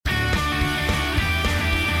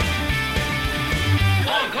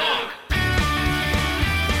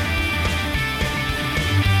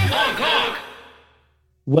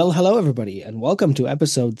Well, hello, everybody, and welcome to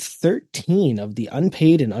episode 13 of the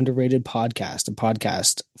Unpaid and Underrated podcast, a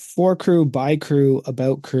podcast for crew, by crew,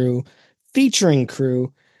 about crew, featuring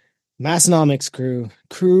crew, Massonomics crew.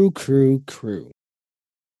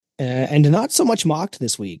 And not so much mocked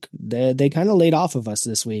this week. They kind of laid off of us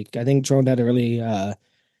this week. I think Drone had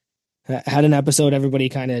an episode everybody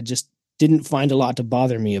kind of just didn't find a lot to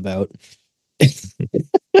bother me about.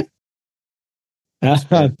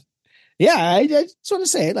 uh, Yeah, I just want to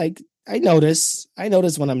say, like, I notice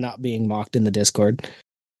when I'm not being mocked in the Discord.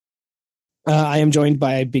 I am joined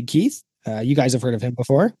by Big Keith. You guys have heard of him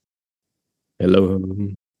before. Hello.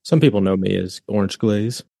 Some people know me as Orange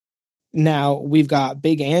Glaze. Now we've got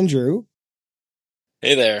Big Andrew.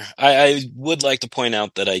 Hey there. I would like to point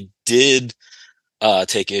out that I did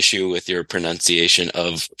take issue with your pronunciation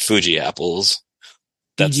of Fuji apples.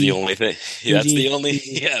 That's Fuji. the only thing. That's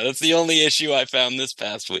the only issue I found this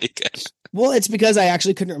past week. Well, it's because I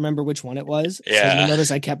actually couldn't remember which one it was. Yeah. So you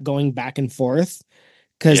notice I kept going back and forth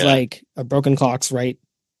because, like, a broken clock's right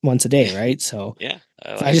once a day, right? So yeah,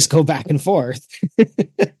 I just go back and forth.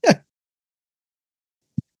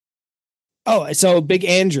 Oh, so Big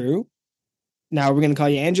Andrew. Now we're gonna call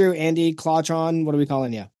you Andrew, Andy, Clawtron. What are we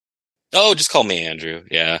calling you? Oh, just call me Andrew.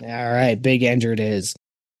 Yeah. All right, Big Andrew it is.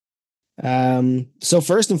 So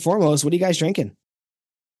first and foremost, what are you guys drinking?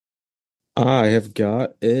 I have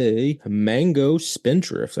got a mango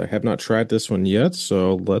spindrift. I have not tried this one yet,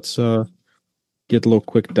 so let's get a little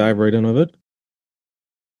quick dive right in of it.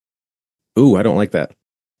 Ooh, I don't like that.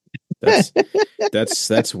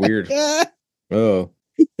 That's weird. Oh.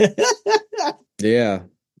 Yeah.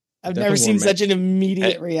 I've never seen such an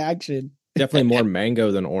immediate reaction. Definitely more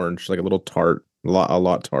mango than orange, like a little tart, a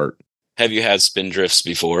lot tart. Have you had spindrifts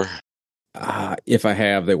before? If I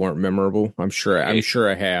have, they weren't memorable. I'm sure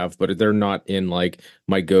I have, but they're not in like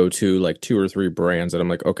my go-to like 2 or 3 brands that I'm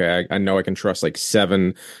like, okay, I know I can trust like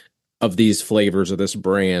 7 of these flavors of this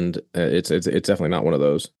brand. It's definitely not one of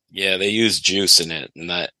those. Yeah, they use juice in it, and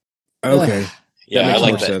that. Okay. Yeah, that makes I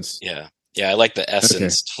like more that. Sense. Yeah, I like the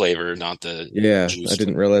essence flavor, not the juice. I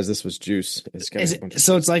didn't realize this was juice.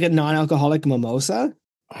 So it's like a non-alcoholic mimosa?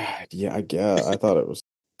 Yeah, I guess. I thought it was.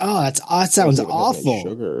 Oh, that sounds awful. Any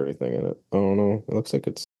sugar or anything in it? I don't know. It looks like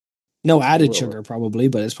it's no added sugar, probably,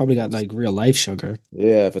 but it's probably got like real life sugar.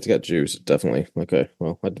 Yeah, if it's got juice, definitely. Okay,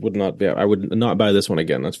 well, I would not buy this one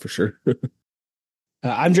again. That's for sure.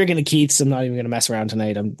 I'm drinking a Keith's. I'm not even going to mess around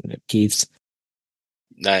tonight. I'm Keith's.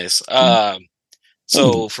 Nice.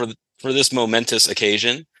 So for this momentous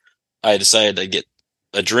occasion, I decided to get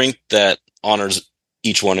a drink that honors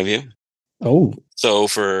each one of you. Oh. So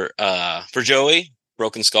for Joey,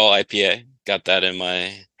 Broken Skull IPA. Got that in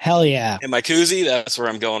my hell yeah. In my koozie. That's where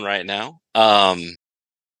I'm going right now. I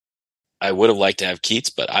would have liked to have Keats,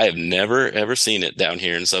 but I have never ever seen it down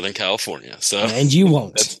here in Southern California. So and you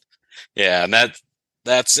won't. And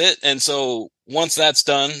that's it. And so once that's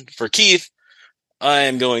done for Keith, I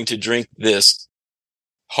am going to drink this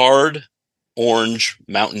hard orange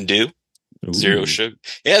Mountain Dew. Ooh. 0 sugar.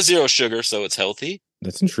 It has 0 sugar, so it's healthy.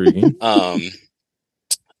 That's intriguing.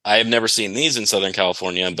 I have never seen these in Southern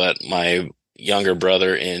California, but my younger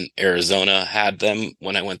brother in Arizona had them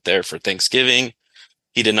when I went there for Thanksgiving.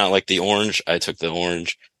 He did not like the orange. I took the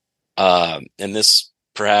orange. And this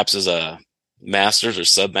perhaps is a masters or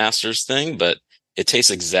submasters thing, but it tastes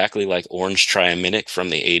exactly like orange triaminic from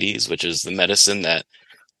the 80s, which is the medicine that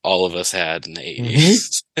all of us had in the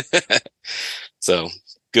 80s. Mm-hmm. So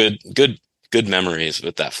good memories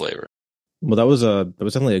with that flavor. Well, that was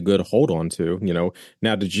definitely a good hold on to,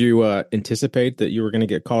 Now, did you anticipate that you were going to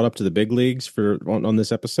get called up to the big leagues on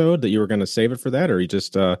this episode, that you were going to save it for that, or you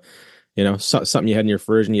just, something you had in your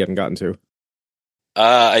fridge and you hadn't gotten to?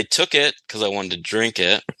 I took it because I wanted to drink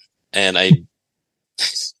it, and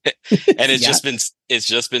it's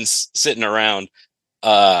just been sitting around.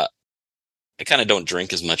 I kind of don't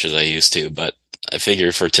drink as much as I used to, but I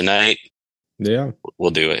figure for tonight, we'll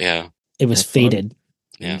do it. Yeah, it was fated.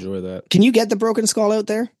 Yeah. Enjoy that. Can you get the Broken Skull out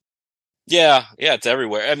there? Yeah, it's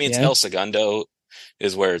everywhere. I mean, it's El Segundo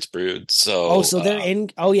is where it's brewed. So they're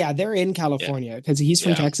in California because he's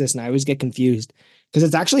from Texas, and I always get confused because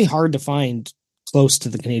it's actually hard to find close to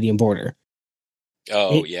the Canadian border.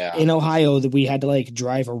 In Ohio, that we had to like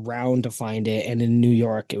drive around to find it, and in New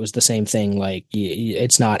York, it was the same thing. Like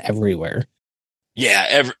it's not everywhere.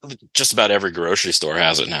 Yeah, just about every grocery store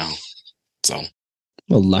has it now. So,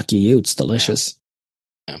 well, lucky you. It's delicious.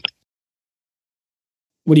 Yeah.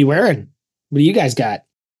 What are you wearing? What do you guys got?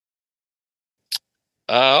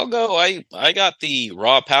 I'll go. I got the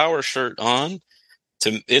Raw Power shirt on.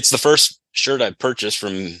 It's the first shirt I purchased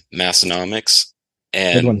from Massonomics,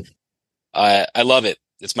 and I love it.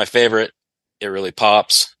 It's my favorite. It really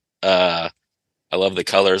pops. I love the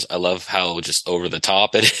colors. I love how just over the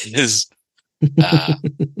top it is. Uh,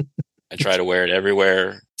 I try to wear it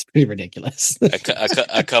everywhere. It's pretty ridiculous.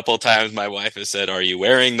 A couple times my wife has said, "Are you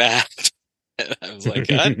wearing that?" And I was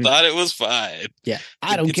like, "I thought it was fine." Yeah,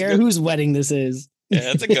 I don't It's a care go. whose wedding this is.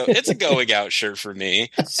 Yeah, it's a going out shirt for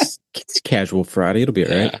me. It's casual Friday. It'll be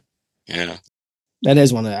all right. Yeah. That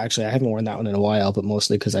is one that actually I haven't worn that one in a while, but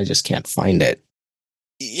mostly because I just can't find it.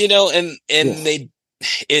 And Yeah.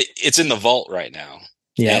 it's in the vault right now.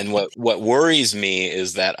 Yeah. And what worries me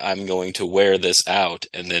is that I'm going to wear this out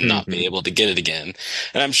and then not be Mhm. able to get it again.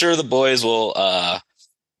 And I'm sure the boys will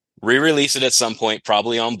re-release it at some point,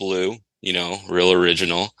 probably on blue, real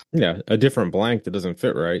original. Yeah, a different blank that doesn't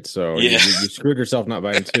fit right. So Yeah. you screwed yourself not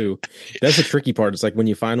buying two. That's the tricky part. It's like when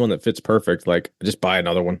you find one that fits perfect, like just buy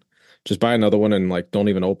another one. Just buy another one and like don't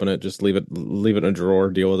even open it. Just leave it in a drawer,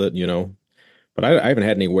 deal with it. But I haven't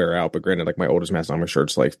had any wear out. But granted, like my oldest Masonama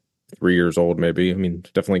shirt's like 3 years old, maybe. I mean,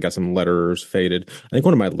 definitely got some letters faded. I think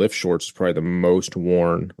one of my lift shorts is probably the most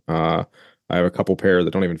worn. I have a couple pair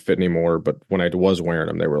that don't even fit anymore, but when I was wearing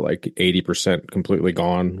them, they were like 80% completely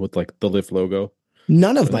gone with like the lift logo.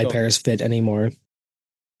 None of I'm my like, oh, pairs fit anymore.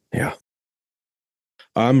 yeah.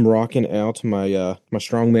 I'm rocking out my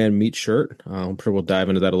strongman meat shirt. I'm sure we'll dive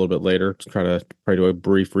into that a little bit later to try to do a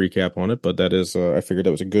brief recap on it. But that is, I figured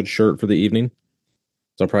that was a good shirt for the evening.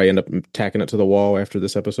 So I'll probably end up tacking it to the wall after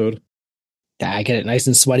this episode. Yeah, I get it nice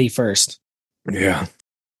and sweaty first. Yeah.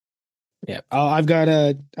 Yeah. Oh, I've got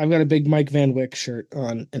a big Mike Van Wyck shirt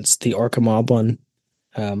on. It's the Orca Mob one.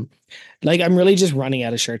 Um, like I'm really just running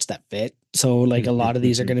out of shirts that fit. So like a lot of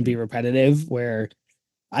these are going to be repetitive where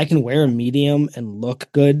I can wear a medium and look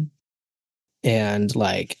good and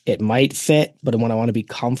like it might fit, but when I want to be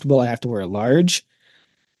comfortable, I have to wear a large.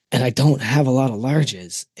 And I don't have a lot of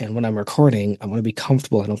larges. And when I'm recording, I want to be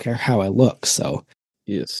comfortable. I don't care how I look. So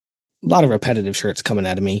Yes. a lot of repetitive shirts coming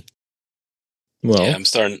out of me. Well, Yeah, I'm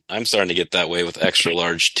starting to get that way with extra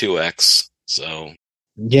large 2X. So,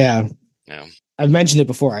 Yeah. yeah. I've mentioned it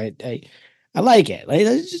before. I like it. Like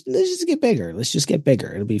let's just get bigger. Let's just get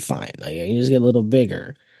bigger. It'll be fine. Like you just get a little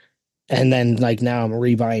bigger. And then like now I'm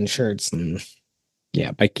rebuying shirts and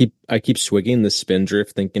yeah. I keep swigging the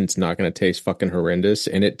Spindrift thinking it's not going to taste fucking horrendous,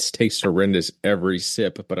 and it tastes horrendous every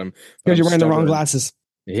sip, but Because I'm you're wearing the wrong stubborn. glasses.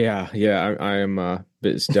 Yeah, I am a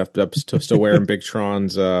bit stuffed up, still wearing Big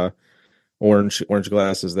Tron's orange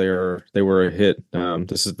glasses. They were a hit.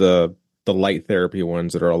 This is the light therapy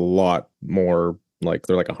ones that are a lot more like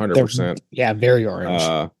they're like They're 100%. yeah, very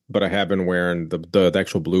orange. But I have been wearing the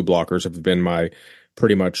actual blue blockers have been my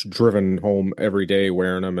pretty much driven home every day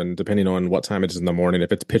wearing them. And depending on what time it is in the morning,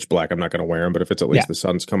 if it's pitch black, I'm not going to wear them. But if it's at Yeah. least the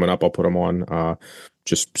sun's coming up, I'll put them on.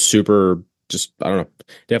 Just super, just I don't know,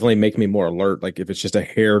 definitely make me more alert. Like if it's just a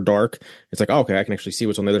hair dark, it's like, oh, okay, I can actually see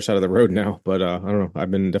what's on the other side of the road now. But I don't know,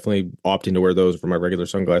 I've been definitely opting to wear those for my regular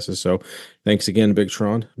sunglasses. So thanks again, Big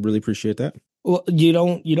Tron. Really appreciate that. Well, you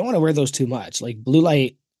don't want to wear those too much. Like blue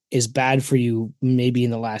light is bad for you maybe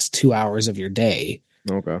in the last 2 hours of your day,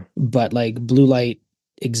 Okay. but like blue light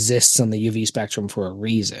exists on the UV spectrum for a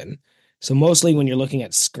reason. So mostly when you're looking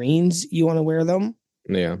at screens, you want to wear them.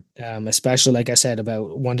 Yeah. Especially like I said,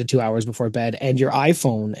 about 1 to 2 hours before bed. And your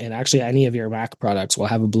iPhone and actually any of your Mac products will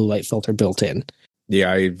have a blue light filter built in.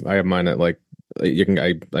 Yeah, I have mine at like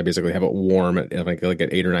I basically have it warm at like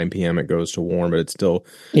at 8 or 9 p.m. It goes to warm, but it's still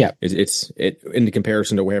Yeah. it's in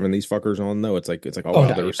comparison to having these fuckers on though, it's like oh Oh wow,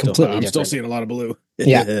 no, they're still completely I'm still different. seeing a lot of blue.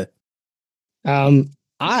 Yeah.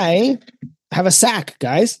 I have a sack,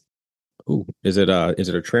 guys. Ooh, is it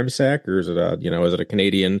a trim sack or is it is it a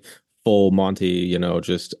Canadian full Monty,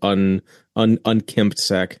 just unkempt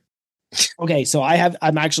sack? Okay, so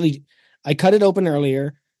I cut it open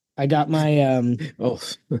earlier. I got my Oh,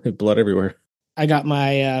 blood everywhere.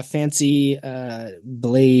 fancy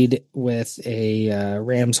blade with a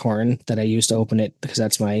ram's horn that I use to open it because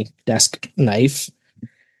that's my desk knife.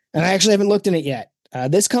 And I actually haven't looked in it yet.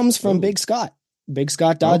 This comes from Ooh. Big Scott. Big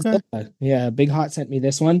Scott Dodds. Okay. Yeah, Big Hot sent me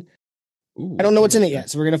this one. Ooh, I don't know what's in it okay. yet,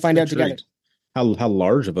 so we're gonna find I'm out together. intrigued. How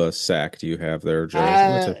large of a sack do you have there, Joe?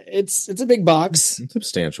 That's It's a big box,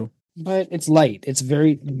 substantial. but it's light. It's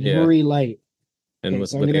very, Yeah. very light. And Okay, with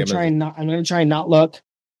so with Amazon. I'm gonna try and not look.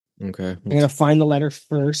 Okay. I'm gonna find the letter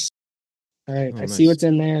first. All right, Oh, I see nice. what's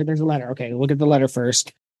in there. There's a letter. Okay, look at the letter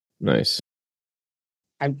first. Nice.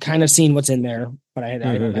 I've kind of seen what's in there, but I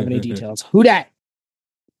don't have any details. Who dat?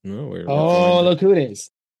 No, we're Oh, going. look who it is.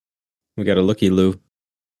 We got a looky Lou.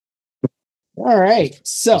 All right.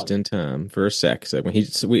 So, Just in time for a sack segment.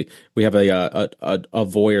 We have a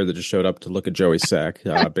voyeur that just showed up to look at Joey's sack.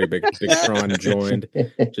 Big Tron joined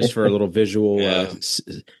just for a little visual Yeah.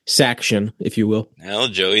 saction, if you will. Well,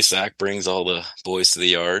 Joey Sack brings all the boys to the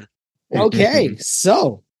yard. okay.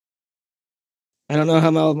 So, I don't know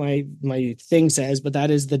how well my thing says, but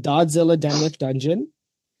that is the Dodzilla Deadlift Dungeon.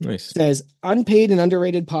 Nice. It says unpaid and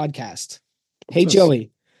underrated podcast. Hey, Nice.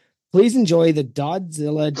 Joey. Please enjoy the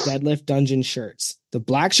Dodzilla Deadlift Dungeon shirts. The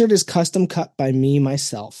black shirt is custom cut by me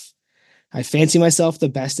myself. I fancy myself the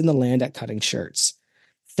best in the land at cutting shirts.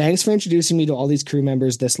 Thanks for introducing me to all these crew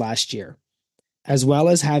members this last year, as well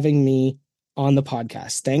as having me on the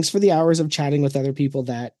podcast. Thanks for the hours of chatting with other people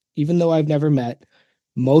that, even though I've never met,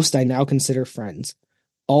 most I now consider friends,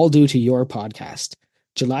 all due to your podcast.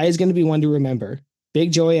 July is going to be one to remember.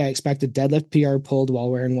 Big Joey, I expect a deadlift PR pulled while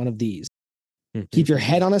wearing one of these. Keep your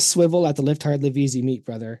head on a swivel at the Lift Hard Live Easy meet,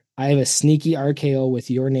 brother. I have a sneaky RKO with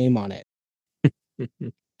your name on it.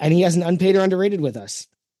 And he has an unpaid or underrated with us.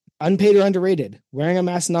 Unpaid or underrated. Wearing a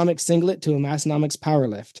Massonomics singlet to a Massonomics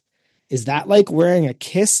powerlift. Is that like wearing a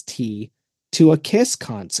Kiss tee to a Kiss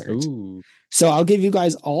concert? Ooh. So I'll give you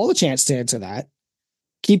guys all a chance to answer that.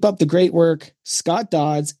 Keep up the great work. Scott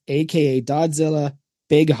Dodds, aka Dodzilla,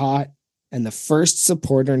 Big Hot, and the first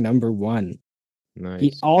supporter #1. Nice.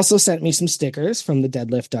 He also sent me some stickers from the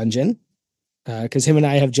Deadlift Dungeon because him and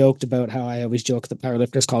I have joked about how I always joke that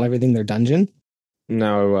powerlifters call everything their dungeon.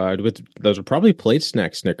 Now, those are probably plate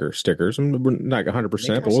snack stickers. We're not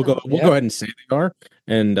 100%, but we'll go ahead and say they are.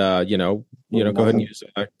 And go ahead and use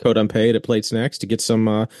code unpaid at Plate Snacks to get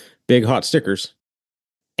some big hot stickers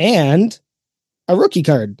and a rookie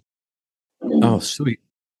card. Oh, sweet!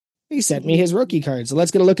 He sent me his rookie card. So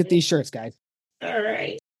let's get a look at these shirts, guys. All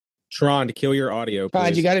right. Tron, to kill your audio, please.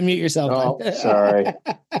 Tron, you got to mute yourself. Oh, sorry.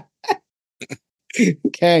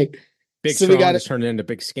 Okay. Big so Tron has turned into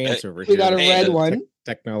big scans over here. We got a red one.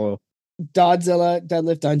 Technolo. Dodzilla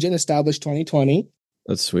Deadlift Dungeon, established 2020.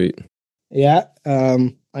 That's sweet. Yeah.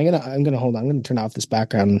 I'm gonna hold on. I'm gonna turn off this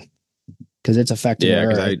background because it's affecting. Yeah,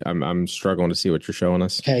 because I'm struggling to see what you're showing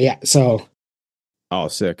us. Okay. Yeah. So. Oh,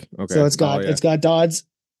 sick. Okay. So it's got Dodds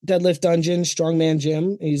Deadlift Dungeon, Strongman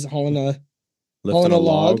Jim. He's hauling a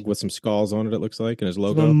log with some skulls on it. It looks like, and his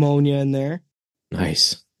logo. Some ammonia in there.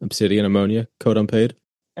 Nice. Obsidian ammonia. Code unpaid.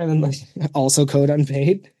 And then also code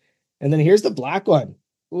unpaid. And then here's the black one.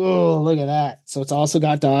 Whoa, look at that. So it's also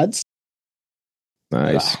got Dodds.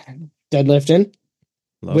 Nice. Deadlifting.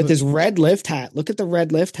 With his red lift hat. Look at the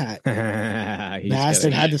red lift hat.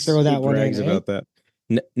 Bastard had to throw that one in. About that.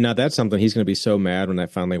 Now that's something he's going to be so mad when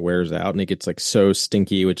that finally wears out and he gets like so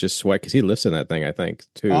stinky with just sweat because he lifts in that thing, I think,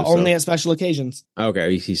 too. Only at special occasions.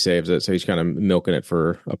 Okay, he saves it, so he's kind of milking it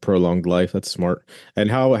for a prolonged life. That's smart.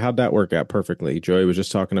 And how'd that work out perfectly? Joey was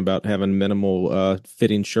just talking about having minimal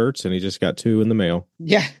fitting shirts, and he just got 2 in the mail.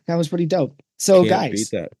 Yeah, that was pretty dope. So, Can't guys,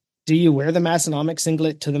 beat that. Do you wear the Massonomics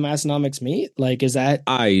singlet to the Massonomics meet? Like, is that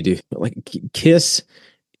I do? Like Kiss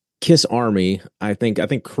Army, I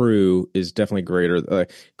think Crew is definitely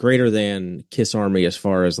greater than Kiss Army as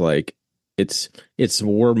far as like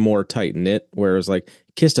we're more tight knit. Whereas like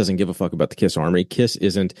Kiss doesn't give a fuck about the Kiss Army. Kiss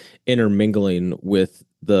isn't intermingling with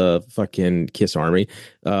the fucking Kiss Army.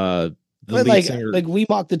 But like we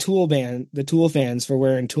mock the Tool fans for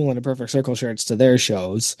wearing Tool and a Perfect Circle shirts to their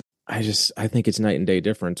shows. I think it's night and day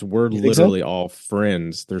difference. We're literally all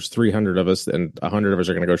friends. There's 300 of us, and 100 of us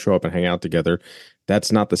are going to go show up and hang out together.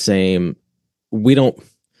 That's not the same. We don't.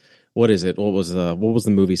 What is it? What was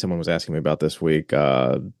the movie someone was asking me about this week?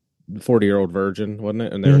 40-Year-Old Virgin, wasn't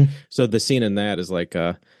it? And so the scene in that is like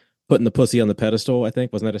putting the pussy on the pedestal. I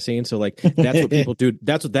think wasn't that a scene? So like that's what people do.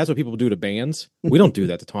 That's what people do to bands. We don't do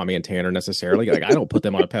that to Tommy and Tanner necessarily. Like I don't put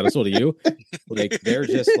them on a pedestal to you. Like they're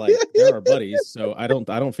just like they're our buddies. So I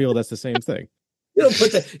don't feel that's the same thing. You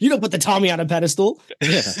don't put the Tommy on a pedestal.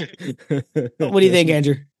 Yeah. What do you think,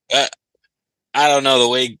 Andrew? I don't know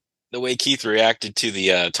the way Keith reacted to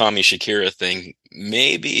the Tommy Shakira thing.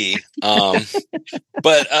 Maybe,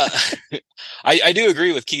 but I do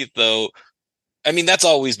agree with Keith though. I mean, that's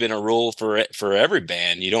always been a rule for every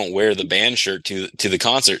band. You don't wear the band shirt to the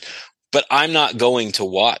concert. But I'm not going to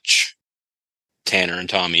watch Tanner and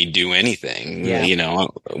Tommy do anything. Yeah. You know,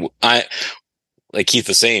 I like Keith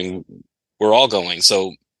was saying, we're all going.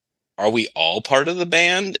 So, are we all part of the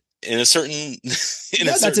band in a certain?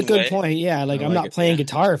 That's a good point. Yeah, like I'm not playing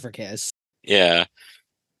guitar for Kiss. Yeah.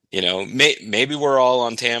 You know, maybe we're all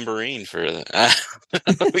on tambourine for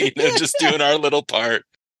just doing our little part.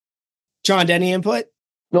 John, any input?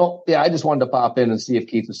 No, yeah, I just wanted to pop in and see if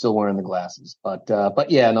Keith was still wearing the glasses. But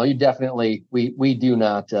yeah, no, you definitely we do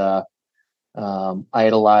not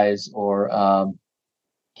idolize or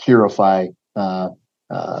purify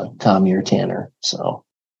Tommy or Tanner. So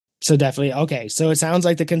definitely. Okay. So it sounds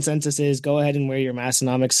like the consensus is go ahead and wear your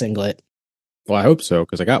Massonomic singlet. Well, I hope so,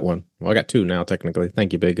 because I got one. Well, I got two now, technically.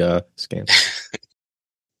 Thank you, big Scan.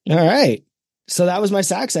 All right. So that was my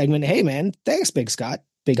sack segment. Hey, man. Thanks, Big Scott.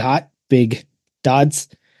 Big Hot, Big Dodds.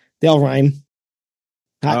 They all rhyme.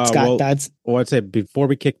 Hot Scott Dodds. Well, I'd say before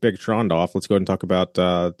we kick Big Trond off, let's go ahead and talk about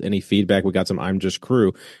any feedback. We got some I'm Just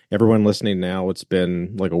Crew. Everyone listening now, it's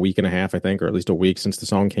been like a week and a half, I think, or at least a week since the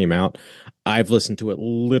song came out. I've listened to it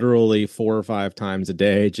literally 4 or 5 times a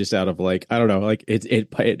day, just out of like, I don't know, like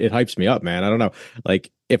it hypes me up, man. I don't know.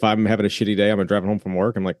 Like if I'm having a shitty day, I'm driving home from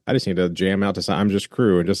work, I'm like, I just need to jam out to I'm Just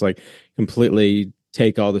Crew and just like completely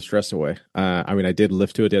take all the stress away. I mean, I did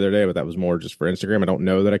lift to it the other day, but that was more just for Instagram. I don't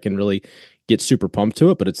know that I can really get super pumped to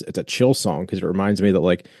it, but it's a chill song because it reminds me that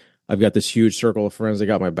like I've got this huge circle of friends that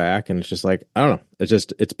got my back, and it's just like I don't know,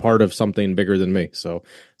 it's part of something bigger than me. So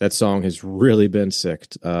that song has really been sick.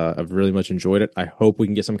 I've really much enjoyed it. I hope we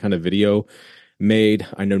can get some kind of video made.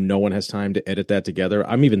 I know no one has time to edit that together.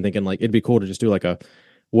 I'm even thinking like it'd be cool to just do like a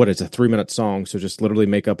 3-minute song. So just literally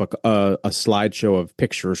make up a slideshow of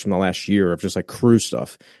pictures from the last year of just like crew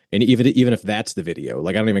stuff. And even if that's the video,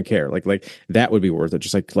 like I don't even care. Like that would be worth it.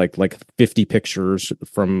 Just like 50 pictures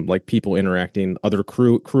from like people interacting, other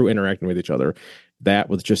crew interacting with each other. That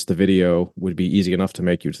with just the video would be easy enough to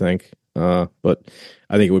make, you'd think. But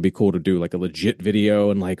I think it would be cool to do like a legit video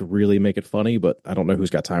and like really make it funny, but I don't know who's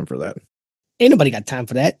got time for that. Ain't nobody got time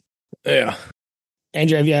for that. Yeah.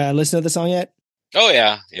 Andrew, have you listened to the song yet? Oh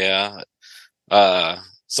yeah.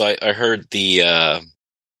 So I heard the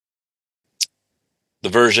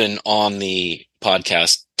version on the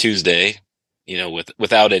podcast Tuesday,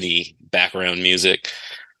 without any background music.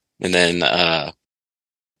 And then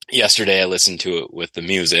yesterday I listened to it with the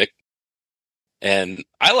music. And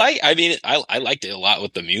I liked it a lot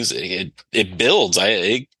with the music. It builds.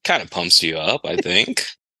 It kind of pumps you up, I think.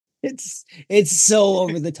 It's so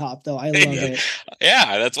over the top though. I love it.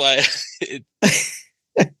 Yeah, that's why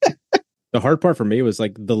The hard part for me was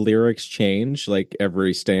like the lyrics change like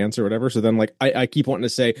every stance or whatever. So then like I keep wanting to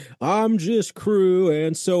say, I'm just crew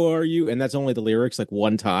and so are you. And that's only the lyrics like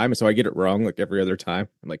one time. So I get it wrong like every other time.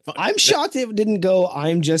 I'm like, fuck. I'm shocked it didn't go,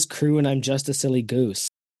 I'm just crew and I'm just a silly goose.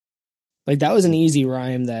 Like that was an easy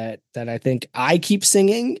rhyme that I think I keep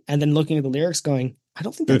singing and then looking at the lyrics going, I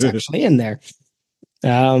don't think that's actually in there.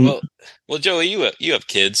 Well, Joey, you have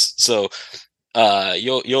kids, so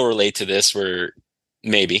you'll relate to this where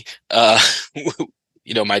maybe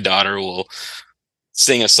my daughter will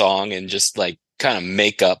sing a song and just like kind of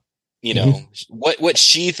make up what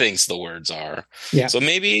she thinks the words are. Yeah. So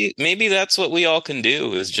maybe that's what we all can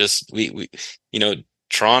do is just we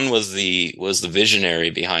Tron was the visionary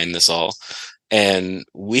behind this all, and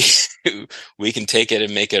we can take it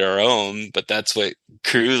and make it our own. But that's what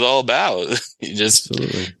crew's all about. You just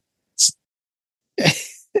I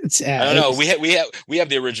don't know. We have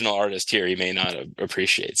the original artist here. He may not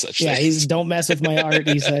appreciate such things. He's don't mess with my art.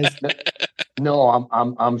 He says. No,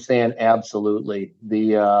 I'm saying absolutely.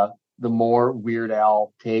 The more Weird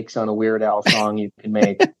Al takes on a Weird Al song you can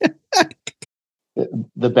make,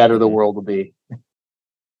 the better the world will be.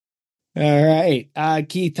 All right,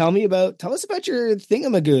 Keith, tell us about your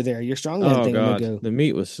thingamagoo there, your strongman thingamagoo. God. The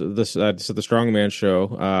meat was this. So the strongman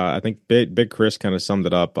show. I think Big Chris kind of summed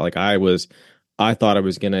it up. Like I thought I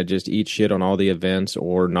was gonna just eat shit on all the events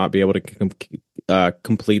or not be able to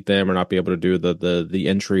complete them or not be able to do the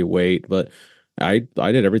entry weight, but I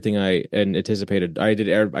did everything I anticipated. I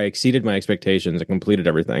exceeded my expectations. I completed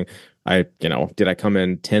everything. Did I come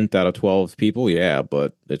in 10th out of 12 people? Yeah,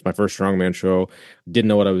 but it's my first strongman show. Didn't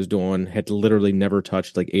know what I was doing. Had literally never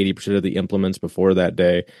touched like 80% of the implements before that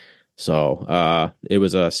day. So it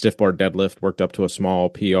was a stiff bar deadlift, worked up to a small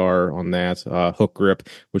PR on that. Hook grip,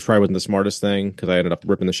 which probably wasn't the smartest thing because I ended up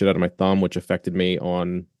ripping the shit out of my thumb, which affected me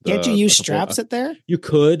on Can't you use straps at there? You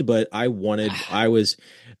could, but I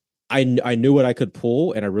knew what I could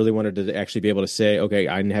pull, and I really wanted to actually be able to say, okay,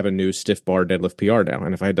 I have a new stiff bar deadlift PR now.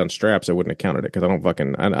 And if I had done straps, I wouldn't have counted it because I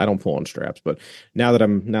don't pull on straps. But now that I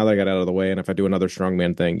got out of the way, and if I do another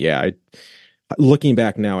strongman thing, looking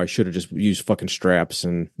back now, I should have just used fucking straps,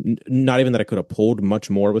 and not even that I could have pulled much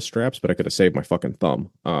more with straps, but I could have saved my fucking thumb.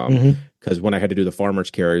 Because when I had to do the farmer's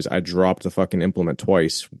carries, I dropped the fucking implement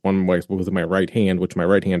twice. One with my right hand, which my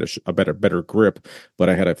right hand is a better grip, but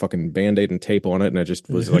I had a fucking Band-Aid and tape on it, and I just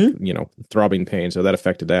was like, throbbing pain. So that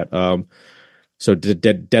affected that. So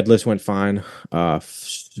deadlifts went fine.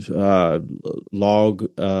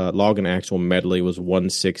 Log and actual medley was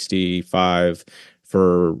 165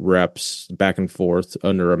 for reps back and forth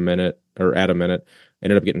under a minute. or at a minute.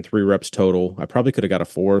 Ended up getting 3 reps total. I probably could have got a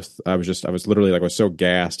fourth. I was literally like, I was so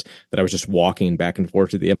gassed that I was just walking back and forth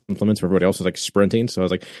to the implements. Everybody else was like sprinting. So I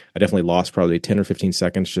was like, I definitely lost probably 10 or 15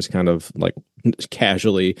 seconds, just kind of like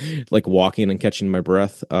casually like walking and catching my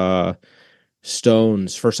breath.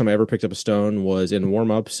 Stones. First time I ever picked up a stone was in warm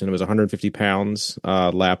ups, and it was 150 pounds.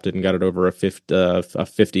 Lapped it and got it over a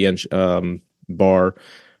 50-inch bar.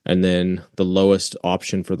 And then the lowest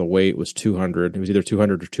option for the weight was 200. It was either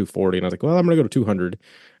 200 or 240. And I was like, well, I'm going to go to 200.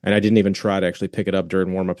 And I didn't even try to actually pick it up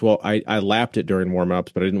during warm ups. Well, I lapped it during warm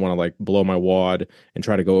ups, but I didn't want to like blow my wad and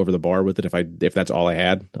try to go over the bar with it if that's all I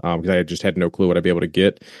had, because I just had no clue what I'd be able to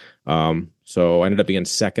get. So I ended up being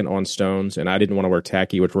second on stones, and I didn't want to wear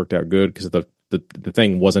tacky, which worked out good because the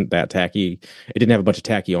thing wasn't that tacky. It didn't have a bunch of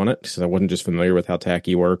tacky on it, so I wasn't just familiar with how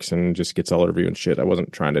tacky works and just gets all over you and shit. I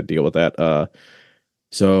wasn't trying to deal with that.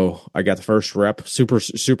 So I got the first rep, super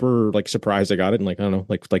like surprised I got it in like, I don't know,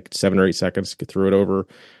 like 7 or 8 seconds, get through it over.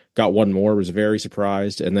 Got one more, was very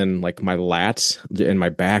surprised, and then like my lats and my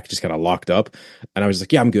back just kind of locked up, and I was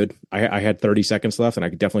like, yeah, I'm good. I had 30 seconds left, and I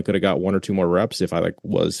definitely could have got 1 or 2 more reps if I like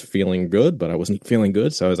was feeling good, but I wasn't feeling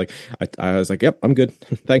good, so I was like, I was like, yep, I'm good.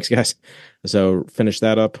 Thanks, guys. So finished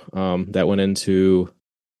that up. That went into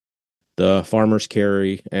the farmer's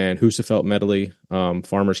carry and Husafelt medley.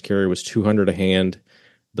 Farmer's carry was 200 a hand.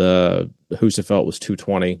 The Husafelt was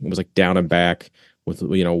 220. It was like down and back with,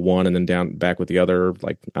 one, and then down back with the other,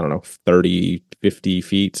 like, I don't know, 30, 50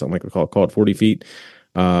 feet, something like we call it 40 feet.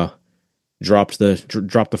 Dropped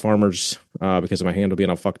the farmers because of my handle being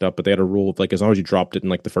all fucked up, but they had a rule of like, as long as you dropped it in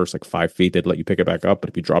like the first like 5 feet, they'd let you pick it back up. But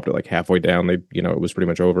if you dropped it like halfway down, it was pretty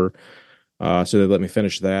much over. So they let me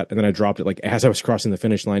finish that, and then I dropped it like as I was crossing the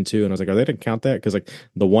finish line too, and I was like, "Are they gonna count that?" Because like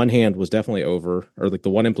the one hand was definitely over, or like the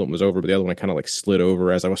one implement was over, but the other one I kind of like slid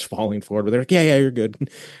over as I was falling forward. But they're like, "Yeah, you're good."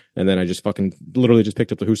 And then I just fucking literally just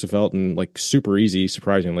picked up the Husafelt and like super easy,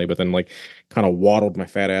 surprisingly, but then like kind of waddled my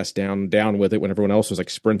fat ass down with it when everyone else was like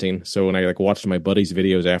sprinting. So when I like watched my buddies'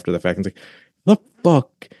 videos after the fact, I was like, "The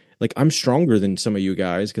fuck." Like, I'm stronger than some of you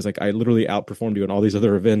guys because like I literally outperformed you in all these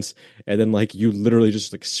other events, and then like you literally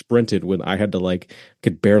just like sprinted when I had to like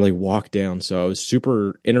could barely walk down. So it was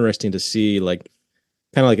super interesting to see, like,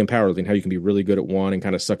 kind of like in powerlifting, how you can be really good at one and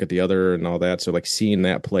kind of suck at the other and all that. So like seeing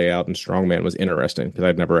that play out in strongman was interesting because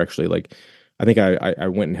I'd never actually like, I think I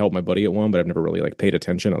went and helped my buddy at one, but I've never really like paid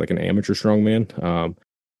attention at like an amateur strongman.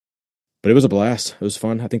 But it was a blast. It was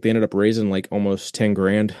fun. I think they ended up raising like almost 10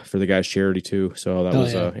 grand for the guy's charity too. So that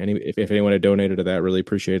was yeah. if anyone had donated to that, really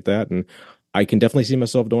appreciate that. And I can definitely see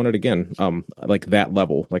myself doing it again. Like that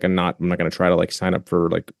level. Like I'm not gonna try to like sign up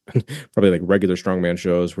for like probably like regular strongman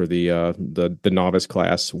shows where the novice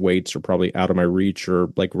class weights are probably out of my reach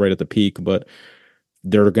or like right at the peak, but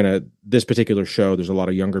this particular show, there's a lot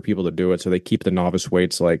of younger people that do it, so they keep the novice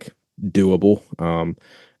weights like doable.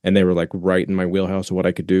 And they were like right in my wheelhouse of what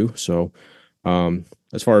I could do. So,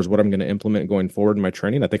 as far as what I'm going to implement going forward in my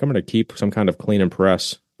training, I think I'm going to keep some kind of clean and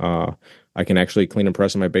press. I can actually clean and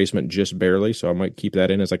press in my basement just barely, so I might keep that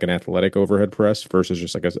in as like an athletic overhead press versus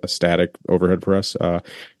just like a static overhead press,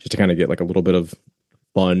 just to kind of get like a little bit of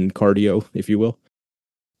fun cardio, if you will.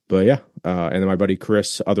 But yeah, and then my buddy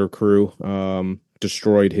Chris, other crew,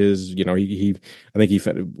 destroyed his. He I think he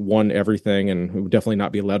won everything, and would definitely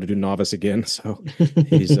not be allowed to do novice again. So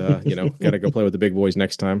he's got to go play with the big boys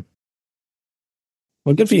next time.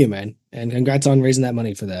 Well, good for you, man, and congrats on raising that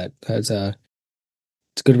money for that. It's a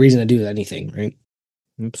good reason to do anything, right?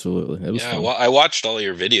 Absolutely, it was fun. Well, I watched all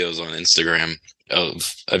your videos on Instagram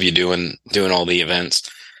of you doing all the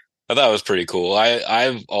events. I thought it was pretty cool.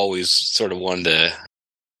 I've always sort of wanted to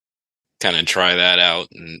kind of try that out,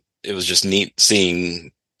 and it was just neat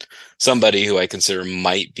seeing somebody who I consider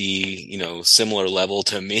might be, similar level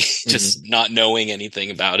to me, just not knowing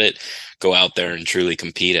anything about it, go out there and truly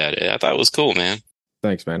compete at it. I thought it was cool, man.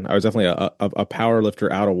 Thanks, man. I was definitely a power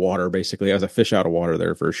lifter out of water, basically. I was a fish out of water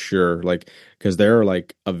there for sure. Like, because they're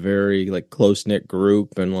like a very like close knit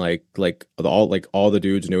group, and like all the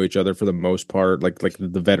dudes knew each other for the most part, like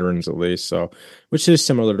the veterans at least. So, which is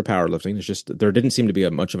similar to powerlifting. It's just there didn't seem to be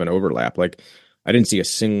much of an overlap. Like, I didn't see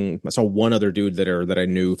I saw one other dude that I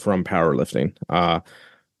knew from powerlifting.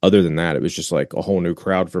 Other than that, it was just like a whole new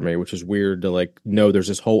crowd for me, which is weird to like know there's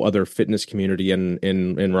this whole other fitness community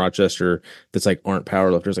in Rochester that's like aren't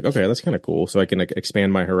powerlifters. Like, okay, that's kind of cool. So I can like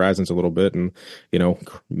expand my horizons a little bit and,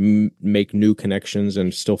 make new connections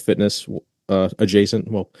and still fitness adjacent,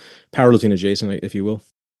 well, powerlifting adjacent, if you will.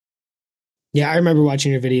 Yeah, I remember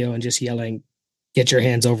watching your video and just yelling, "Get your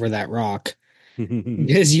hands over that rock."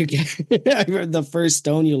 Because I remember the first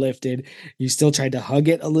stone you lifted, you still tried to hug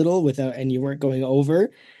it a little and you weren't going over.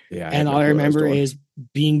 Yeah, and all I remember is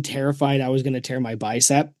being terrified I was going to tear my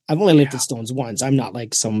bicep. I've only lifted stones once. I'm not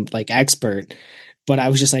like some like expert, but I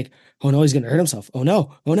was just like, oh no, he's going to hurt himself. Oh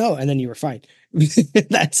no, oh no. And then you were fine.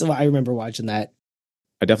 That's why I remember watching that.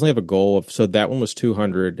 I definitely have a goal of, so that one was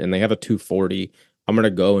 200 and they have a 240. I'm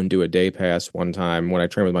gonna go and do a day pass one time when I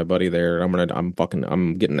train with my buddy there. I'm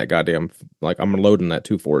getting that goddamn, like, I'm loading that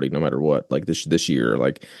 240 no matter what. Like this year,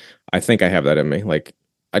 like, I think I have that in me. Like,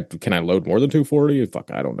 can I load more than 240?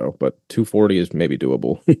 Fuck, I don't know, but 240 is maybe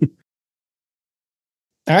doable.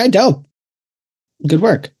 All right, dope. Good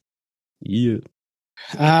work. Yeah.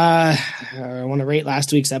 I want to rate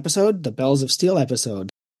last week's episode, the Bells of Steel episode.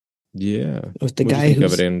 Yeah. With the What'd guy you think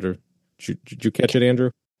who's of it, Andrew? Did you catch it,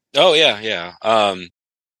 Andrew? Oh yeah.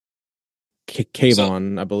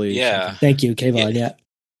 Kayvon, I believe. Yeah. Something. Thank you, Kayvon. Yeah.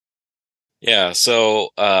 Yeah. So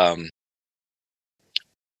I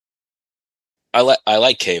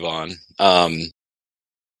like Kayvon.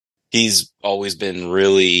 He's always been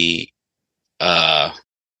really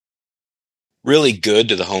really good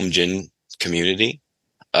to the home gym community.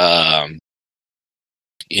 You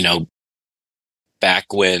know,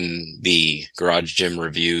 back when the Garage Gym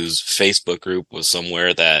Reviews Facebook group was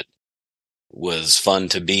somewhere that was fun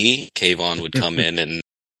to be, Kayvon would come in and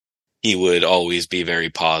he would always be very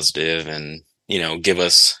positive and, give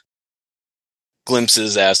us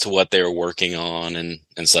glimpses as to what they were working on and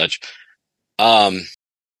such.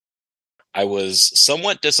 I was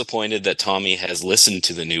somewhat disappointed that Tommy has listened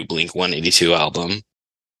to the new Blink-182 album.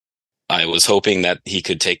 I was hoping that he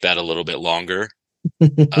could take that a little bit longer.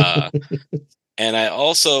 And I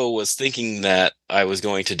also was thinking that I was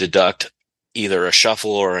going to deduct either a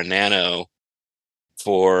shuffle or a nano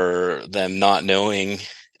for them not knowing,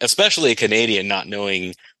 especially a Canadian not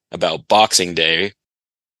knowing about Boxing Day.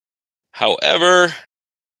 However,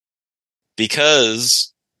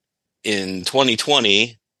 because in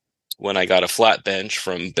 2020, when I got a flat bench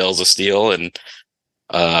from Bells of Steel and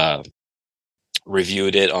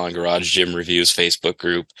reviewed it on Garage Gym Reviews Facebook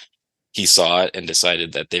group, he saw it and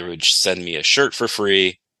decided that they would send me a shirt for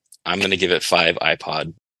free. I'm going to give it 5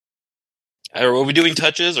 iPod. Are we doing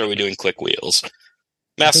touches or are we doing click wheels?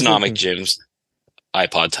 Massonomic Gyms,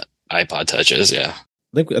 iPod touches, yeah.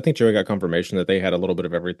 I think Joey got confirmation that they had a little bit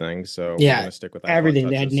of everything, so we're gonna stick with everything.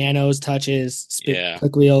 Touches. They had nanos, touches,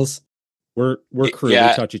 click wheels. We're crew. Yeah.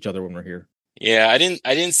 We touch each other when we're here. Yeah, I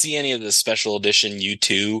didn't see any of the special edition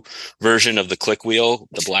U2 version of the click wheel,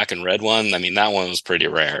 the black and red one. I mean, that one was pretty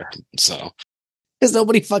rare. So because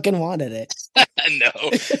nobody fucking wanted it. No,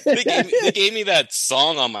 they gave me that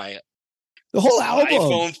song on the whole album.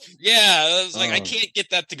 iPhone. Yeah, I was like, I can't get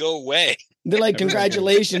that to go away. They're like,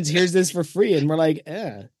 congratulations, here's this for free, and we're like,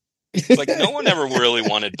 eh. It's like no one ever really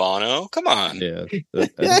wanted Bono. Come on. Yeah,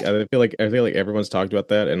 I feel like everyone's talked about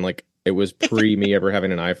that, and like it was pre me ever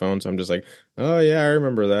having an iPhone, so I'm just like, oh yeah, I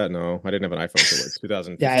remember that. No, I didn't have an iPhone until like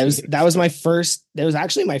 2000. Yeah, that was my first. That was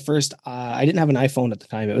actually my first. I didn't have an iPhone at the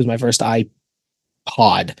time. It was my first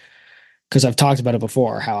iPod because I've talked about it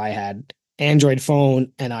before. How I had Android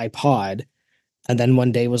phone and iPod. And then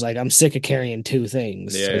one day was like, I'm sick of carrying two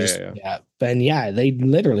things. Yeah. And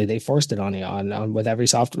they forced it on you on with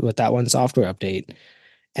with that one software update.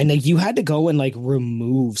 And like you had to go and like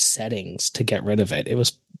remove settings to get rid of it. It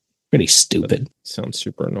was pretty stupid. That sounds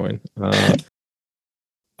super annoying.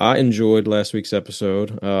 I enjoyed last week's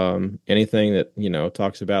episode. Anything that,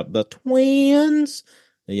 talks about the twins,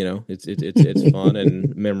 it's fun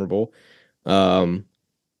and memorable.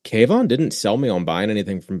 Kayvon didn't sell me on buying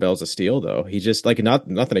anything from Bells of Steel, though. He just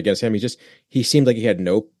nothing against him. He seemed like he had I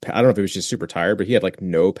don't know if he was just super tired, but he had like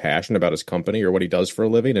no passion about his company or what he does for a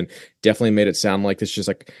living, and definitely made it sound like it's just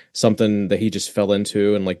like something that he just fell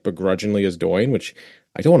into and like begrudgingly is doing, which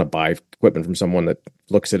I don't want to buy equipment from someone that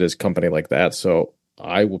looks at his company like that. So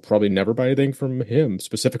I will probably never buy anything from him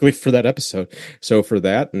specifically for that episode. So for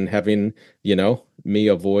that and having, me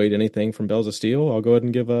avoid anything from Bells of Steel, I'll go ahead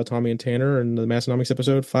and give Tommy and Tanner and the Massonomics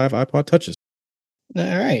episode 5 iPod touches. All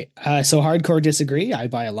right. So hardcore disagree. I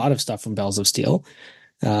buy a lot of stuff from Bells of Steel.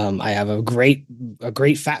 I have a great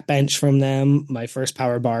fat bench from them. My first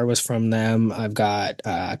power bar was from them. I've got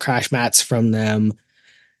crash mats from them.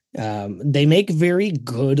 They make very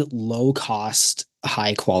good, low cost,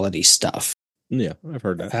 high quality stuff. Yeah, I've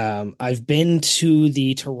heard that. I've been to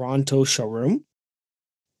the Toronto showroom,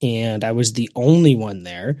 and I was the only one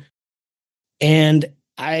there. And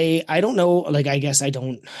I don't know, like, I guess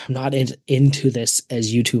I'm not into this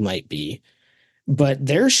as you two might be, but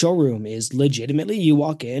their showroom is legitimately, you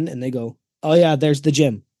walk in and they go, oh yeah, there's the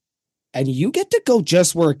gym. And you get to go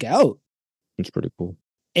just work out. It's pretty cool.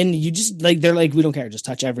 And you just like, they're like, we don't care. Just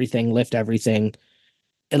touch everything, lift everything.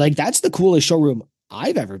 And like, that's the coolest showroom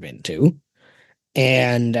I've ever been to.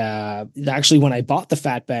 And actually, when I bought the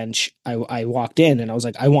fat bench, I walked in and I was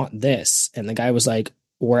like, I want this. And the guy was like,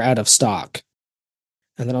 we're out of stock.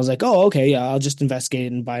 And then I was like, oh, okay, yeah, I'll just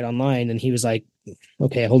investigate and buy it online. And he was like,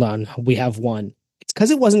 okay, hold on, we have one. It's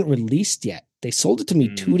because it wasn't released yet. They sold it to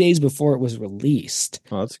me 2 days before it was released.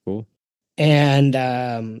 Oh, that's cool. And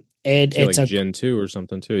it's like a Gen 2 or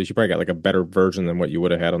something too. You probably got like a better version than what you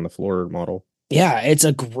would have had on the floor model. yeah, it's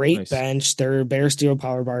a great Nice. bench. Their bare steel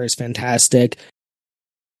power bar is fantastic.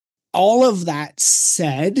 All of that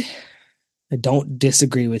said, I don't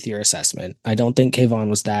disagree with your assessment. I don't think Kayvon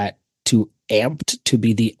was that too amped to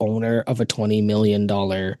be the owner of a $20 million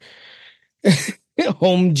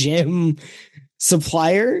home gym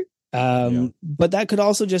supplier. But that could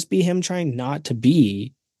also just be him trying not to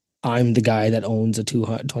be, I'm the guy that owns a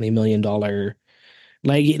 $20 million.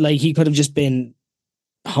 Like he could have just been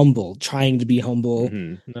humble, trying to be humble,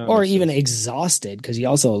 No, or even exhausted, because he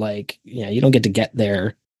also you don't get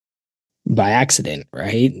there by accident,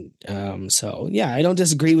 right? So yeah, I don't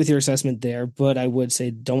disagree with your assessment there, but I would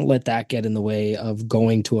say don't let that get in the way of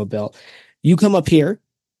going to a belt. You come up here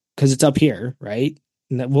because it's up here, right?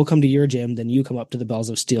 And we'll come to your gym, then you come up to the Bells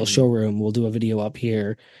of Steel showroom. We'll do a video up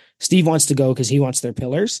here. Steve wants to go because he wants their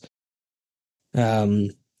pillars. So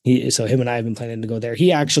him and I have been planning to go there.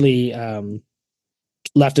 He actually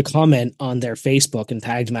left a comment on their Facebook and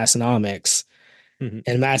tagged Massonomics. And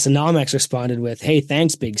Massonomics responded with, hey,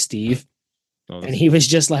 thanks, Big Steve. And he was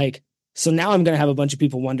just like, so now I'm going to have a bunch of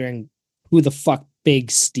people wondering who the fuck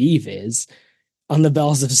Big Steve is on the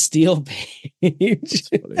Bells of Steel page.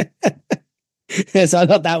 So I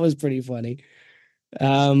thought that was pretty funny.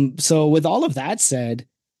 So with all of that said,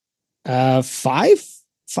 five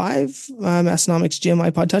Massonomics Gym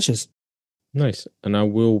iPod touches. Nice. And I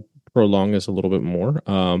will prolong this a little bit more.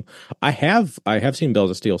 I have seen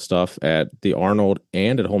Bells of Steel stuff at the Arnold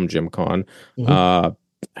and at Home Gym Con. I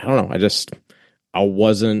don't know. I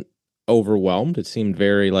wasn't overwhelmed. It seemed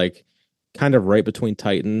very kind of right between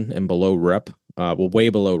Titan and below Rep. Way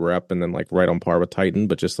below Rep, and then right on par with Titan,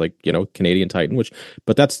 but just Canadian Titan.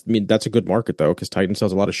 But that's a good market though, because Titan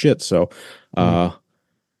sells a lot of shit. So, but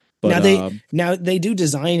now they do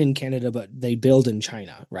design in Canada, but they build in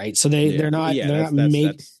China, right? So they're not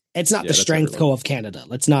made. It's not the Strength Co of Canada.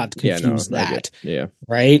 Let's not confuse that.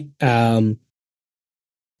 Right. I've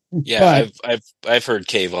heard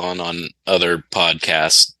Kayvon on other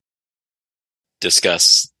podcasts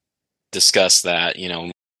discuss that,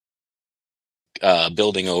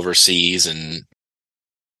 building overseas, and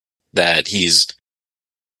that he's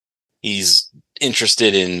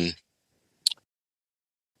interested in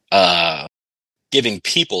giving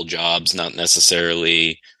people jobs, not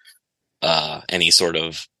necessarily any sort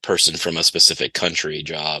of person from a specific country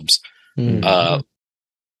jobs. That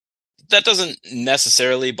doesn't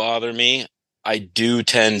necessarily bother me. I do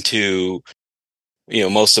tend to,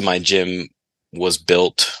 most of my gym was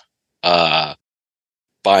built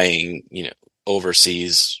buying,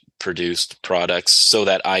 overseas produced products so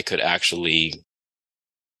that I could actually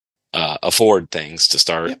afford things to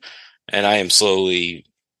start. Yep. And I am slowly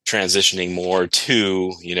transitioning more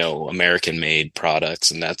to, American made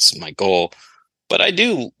products, and that's my goal. But I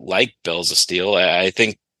do like Bells of Steel. I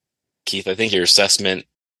think, Keith, your assessment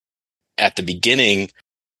at the beginning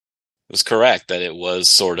was correct, that it was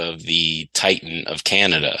sort of the Titan of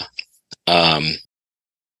Canada.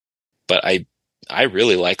 But I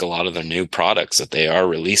really like a lot of the new products that they are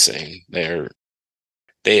releasing.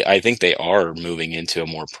 I think they are moving into a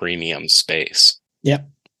more premium space. Yep.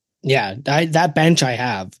 Yeah. That bench I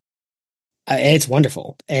have, it's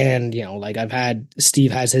wonderful. And,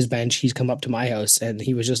 Steve has his bench. He's come up to my house and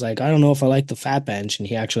he was just like, I don't know if I like the fat bench. And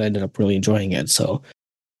he actually ended up really enjoying it. So,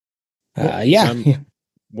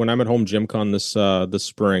 when I'm at Home Gym Con this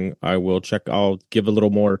spring, I'll give a little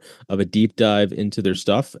more of a deep dive into their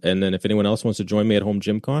stuff. And then if anyone else wants to join me at Home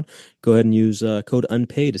Gym Con, go ahead and use code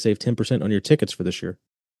UNPAID to save 10% on your tickets for this year.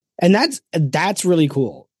 And that's really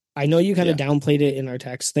cool. I know you kind of downplayed it in our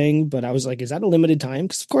text thing, but I was like, is that a limited time?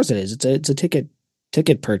 Because of course it is. It's a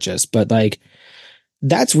ticket purchase, but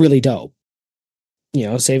that's really dope.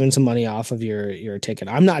 Saving some money off of your ticket.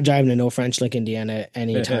 I'm not driving to No French Lick, Indiana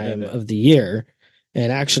any time of the year. And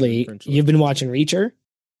actually, you've been watching Reacher?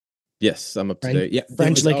 Yes, I'm up to date. Yeah,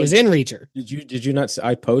 French Lick is in Reacher. Did you not?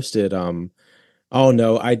 I posted. Oh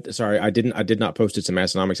no, I did not post it to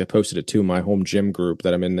Massonomics. I posted it to my home gym group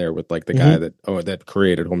that I'm in there with the guy that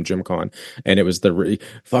created Home Gym Con, and it was the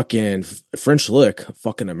fucking French Lick,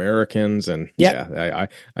 fucking Americans, and I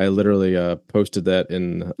literally posted that,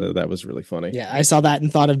 and that was really funny. Yeah, I saw that and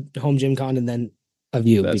thought of Home Gym Con, and then of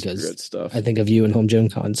you. That's because good stuff. I think of you and Home Gym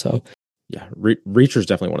Con. So Yeah, Reacher's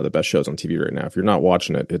definitely one of the best shows on TV right now. If you're not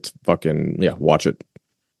watching it, it's fucking yeah, watch it.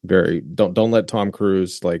 Don't let Tom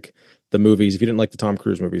Cruise like the movies. If you didn't like the Tom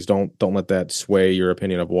Cruise movies, don't let that sway your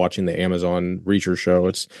opinion of watching the Amazon Reacher show.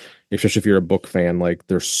 It's especially if you're a book fan, like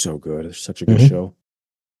they're so good. It's such a good show.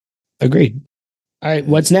 Agreed. All right,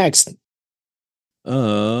 what's next?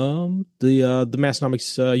 The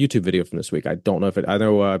Massonomics YouTube video from this week. I don't know if I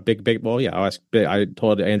know big well yeah, I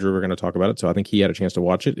told Andrew we're going to talk about it, so I think he had a chance to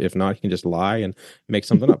watch it. If not, he can just lie and make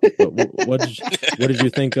something up. But what did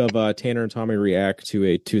you think of Tanner and Tommy react to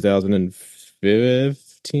a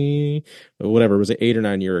 2015 whatever, it was an 8 or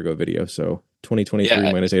 9 year ago video, so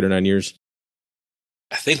 2023 minus 8 or 9 years.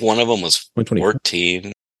 I think one of them was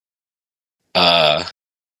 14. I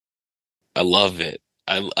love it.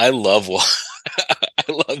 I love I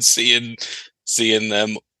love seeing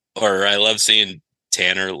them, or I love seeing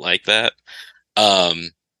Tanner like that.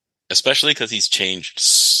 Especially because he's changed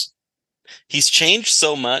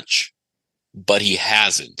so much, but he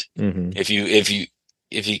hasn't. Mm-hmm.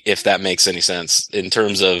 If that makes any sense in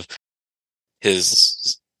terms of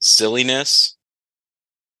his silliness,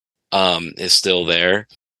 is still there.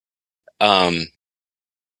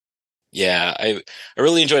 Yeah, I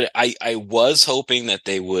really enjoyed it. I was hoping that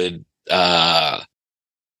they would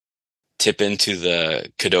tip into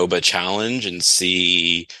the Qdoba challenge and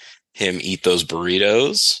see him eat those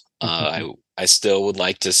burritos. I still would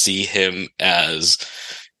like to see him as,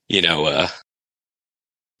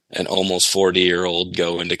 an almost 40-year-old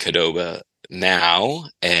go into Qdoba now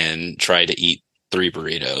and try to eat 3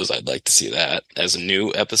 burritos. I'd like to see that as a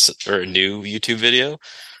new episode or a new YouTube video.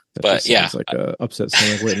 But yeah, sounds like a upset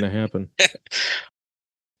stomach waiting to happen.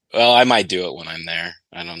 Well, I might do it when I'm there.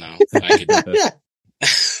 I don't know. I could do that.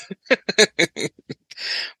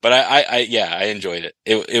 But I enjoyed it.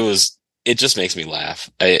 It just makes me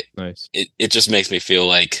laugh. Nice. It just makes me feel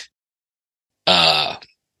like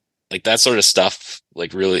that sort of stuff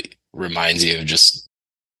like really reminds you of just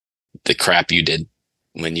the crap you did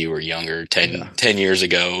when you were younger, 10 years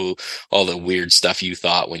ago, all the weird stuff you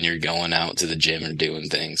thought when you're going out to the gym and doing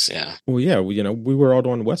things. Yeah. Well, yeah, we were all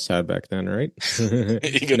doing West Side back then, right?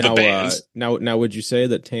 Now, would you say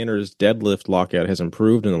that Tanner's deadlift lockout has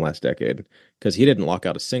improved in the last decade? Because he didn't lock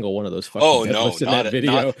out a single one of those fucking deadlifts in that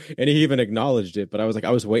video, and he even acknowledged it. But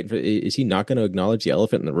I was waiting for, is he not going to acknowledge the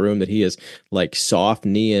elephant in the room that he is like soft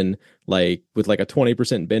kneeing, like with like a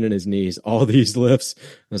 20% bend in his knees, all these lifts? I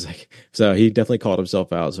was like, so he definitely called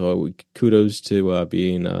himself out. So kudos to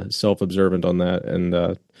being self-observant on that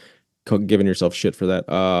and giving yourself shit for that.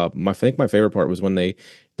 I think my favorite part was when they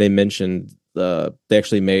mentioned they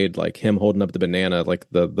actually made like him holding up the banana, like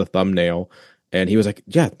the thumbnail. And he was like,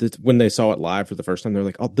 yeah, when they saw it live for the first time, they're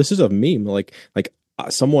like, oh, this is a meme. Like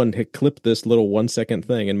someone had clipped this little 1 second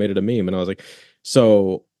thing and made it a meme. And I was like,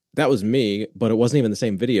 so that was me, but it wasn't even the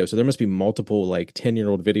same video. So there must be multiple like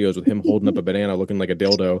 10-year-old videos with him holding up a banana looking like a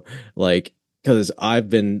dildo. Like, because I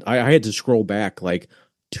had to scroll back like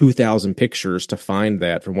 2,000 pictures to find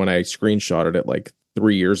that from when I screenshotted it like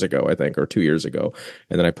 3 years ago, I think, or 2 years ago.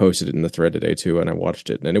 And then I posted it in the thread today too, and I watched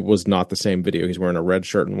it, and it was not the same video. He's wearing a red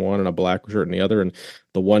shirt in one and a black shirt in the other, and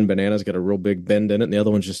the one banana's got a real big bend in it, and the other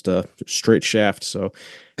one's just a straight shaft. So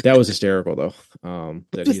that was hysterical, though.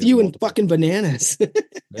 What's with you and fucking bananas?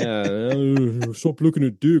 Yeah, stop looking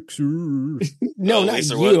at dicks. No, not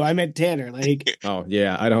you. I meant Tanner. Like, oh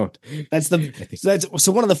yeah, I don't. So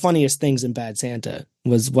one of the funniest things in Bad Santa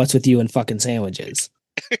was what's with you and fucking sandwiches.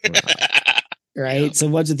 Right? Yeah. So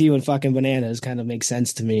what's with you and fucking bananas kind of makes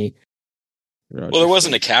sense to me. Well, there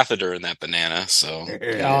wasn't a catheter in that banana, so.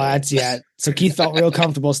 Oh, so Keith felt real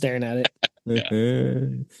comfortable staring at it.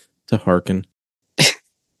 To Honkin.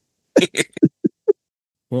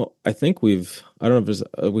 Well, I think I don't know if there's,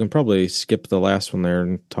 we can probably skip the last one there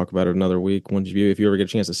and talk about it another week if you ever get a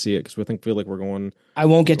chance to see it, because feel like we're going. I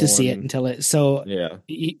won't get to see it until it. So yeah,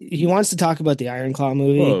 he wants to talk about the Iron Claw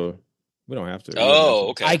movie. Whoa. We don't have to.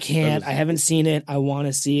 Oh, okay. I can't. I haven't seen it. I want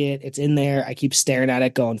to see it. It's in there. I keep staring at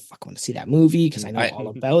it going, fuck, I want to see that movie because I know all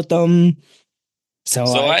about them. So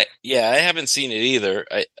I haven't seen it either.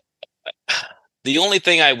 The only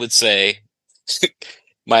thing I would say,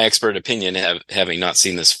 my expert opinion, having not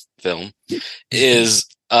seen this film, is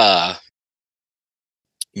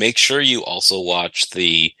make sure you also watch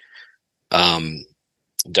the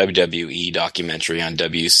WWE documentary on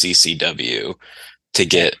WCCW to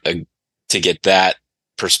get that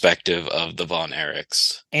perspective of the Von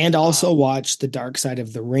Erichs. And also watch the Dark Side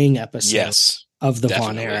of the Ring episode of the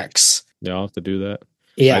definitely. Von Erichs. Yeah, I'll have to do that.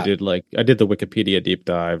 Yeah. I did the Wikipedia deep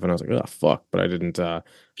dive and I was like, oh fuck, but I didn't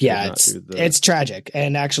it's tragic.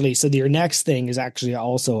 And actually, so your next thing is actually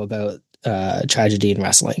also about tragedy in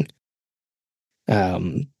wrestling.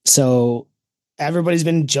 So everybody's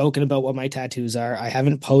been joking about what my tattoos are. I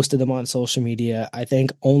haven't posted them on social media. I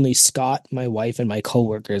think only Scott, my wife, and my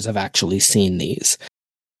coworkers have actually seen these.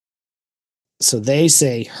 So they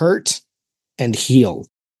say hurt and heal.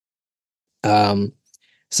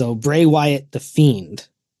 So Bray Wyatt, the Fiend,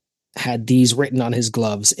 had these written on his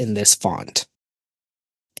gloves in this font.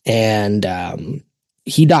 And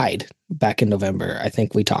he died back in November. I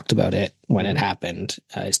think we talked about it when it happened.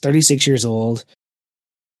 He's 36 years old.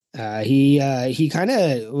 He kind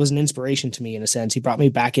of was an inspiration to me in a sense. He brought me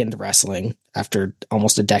back into wrestling after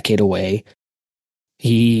almost a decade away.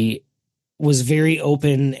 He was very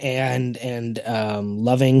open and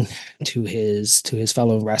loving to his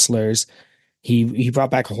fellow wrestlers. He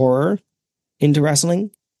brought back horror into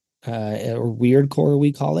wrestling, or weird core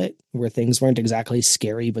we call it, where things weren't exactly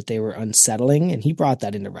scary but they were unsettling, and he brought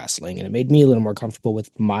that into wrestling, and it made me a little more comfortable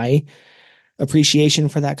with my appreciation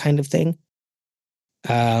for that kind of thing.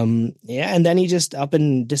 Yeah, and then he just up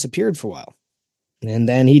and disappeared for a while. And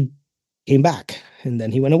then he came back, and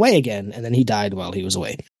then he went away again, and then he died while he was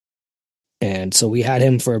away. And so we had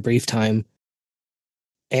him for a brief time.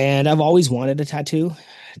 And I've always wanted a tattoo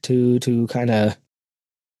to kind of,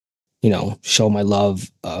 show my love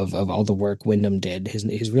of all the work Wyndham did.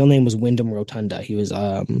 His real name was Wyndham Rotunda. He was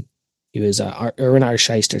Erwin R.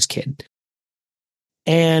 Scheister's kid.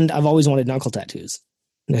 And I've always wanted knuckle tattoos.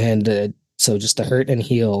 And so just the hurt and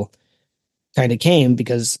heal kind of came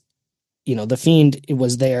because, the Fiend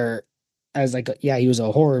was there as like, he was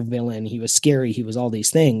a horror villain. He was scary. He was all these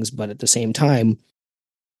things. But at the same time,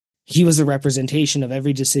 he was a representation of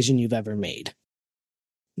every decision you've ever made.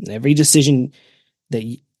 Every decision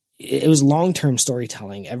it was long-term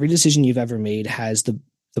storytelling. Every decision you've ever made has the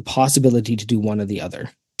possibility to do one or the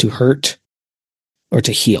other, to hurt or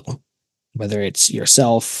to heal, whether it's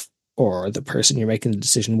yourself or the person you're making the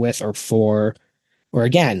decision with or for or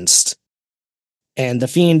against. And the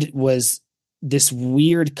Fiend was this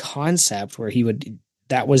weird concept where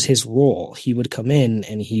that was his role. He would come in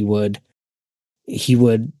and he would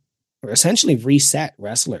essentially reset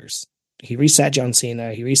wrestlers. He reset John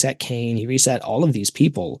Cena, he reset Kane, he reset all of these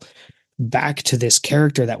people back to this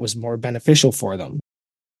character that was more beneficial for them.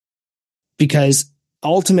 Because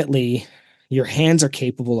ultimately, your hands are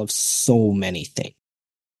capable of so many things.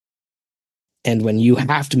 And when you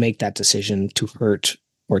have to make that decision to hurt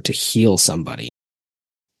or to heal somebody,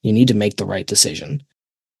 you need to make the right decision.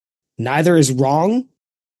 Neither is wrong,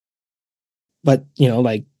 but,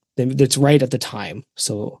 it's right at the time.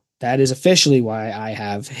 So that is officially why I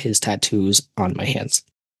have his tattoos on my hands.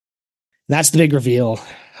 And that's the big reveal.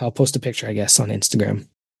 I'll post a picture, I guess, on Instagram.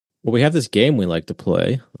 Well, we have this game we like to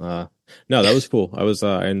play. No, that was cool.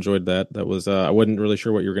 I enjoyed that. That was, I wasn't really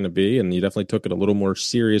sure what you were going to be, and you definitely took it a little more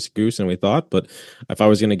serious goose than we thought. But if I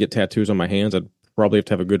was going to get tattoos on my hands, I'd probably have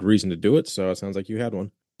to have a good reason to do it. So it sounds like you had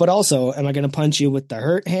one. But also, am I going to punch you with the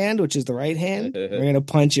hurt hand, which is the right hand? Or am I going to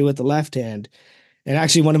punch you with the left hand? And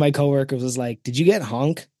actually, one of my coworkers was like, "Did you get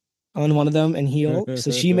honk on one of them and heal?"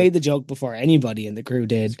 So she made the joke before anybody in the crew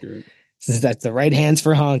did. That's the right hands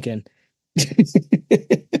for honking.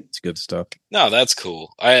 It's good stuff. No, that's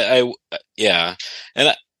cool. Yeah,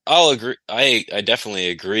 and I'll agree. I definitely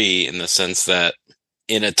agree in the sense that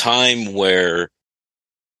in a time where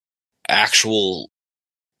actual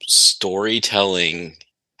storytelling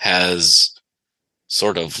has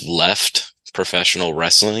sort of left professional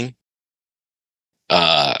wrestling,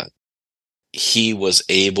 he was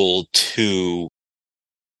able to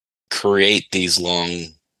create these long,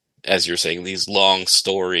 as you're saying, these long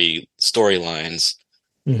storylines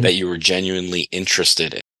that you were genuinely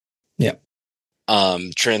interested in. Yeah.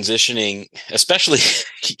 Transitioning, especially,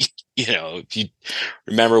 if you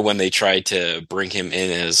remember when they tried to bring him in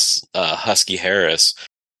as Husky Harris,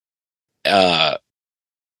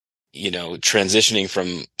 transitioning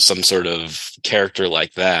from some sort of character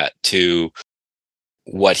like that to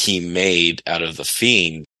what he made out of the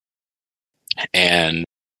Fiend, and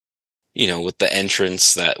with the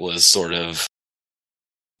entrance that was sort of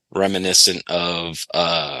reminiscent of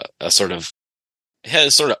had a sort of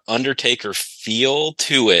Undertaker feel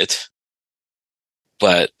to it,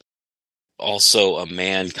 but also a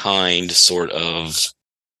Mankind sort of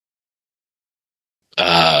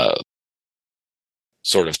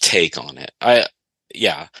take on it.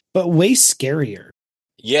 But way scarier.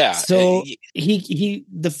 Yeah. So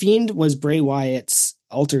the Fiend was Bray Wyatt's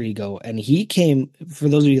alter ego, and he came, for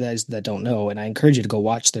those of you guys that don't know, and I encourage you to go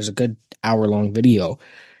watch, there's a good hour-long video.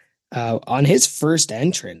 On his first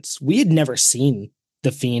entrance, we had never seen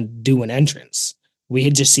the Fiend do an entrance. We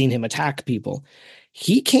had just seen him attack people.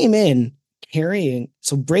 He came in carrying,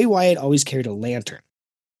 so Bray Wyatt always carried a lantern.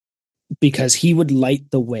 because he would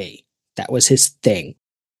light the way. That was his thing.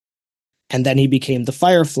 And then he became the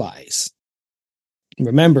Fireflies.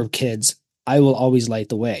 Remember, kids, I will always light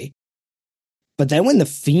the way. But then when the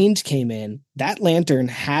Fiend came in, that lantern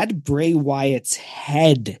had Bray Wyatt's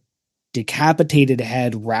head, decapitated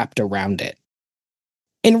head, wrapped around it.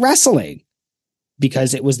 In wrestling,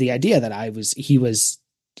 because it was the idea that he was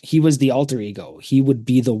the alter ego. He would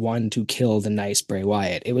be the one to kill the nice Bray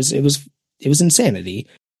Wyatt. It was insanity.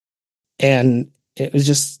 And it was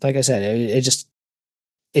just, like I said,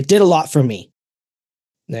 it did a lot for me.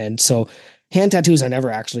 And so hand tattoos are never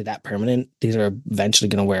actually that permanent. These are eventually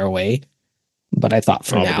going to wear away. But I thought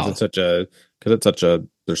for now, because it's such a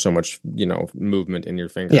there's so much, movement in your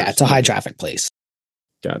fingers. Yeah, it's a high traffic place.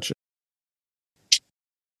 Gotcha.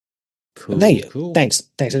 Cool. Thank you. Cool. Thanks,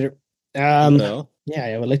 Andrew. Yeah,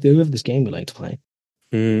 I would like to have this game we like to play.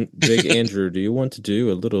 Big Andrew, do you want to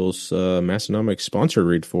do a little Massonomics sponsor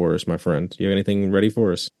read for us, my friend? Do you have anything ready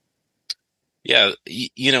for us? Yeah,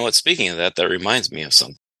 you know what? Speaking of that reminds me of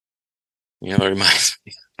something. It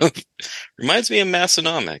reminds me of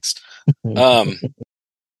Massonomics.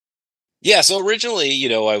 Yeah. So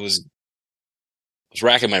originally, I was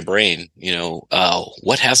racking my brain.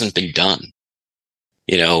 What hasn't been done?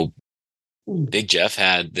 Big Jeff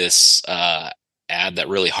had this ad that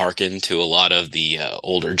really harkened to a lot of the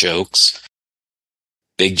older jokes.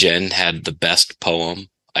 Big Jen had the best poem,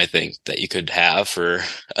 I think, that you could have for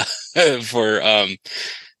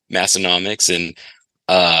Massonomics. And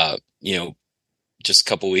just a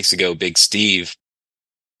couple weeks ago, Big Steve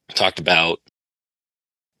talked about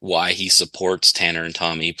why he supports Tanner and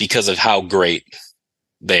Tommy because of how great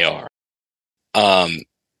they are.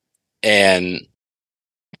 And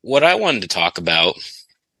what I wanted to talk about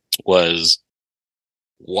was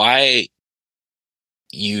why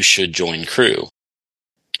you should join Crew.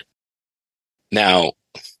 Now,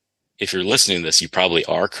 if you're listening to this, you probably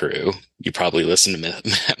are Crew. You probably listen to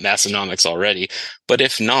Massonomics already. But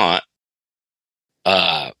if not,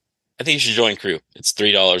 I think you should join Crew. It's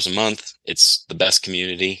 $3 a month. It's the best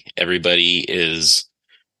community. Everybody is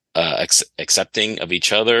accepting of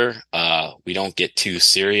each other. We don't get too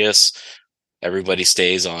serious. Everybody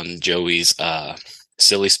stays on Joey's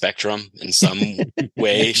silly spectrum in some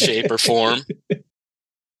way, shape, or form.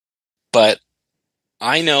 But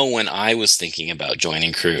I know when I was thinking about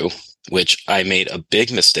joining Crew, which I made a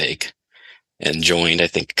big mistake and joined, I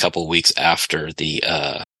think, a couple weeks after the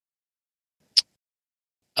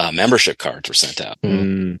membership cards were sent out.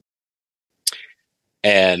 Mm.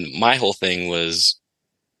 And my whole thing was,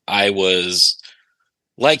 I was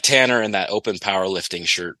like Tanner in that open powerlifting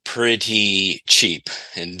shirt, pretty cheap,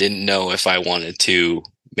 and didn't know if I wanted to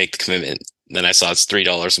make the commitment. Then I saw it's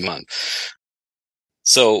 $3 a month.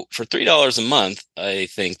 So for $3 a month, I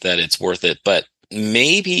think that it's worth it. But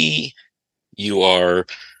maybe you are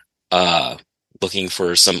looking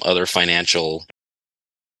for some other financial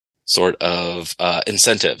sort of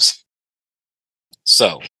incentives.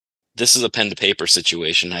 So this is a pen to paper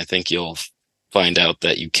situation. I think you'll find out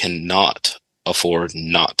that you cannot afford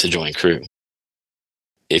not to join Crew.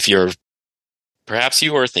 Perhaps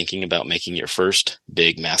you are thinking about making your first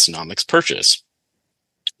big Massonomics purchase.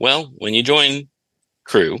 Well, when you join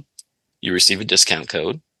Crew, you receive a discount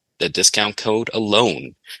code. That discount code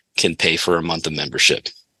alone can pay for a month of membership.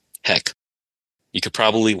 Heck, you could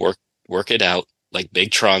probably work it out like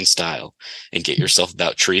Big Tron style and get yourself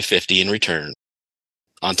about $350 in return.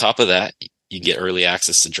 On top of that, you can get early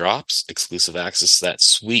access to drops, exclusive access to that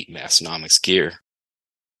sweet Massonomics gear.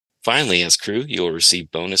 Finally, as Crew, you will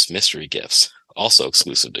receive bonus mystery gifts, also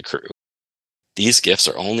exclusive to Crew. These gifts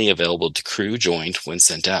are only available to Crew joined when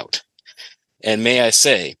sent out. And may I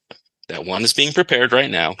say that one is being prepared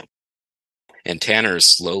right now, and Tanner is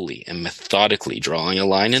slowly and methodically drawing a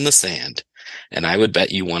line in the sand, and I would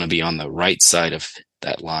bet you want to be on the right side of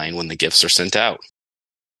that line when the gifts are sent out.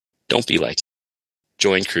 Don't be like,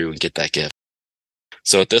 join Crew and get that gift.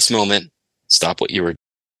 So at this moment, stop what you were.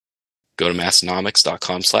 Go to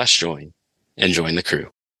massonomics.com/join and join the Crew.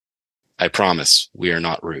 I promise we are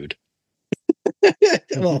not rude.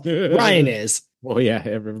 Well, Ryan is. Well, yeah,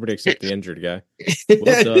 everybody except the injured guy.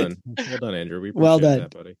 Well done. Well done, Andrew. We appreciate Well done. that,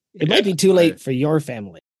 buddy. It might be too late for your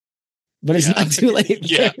family, but it's not too late.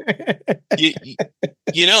 Yeah.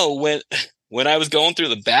 When I was going through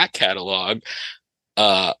the back catalog,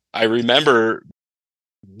 I remember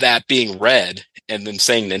that being read and then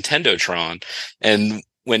saying Nintendo Tron. And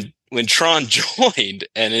when Tron joined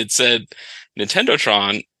and it said Nintendo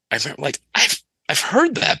Tron, I remember I've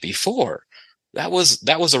heard that before. That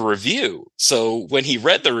was a review. So when he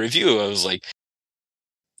read the review, I was like,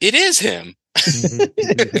 it is him.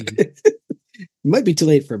 It might be too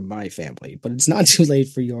late for my family, but it's not too late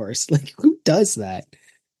for yours. Like, who does that?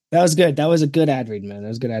 That was good. That was a good ad read, man. That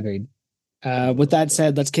was a good ad read. With that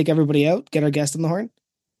said, let's kick everybody out. Get our guest on the horn.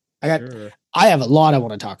 I have a lot I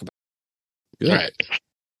want to talk about. Good. All right.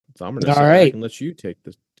 So I'm gonna All sit right. back and let you take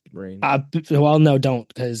the reins. Well, no, don't,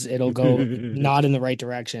 because it'll go not in the right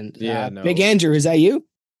direction. Yeah, no. Big Andrew, is that you?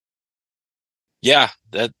 Yeah,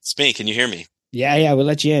 that's me. Can you hear me? Yeah, we'll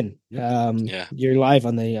let you in. Yeah. You're live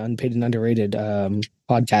on the Unpaid and Underrated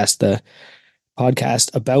podcast, the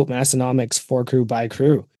podcast about Massonomics for crew by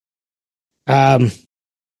crew.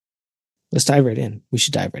 Let's dive right in. We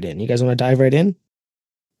should dive right in. You guys want to dive right in?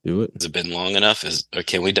 Do it. Has it been long enough? Or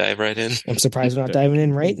can we dive right in? I'm surprised we're not diving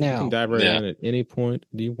in right You now. can dive right Yeah. in at any point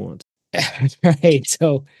you want. Right.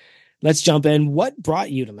 So let's jump in. What brought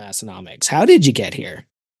you to Massonomics? How did you get here?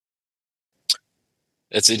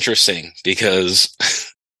 It's interesting because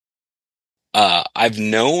I've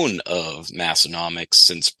known of Massonomics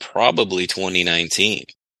since probably 2019.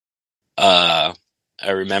 I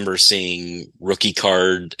remember seeing Rookie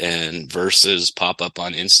Card and Versus pop up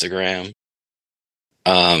on Instagram.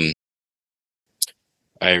 I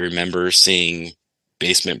remember seeing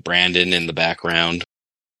Basement Brandon in the background,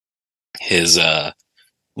 his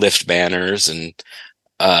lift banners, and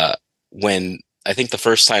when I think the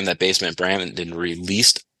first time that Basement Brandon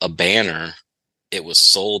released a banner, it was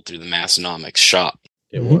sold through the Massonomics shop.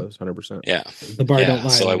 It was 100%. Yeah, The bar Yeah, don't lie,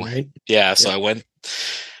 so I one, went- right? yeah. So I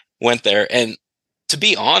went there, and to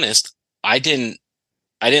be honest, I didn't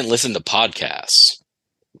listen to podcasts.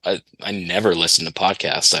 I never listened to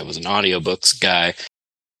podcasts. I was an audiobooks guy,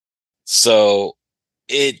 so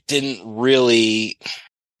it didn't really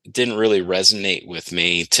resonate with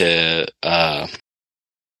me to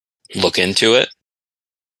look into it.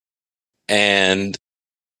 And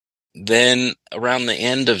then around the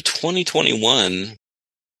end of 2021,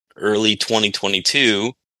 early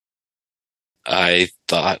 2022, I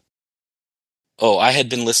thought, I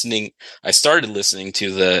started listening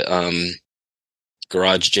to the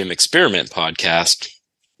Garage Gym Experiment podcast.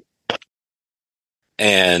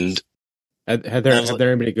 And Have there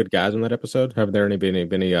been any good guys on that episode? Have there been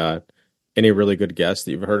any really good guests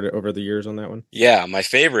that you've heard over the years on that one? yeah, my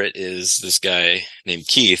favorite is this guy named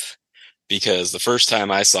Keith, because the first time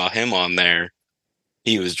I saw him on there,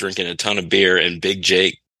 he was drinking a ton of beer, and Big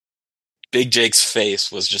Jake's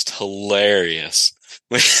face was just hilarious.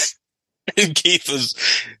 And Keith,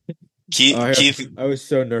 I was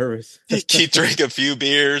so nervous. Keith drank a few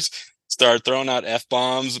beers, started throwing out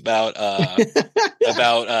F-bombs about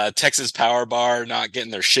Texas Power Bar not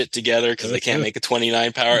getting their shit together because they can't make a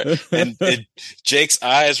 29 power. And Jake's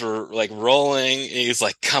eyes were like rolling. And he's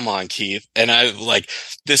like, "Come on, Keith." And I like,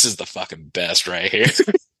 this is the fucking best right here.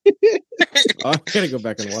 I gotta go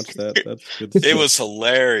back and watch that. That's good It stuff. was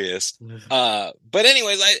hilarious. But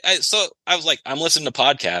anyways, I was like, I'm listening to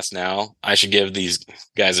podcasts now. I should give these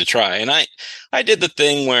guys a try. And I did the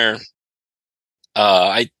thing where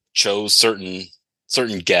I chose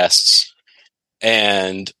certain guests,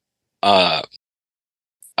 and I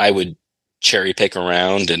would cherry pick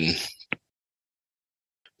around, and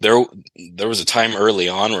there was a time early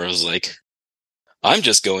on where I was like, I'm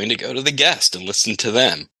just going to go to the guest and listen to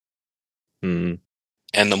them. Mm.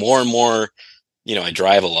 And the more and more, I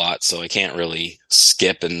drive a lot, so I can't really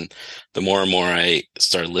skip. And the more and more I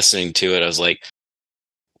started listening to it, I was like,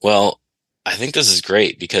 well, I think this is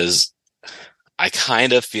great, because I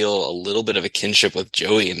kind of feel a little bit of a kinship with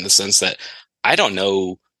Joey in the sense that I don't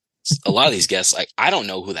know a lot of these guests. Like, I don't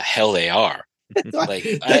know who the hell they are. Like,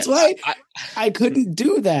 That's why I couldn't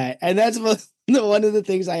do that. And that's one of the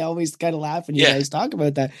things I always kind of laugh when you guys talk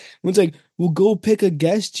about that. It's like, well, go pick a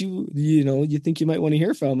guest you think you might want to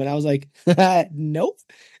hear from. And I was like, nope.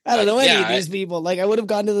 I don't know any of these people. Like, I would have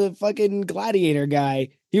gone to the fucking Gladiator guy.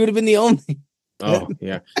 He would have been the only. Oh,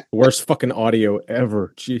 yeah. Worst fucking audio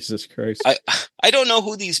ever. Jesus Christ. I don't know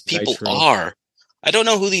who these people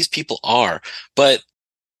are. But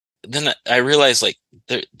then I realized, like,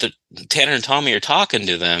 Tanner and Tommy are talking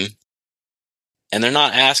to them, and they're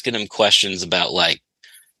not asking them questions about, like,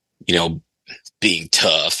 being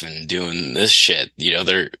tough and doing this shit.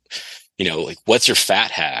 They're, like, what's your fat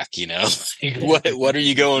hack? What are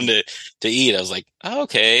you going to eat? I was like, oh,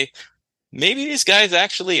 okay, maybe these guys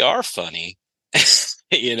actually are funny,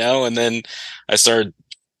 and then I started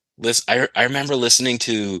I remember listening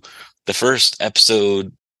to the first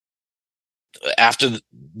episode after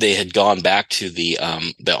they had gone back to the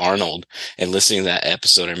Arnold, and listening to that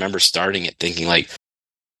episode. I remember starting it thinking, like,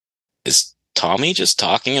 is Tommy just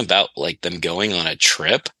talking about, like, them going on a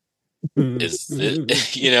trip? Is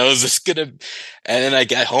this gonna? And then I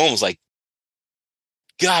got home, I was like,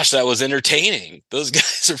 gosh, that was entertaining. Those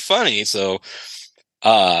guys are funny. So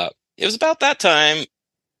it was about that time,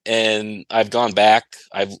 and I've gone back.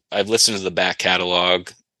 I've listened to the back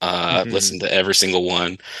catalog. I've listened to every single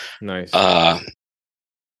one. Nice.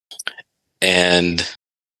 And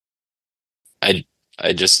I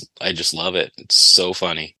just love it. It's so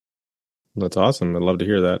funny. That's awesome. I'd love to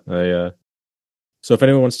hear that. So if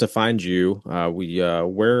anyone wants to find you,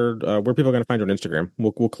 where people are going to find you on Instagram?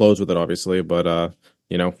 We'll close with it, obviously, but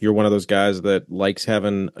you're one of those guys that likes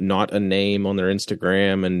having not a name on their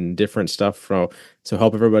Instagram and different stuff to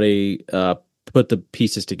help everybody put the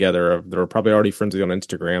pieces together. They're probably already friends with you on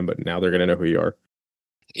Instagram, but now they're going to know who you are.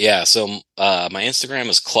 Yeah. So my Instagram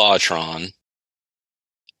is Clawtron.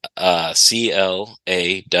 CLAWTRON.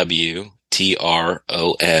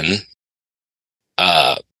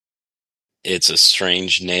 It's a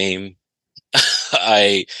strange name.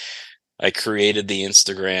 I created the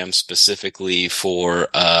Instagram specifically for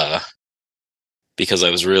because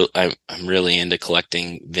I'm really into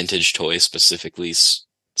collecting vintage toys, specifically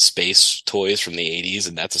space toys from the 80s,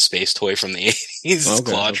 and that's a space toy from the 80s. It's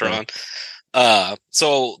Clawtron. Okay.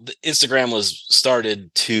 So the Instagram was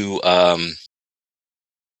started to I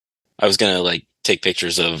was gonna like take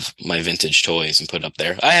pictures of my vintage toys and put it up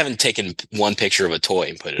there. I haven't taken one picture of a toy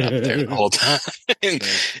and put it up there the whole time.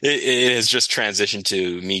 It has just transitioned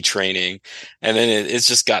to me training, and then it's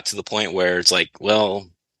just got to the point where it's like, well,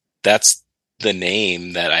 that's the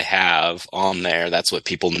name that I have on there. That's what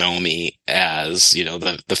people know me as,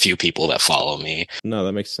 the few people that follow me. No,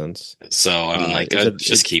 that makes sense. So I'm like,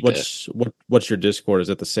 just keep it. What's your Discord? Is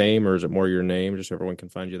it the same, or is it more your name, just so everyone can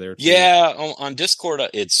find you there too? Yeah, on Discord,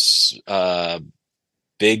 it's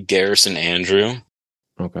Big Garrison Andrew.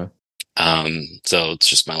 Okay. So it's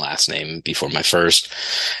just my last name before my first,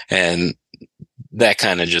 and that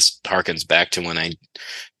kind of just harkens back to when I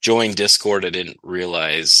joined Discord. I didn't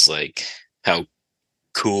realize like how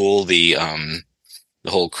cool the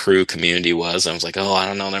whole crew community was. I was like, oh, I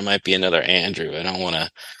don't know, there might be another Andrew. I don't want to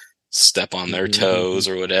step on their toes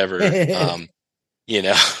or whatever. Because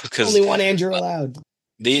only one Andrew allowed.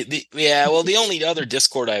 The only other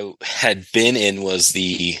Discord I had been in was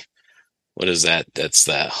what is that? That's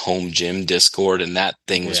the home gym Discord, and that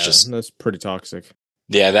thing was that's pretty toxic.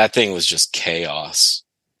 Yeah, that thing was just chaos.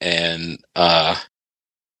 And I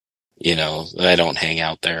don't hang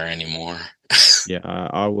out there anymore. Yeah,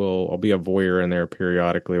 I'll be a voyeur in there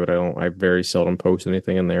periodically, but I very seldom post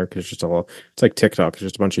anything in there because it's like TikTok. It's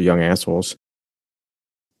just a bunch of young assholes.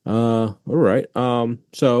 All right.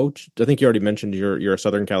 So I think you already mentioned you're a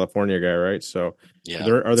Southern California guy, right? So yeah.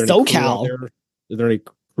 Are there any crew out there? Is there any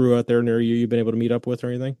crew out there near you've been able to meet up with or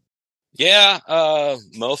anything? Yeah,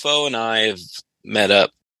 Mofo and I have met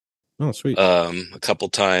up. Oh, sweet. A couple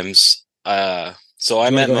times. So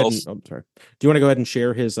I met Mofo. Sorry. Do you want to go ahead and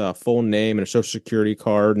share his full name and a social security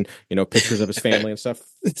card and pictures of his family and stuff?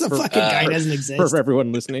 It's a fucking guy doesn't exist. For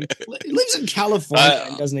everyone listening, he lives in California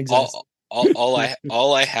and doesn't exist.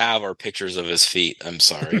 All I have are pictures of his feet. I'm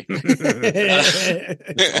sorry.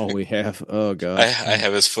 That's all we have. Oh god. I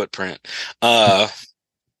have his footprint. But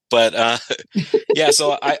yeah,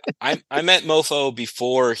 so I met Mofo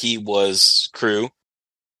before he was crew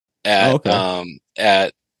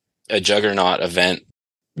at a Juggernaut event.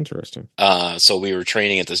 Interesting. So we were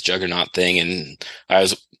training at this Juggernaut thing, and I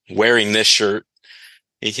was wearing this shirt.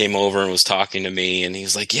 He came over and was talking to me, and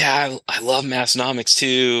he's like, yeah, I love Massonomics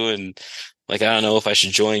too. And like, I don't know if I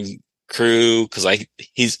should join crew because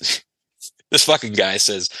this fucking guy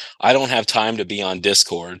says, I don't have time to be on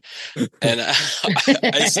Discord. And I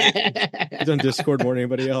say, he's on Discord more than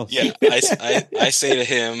anybody else. Yeah. I say to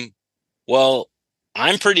him, well,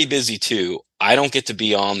 I'm pretty busy too. I don't get to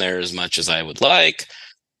be on there as much as I would like,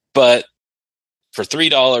 but for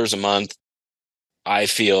 $3 a month, I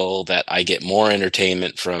feel that I get more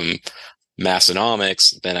entertainment from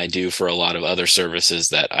Massonomics than I do for a lot of other services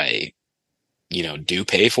that I, do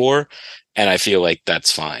pay for. And I feel like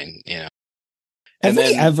that's fine, Have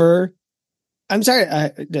we ever? I'm sorry.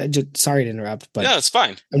 Sorry to interrupt, but no, it's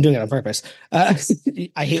fine. I'm doing it on purpose. I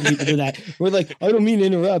hate when people do that. We're like, I don't mean to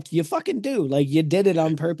interrupt. You fucking do. Like, you did it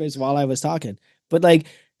on purpose while I was talking. But like,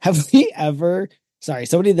 have we ever? Sorry,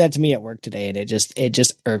 somebody did that to me at work today, and it just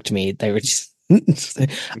irked me. They were just.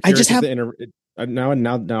 I just have. Now I'm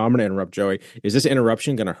going to interrupt Joey. Is this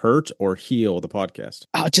interruption going to hurt or heal the podcast?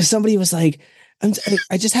 Oh, just somebody was like,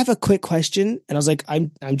 I just have a quick question, and I was like,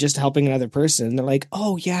 I'm just helping another person. And they're like,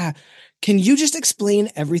 oh yeah, can you just explain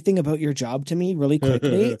everything about your job to me really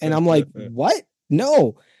quickly? And I'm like, what?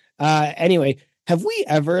 No. Anyway, have we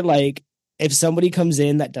ever like, if somebody comes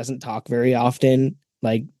in that doesn't talk very often,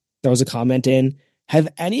 like throws a comment in, have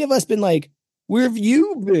any of us been like, where have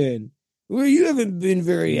you been? Where you haven't been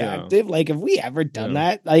very No. active. Like, have we ever done No.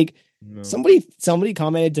 that? Like, No. somebody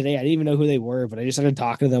commented today. I didn't even know who they were, but I just started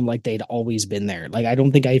talking to them like they'd always been there. Like, I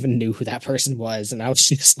don't think I even knew who that person was, and I was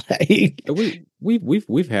just like,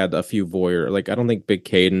 We've had a few voyeur. Like, I don't think Big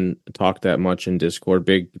Caden talked that much in Discord.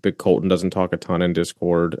 Big Colton doesn't talk a ton in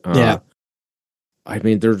Discord. Yeah. I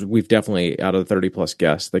mean, we've definitely, out of the 30 plus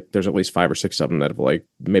guests, like there's at least 5 or 6 of them that have like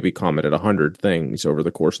maybe commented 100 things over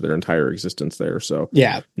the course of their entire existence there. So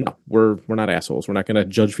yeah, no, we're not assholes. We're not going to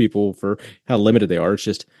judge people for how limited they are. It's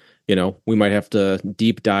just, we might have to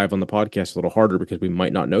deep dive on the podcast a little harder because we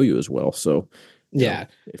might not know you as well. So yeah.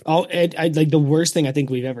 I like the worst thing I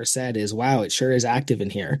think we've ever said is, "Wow, it sure is active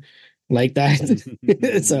in here." Like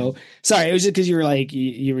that. So sorry, it was just because you were like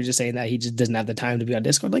you were just saying that he just doesn't have the time to be on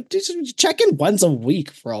Discord. Like, just check in once a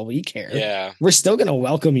week for all we care. Yeah. We're still gonna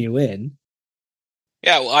welcome you in.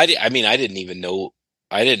 Yeah, well, I didn't even know.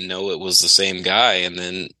 I didn't know it was the same guy, and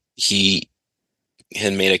then he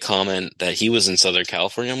had made a comment that he was in Southern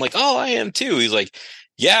California. I'm like, oh, I am too. He's like,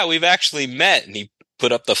 yeah, we've actually met, and he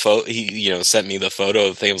put up the photo. He sent me the photo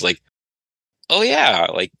of the thing. I was like, oh yeah,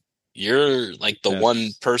 like you're like the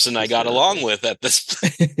one person I got along with at this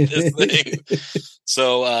thing.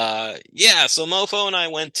 So yeah, so Mofo and I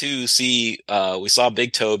went to see. We saw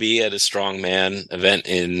Big Toby at a strongman event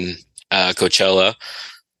in Coachella.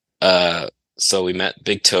 So we met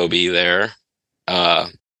Big Toby there.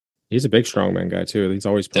 He's a big strongman guy too. He's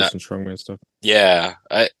always posting strongman stuff. Yeah,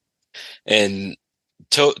 and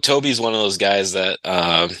Toby's one of those guys that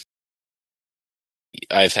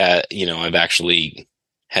I've had. I've actually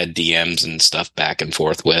had DMs and stuff back and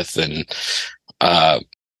forth with, and I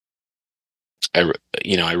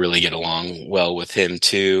really get along well with him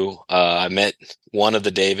too. I met one of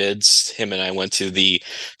the Davids. Him and I went to the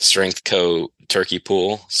Strength Co. turkey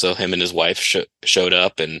pool. So him and his wife showed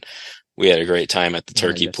up, and we had a great time at the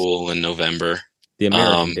turkey pool in November. The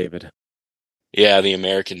American David. Yeah, the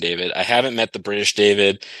American David. I haven't met the British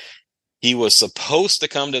David. He was supposed to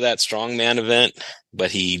come to that strongman event,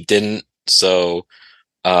 but he didn't. So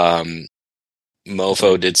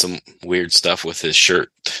Mofo did some weird stuff with his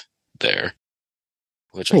shirt there,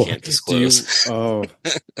 which I can't disclose. Oh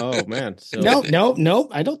man. So, no.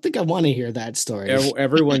 I don't think I want to hear that story.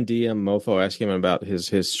 Everyone DM Mofo, ask him about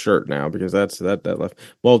his shirt now, because that left.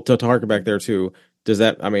 Well, to harken back there too, does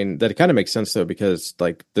that, I mean, that kind of makes sense though, because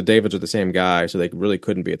like the Davids are the same guy, so they really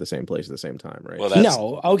couldn't be at the same place at the same time, right? Well,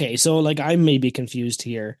 no. Okay, so like I may be confused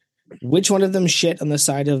here. Which one of them shit on the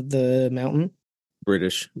side of the mountain?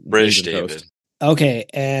 British David. Toast. Okay,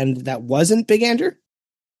 and that wasn't Big Andrew?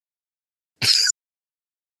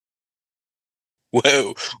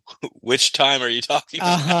 Whoa, which time are you talking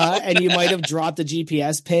about? And you might have dropped the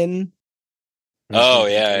GPS pin. Oh,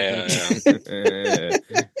 yeah.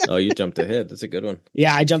 Oh, you jumped ahead. That's a good one.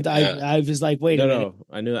 Yeah, I jumped. Yeah. I was like, wait a minute. No,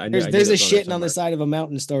 I knew. There's a shitting on the side of a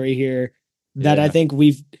mountain story here that Yeah.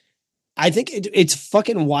 I think it's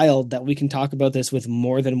fucking wild that we can talk about this with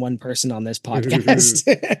more than one person on this podcast.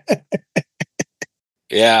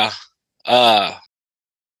 Yeah.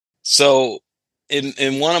 So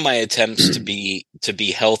in one of my attempts to be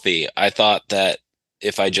healthy, I thought that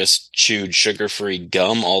if I just chewed sugar-free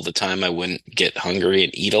gum all the time, I wouldn't get hungry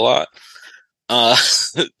and eat a lot.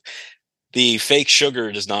 The fake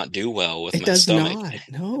sugar does not do well with my stomach. Not.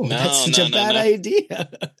 No, that's such a bad idea.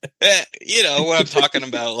 When I'm talking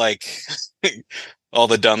about like all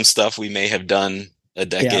the dumb stuff we may have done a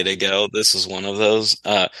decade ago, this is one of those.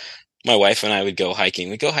 My wife and I would go hiking.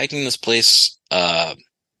 We'd go hiking this place,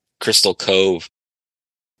 Crystal Cove.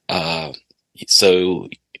 So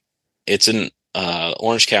it's in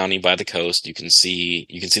Orange County by the coast. You can see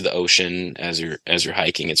the ocean as you're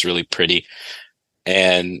hiking. It's really pretty.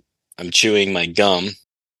 And I'm chewing my gum,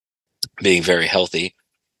 being very healthy,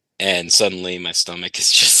 and suddenly my stomach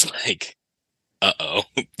is just like, uh-oh,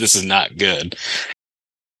 this is not good.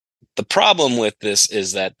 The problem with this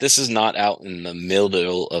is that this is not out in the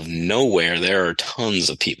middle of nowhere. There are tons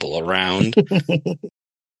of people around.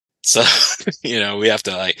 So, we have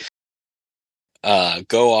to like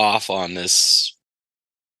go off on this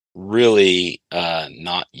really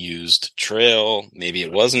not used trail. Maybe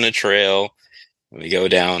it wasn't a trail. We go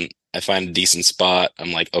down, I find a decent spot.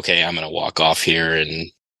 I'm like, okay, I'm going to walk off here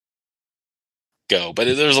and go. But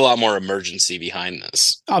there's a lot more emergency behind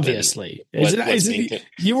this. Obviously.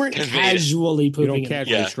 You weren't conveyed. Casually pooping. You don't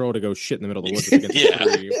casually stroll to go shit in the middle of the woods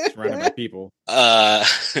against surrounded by people.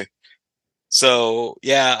 So,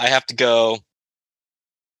 yeah, I have to go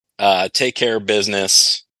take care of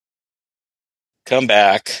business, come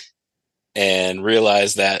back, and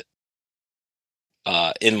realize that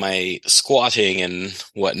in my squatting and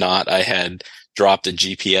whatnot, I had dropped a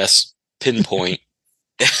GPS pinpoint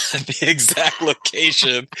at the exact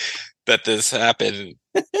location that this happened.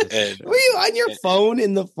 And Were you on your phone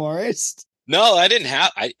in the forest? no, I didn't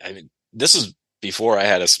have. I mean, this was before I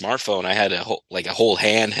had a smartphone. I had a whole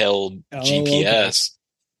handheld GPS.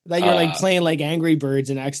 That you're like playing like Angry Birds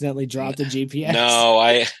and accidentally dropped the GPS. No,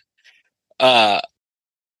 I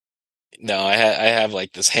have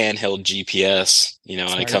like this handheld GPS, and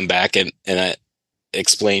I come back and I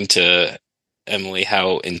explain to Emily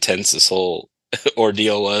how intense this whole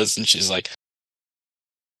ordeal was, and she's like,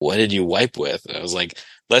 "What did you wipe with?" And I was like,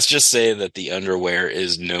 "Let's just say that the underwear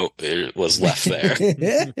it was left there."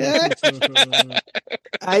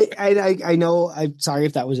 I know. I'm sorry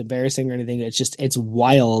if that was embarrassing or anything. It's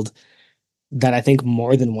wild that I think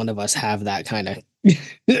more than one of us have that kind of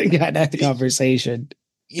conversation.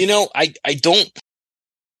 I don't.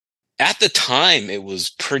 At the time, it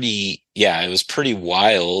was pretty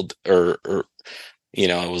wild, or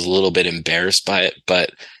I was a little bit embarrassed by it,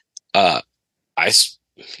 but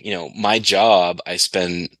my job, I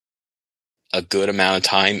spend a good amount of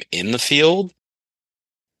time in the field.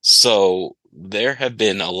 So there have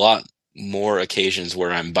been a lot more occasions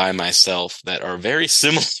where I'm by myself that are very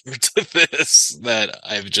similar to this, that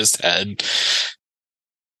I've just had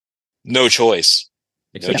no choice.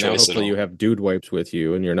 Except now, hopefully you have dude wipes with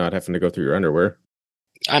you and you're not having to go through your underwear.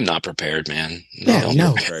 I'm not prepared, man.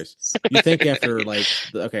 No. Christ. You think after once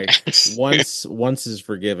is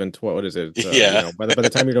forgiven. What is it? Yeah. By the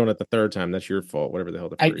time you're doing it the third time, that's your fault. Whatever the hell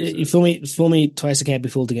the phrase is. Fool me twice, I can't be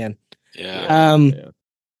fooled again. Yeah.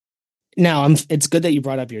 Now it's good that you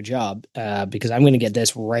brought up your job, because I'm going to get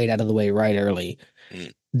this right out of the way right early.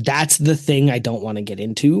 That's the thing I don't want to get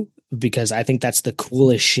into, because I think that's the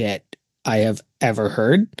coolest shit I have ever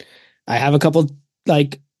heard. I have a couple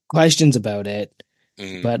questions about it.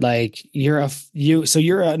 But you're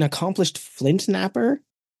an accomplished flint napper?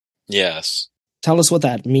 Yes. Tell us what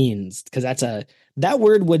that means, because that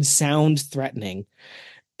word would sound threatening.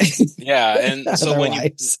 Yeah, and so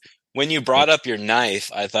when you brought up your knife,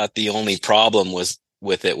 I thought the only problem with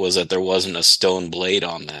it was that there wasn't a stone blade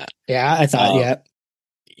on that. Yeah, I thought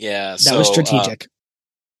yeah, that was strategic.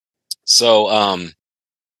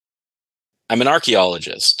 I'm an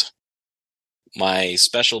archaeologist. My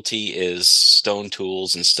specialty is stone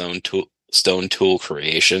tools and stone tool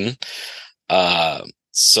creation.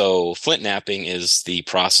 So flint napping is the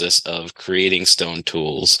process of creating stone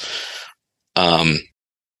tools.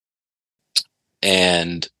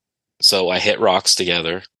 And so I hit rocks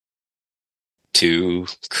together to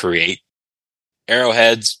create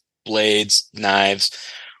arrowheads, blades, knives,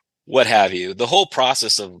 what have you. The whole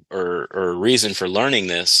process or reason for learning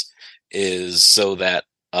this is so that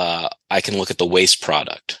I can look at the waste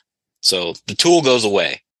product. So the tool goes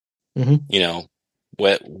away.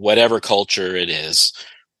 Whatever culture it is,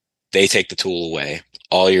 they take the tool away.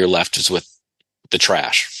 All you're left is with the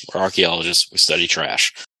trash. We're archaeologists, we study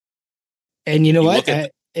trash. And you know what? I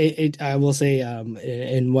will say,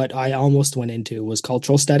 and what I almost went into was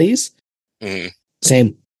cultural studies. Mm-hmm.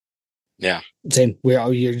 Same. Yeah. Same.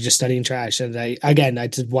 You're just studying trash. And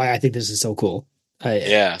that's why I think this is so cool.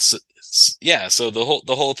 So the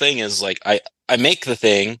whole thing is I make the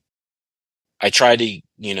thing. I try to,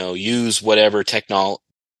 use whatever technology,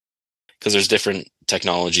 because there's different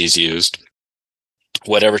technologies used,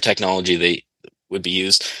 whatever technology they would be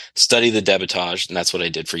used, study the debitage. And that's what I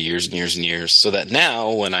did for years and years and years. So that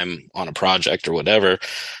now when I'm on a project or whatever,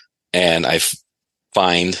 and I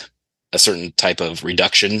find a certain type of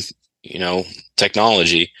reduction,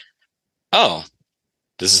 technology, oh,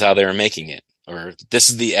 this is how they were making it, or this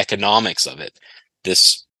is the economics of it.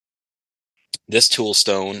 This tool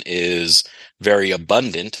stone is very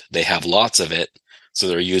abundant. They have lots of it. So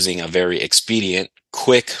they're using a very expedient,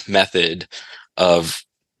 quick method of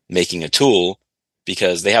making a tool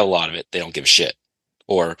because they have a lot of it. They don't give a shit.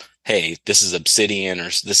 Or, hey, this is obsidian, or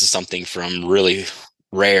this is something from really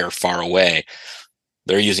rare, far away.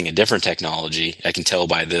 They're using a different technology. I can tell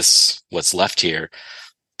by what's left here,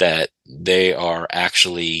 that they are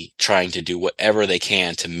actually trying to do whatever they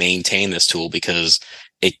can to maintain this tool because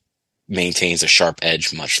it maintains a sharp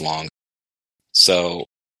edge much longer. So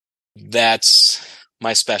that's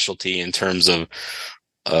my specialty in terms of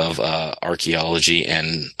archaeology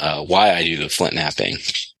and why I do the flint napping.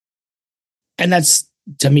 And that's,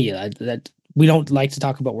 to me, that we don't like to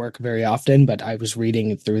talk about work very often, but I was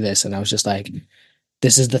reading through this and I was just like,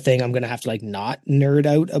 this is the thing I'm going to have to not nerd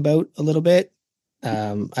out about a little bit.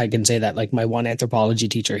 I can say that my one anthropology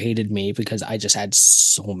teacher hated me because I just had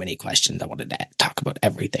so many questions. I wanted to talk about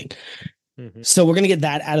everything. So we're going to get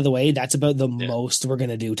that out of the way. That's about the Yeah. most we're going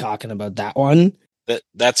to do talking about that one.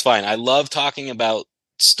 That's fine. I love talking about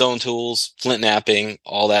stone tools, flint knapping,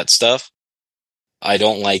 all that stuff. I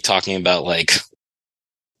don't like talking about like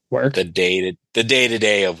Work. the day to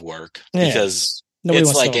day of work Yeah. because Nobody it's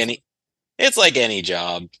wants to like know. it's like any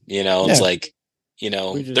job, you know. Yeah. It's like, you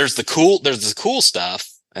know, there's the cool stuff,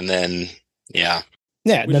 and then yeah,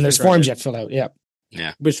 And then there's forms you have to fill out. Yeah.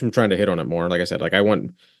 Which I'm trying to hit on it more. Like I said, like I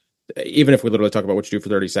want, even if we literally talk about what you do for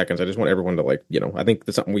 30 seconds, I just want everyone to like, you know, I think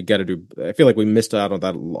that's something we got to do. I feel like we missed out on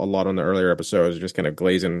that a lot on the earlier episodes, just kind of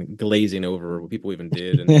glazing over what people even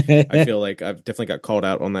did. And I feel like I've definitely got called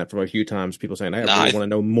out on that from a few times. People saying, hey, I really want to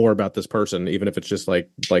know more about this person, even if it's just like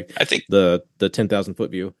I think the 10,000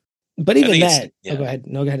 foot view. But even that, go ahead.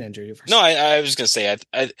 No, go ahead, Andrew. You first. No, I was gonna say,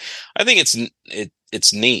 I think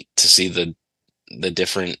it's neat to see the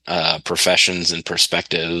different professions and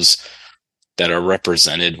perspectives that are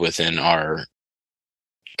represented within our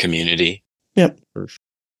community. Yep.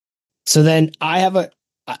 So then I have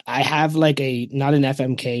like a, not an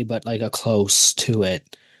FMK, but like a close to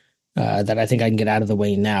it that I think I can get out of the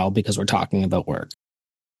way now because we're talking about work.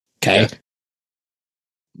 Okay. Yeah.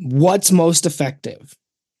 What's most effective?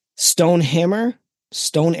 Stone hammer,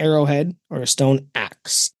 stone arrowhead, or a stone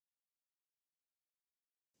axe?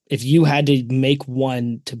 If you had to make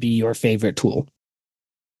one to be your favorite tool.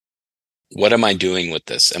 What am I doing with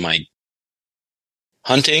this? Am I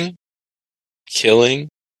hunting? Killing?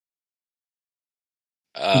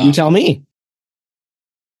 You tell me.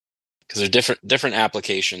 Because there's different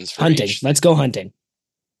applications for hunting. Let's go hunting.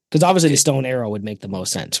 Because obviously the stone arrow would make the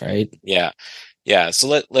most sense, right? Yeah.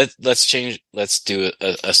 So let's change. Let's do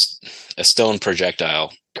a stone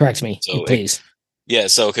projectile. Correct me, please.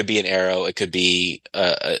 So it could be an arrow. It could be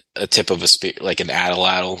a tip of a spear, like an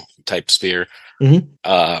atlatl type spear.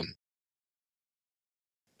 Mm-hmm.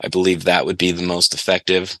 I believe that would be the most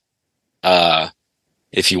effective.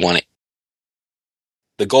 If you want it,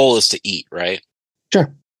 the goal is to eat, right?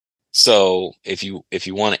 Sure. So if you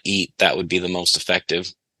want to eat, that would be the most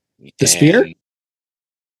effective. The spear?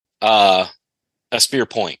 A spear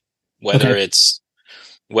point, whether it's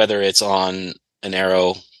on an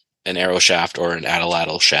arrow shaft or an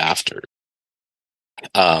atlatl shaft, or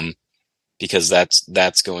because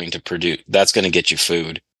that's going to get you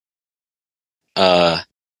food. A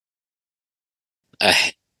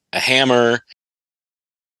hammer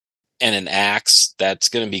and an axe, that's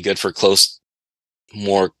going to be good for close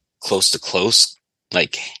to close,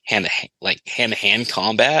 like hand to hand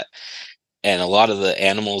combat. And a lot of the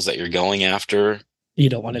animals that you're going after, you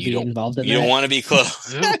don't want to be involved in that. You don't want to be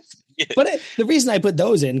close. But the reason I put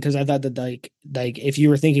those in, because I thought that like if you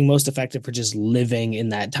were thinking most effective for just living in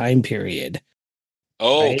that time period.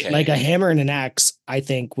 Oh, right? Like a hammer and an axe, I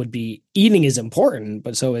think would be, eating is important,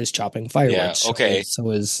 but so is chopping firewood. Yeah, okay. So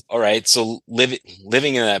is all right. So living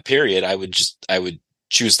in that period, I would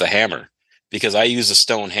choose the hammer, because I use a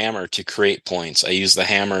stone hammer to create points. I use the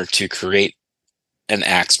hammer to create an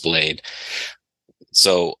axe blade.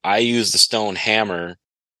 So I use the stone hammer,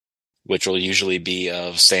 which will usually be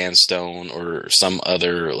of sandstone or some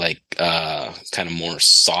other like kind of more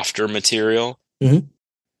softer material,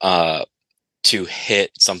 to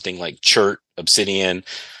hit something like chert, obsidian,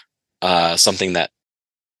 something that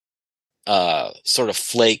sort of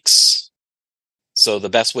flakes. So the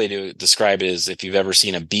best way to describe it is if you've ever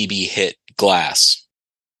seen a BB hit glass.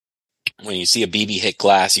 When you see a BB hit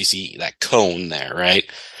glass, you see that cone there, right?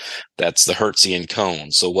 That's the Hertzian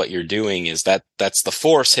cone. So what you're doing is that's the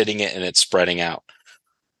force hitting it and it's spreading out.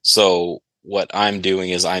 So what I'm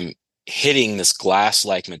doing is I'm hitting this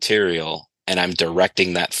glass-like material and I'm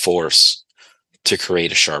directing that force to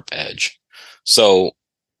create a sharp edge. So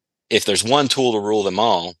if there's one tool to rule them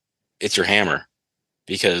all, it's your hammer,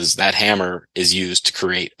 because that hammer is used to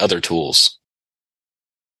create other tools.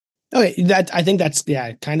 Okay, I think that's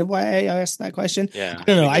kind of why I asked that question. Yeah, I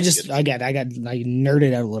don't know. I got like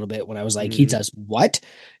nerded out a little bit when I was like, he does what?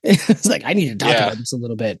 It's like I need to talk about this a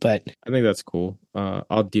little bit, but I think that's cool.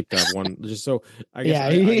 I'll deep dive one just so I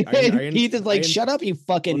guess. Heath is like, shut up, you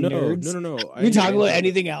fucking nerds. No. We talk about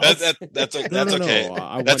anything else. That's okay.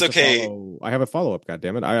 That's okay. I have a follow up. God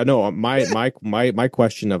damn it! I know my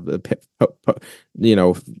question of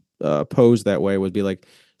posed that way would be like,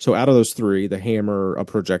 so out of those three, the hammer, a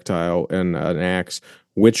projectile, and an axe,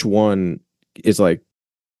 which one is like,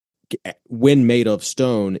 when made of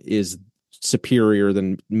stone, is superior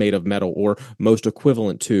than made of metal, or most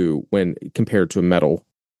equivalent to when compared to metal?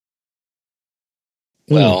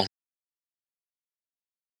 Well,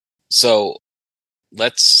 so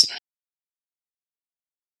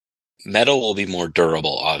metal will be more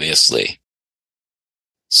durable, obviously.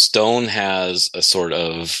 stone has a sort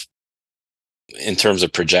of, in terms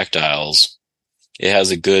of projectiles, it has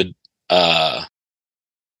a good part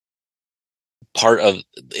of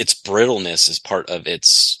its brittleness is part of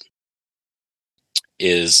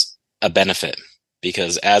is a benefit,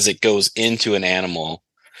 because as it goes into an animal,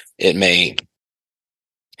 it may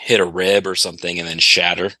hit a rib or something and then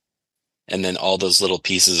shatter. And then all those little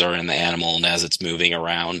pieces are in the animal. And as it's moving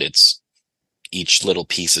around, each little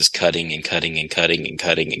piece is cutting and cutting and cutting and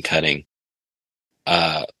cutting and cutting.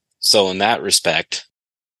 So in that respect,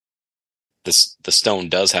 the stone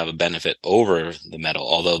does have a benefit over the metal,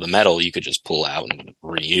 although the metal you could just pull out and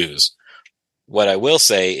reuse. What I will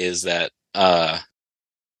say is that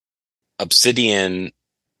obsidian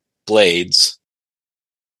blades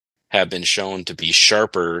have been shown to be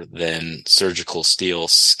sharper than surgical steel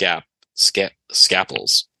scalpels,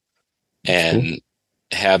 and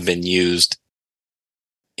have been used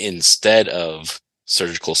instead of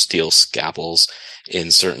surgical steel scalpels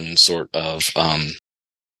in certain sort of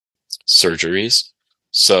surgeries.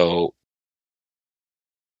 So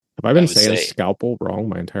have I been saying scalpel wrong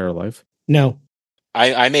my entire life? No.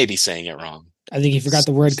 I may be saying it wrong. I think you forgot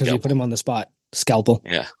the word because you put him on the spot. Scalpel.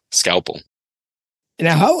 Yeah, scalpel.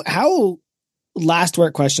 Now, how last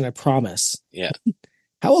word question, I promise. Yeah.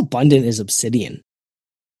 How abundant is obsidian?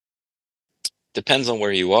 Depends on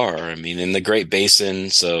where you are. I mean, in the Great Basin,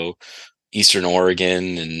 so Eastern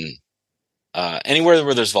Oregon and anywhere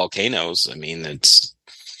where there's volcanoes, I mean, it's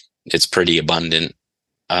pretty abundant.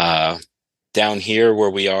 Down here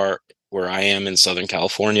where I am in Southern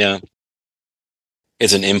California,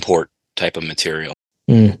 it's an import type of material.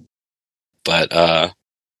 But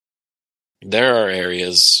there are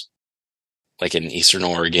areas like in Eastern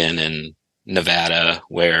Oregon and Nevada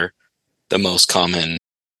where the most common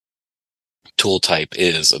tool type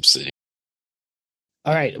is obsidian.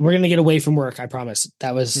 All right, we're going to get away from work, I promise.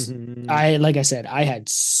 That was, like I said, I had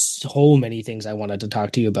so many things I wanted to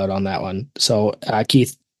talk to you about on that one. So,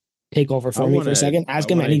 Keith, take over for me for a second. Ask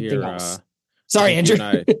him anything else. Sorry, Andrew.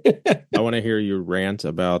 I want to hear you rant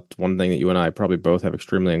about one thing that you and I probably both have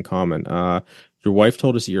extremely in common. Your wife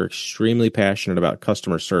told us you're extremely passionate about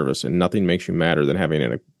customer service, and nothing makes you madder than having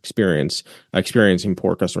an experiencing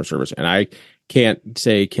poor customer service. And I can't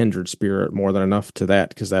say kindred spirit more than enough to that,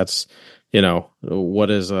 because that's,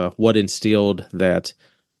 what instilled that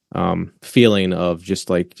feeling of just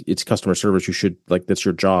like, it's customer service. You should, like, that's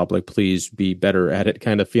your job. Like, please be better at it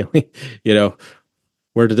kind of feeling,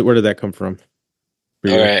 where did that come from?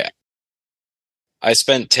 All right. I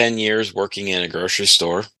spent 10 years working in a grocery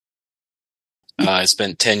store. I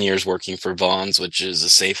spent 10 years working for Vaughn's, which is a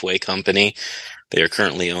Safeway company. They are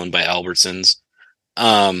currently owned by Albertsons.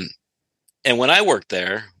 And when I worked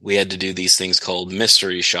there, we had to do these things called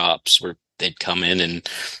mystery shops, where they'd come in and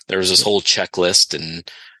there was this whole checklist, and,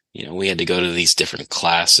 we had to go to these different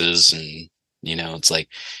classes, and, it's like,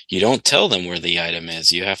 you don't tell them where the item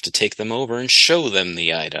is. You have to take them over and show them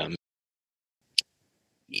the item.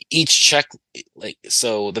 Each check,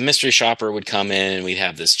 so the mystery shopper would come in and we'd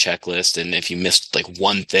have this checklist, and if you missed like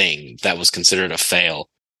one thing, that was considered a fail,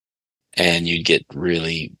 and you'd get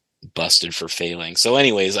really busted for failing. So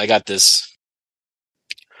anyways, I got this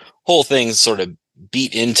whole thing sort of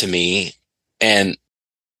beat into me, and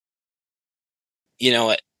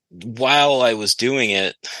while I was doing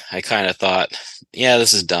it, I kind of thought, yeah,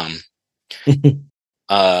 this is dumb.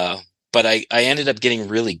 But I ended up getting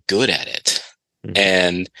really good at it.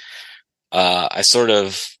 And I sort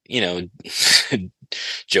of,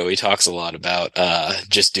 Joey talks a lot about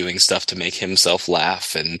just doing stuff to make himself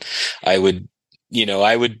laugh, and I would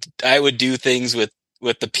do things with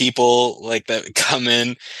the people like that come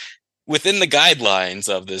in within the guidelines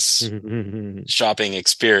of this shopping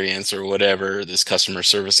experience or whatever, this customer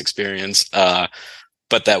service experience. But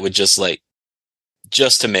that would just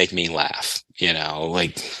to make me laugh,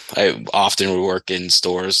 like I often would work in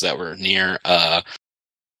stores that were near,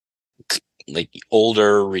 like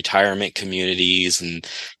older retirement communities, and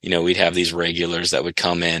we'd have these regulars that would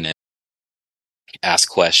come in and ask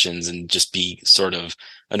questions and just be sort of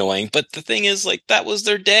annoying, but the thing is, like, that was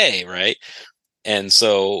their day, right? And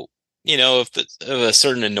so if a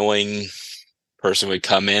certain annoying person would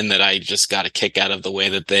come in that I just got a kick out of the way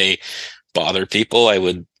that they bother people, I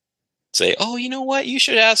would say, oh, you know what, you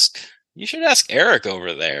should ask Eric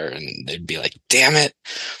over there, and they'd be like, damn it.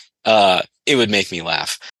 It would make me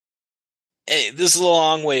laugh. This is a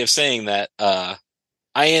long way of saying that I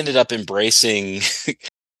ended up embracing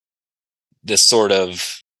this sort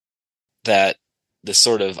of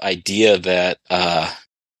idea that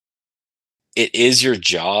it is your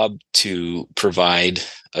job to provide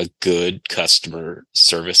a good customer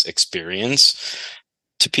service experience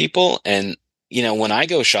to people. And, when I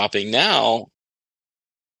go shopping now,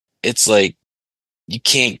 it's like you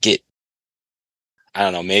can't get, I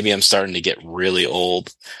don't know, maybe I'm starting to get really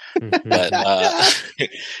old, but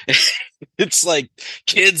it's like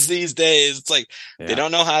kids these days, it's like they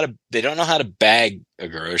don't know how to bag a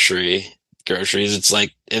groceries. It's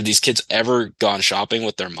like, have these kids ever gone shopping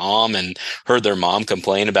with their mom and heard their mom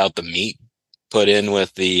complain about the meat put in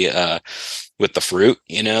with the fruit,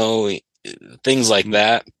 things like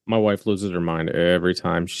that. My wife loses her mind every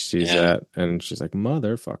time she sees that, and she's like,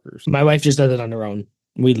 "Motherfuckers!" My wife just does it on her own.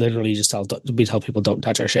 We literally just tell people don't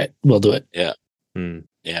touch our shit. We'll do it. Yeah.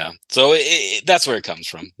 Yeah. So that's where it comes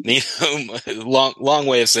from. Long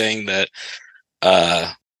way of saying that.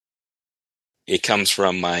 It comes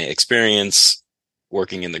from my experience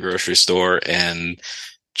working in the grocery store and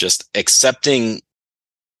just expecting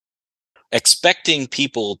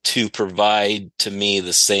people to provide to me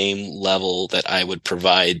the same level that I would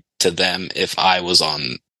provide to them if I was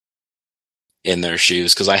in their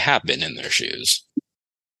shoes, because I have been in their shoes.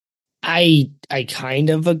 I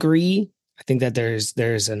kind of agree. I think that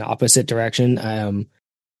there's an opposite direction.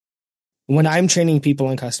 When I'm training people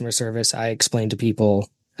in customer service, I explain to people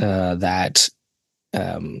that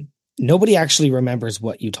nobody actually remembers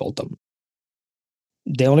what you told them.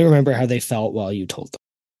 They only remember how they felt while you told them.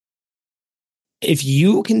 If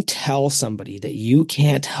you can tell somebody that you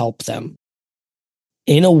can't help them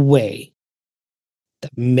in a way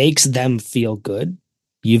that makes them feel good,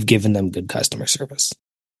 you've given them good customer service.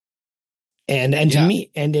 And to me,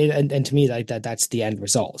 like that's the end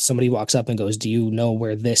result. Somebody walks up and goes, "Do you know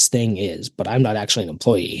where this thing is?" But I'm not actually an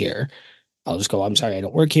employee here. I'll just go, "I'm sorry, I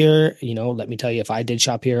don't work here. Let me tell you, if I did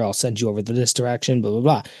shop here, I'll send you over to this direction, blah, blah,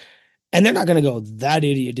 blah." And they're not going to go, "That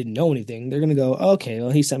idiot didn't know anything." They're going to go, "Okay, well,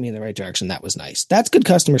 he sent me in the right direction. That was nice." That's good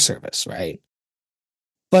customer service, right?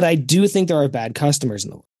 But I do think there are bad customers in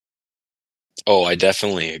the world. Oh, I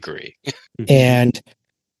definitely agree. And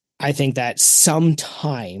I think that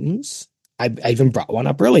sometimes, I even brought one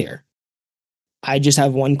up earlier. I just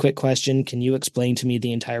have one quick question. Can you explain to me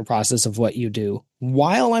the entire process of what you do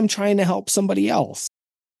while I'm trying to help somebody else?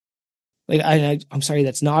 Like, I'm sorry,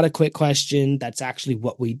 that's not a quick question. That's actually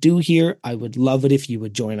what we do here. I would love it if you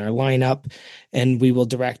would join our lineup and we will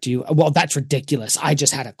direct you. Well, that's ridiculous. I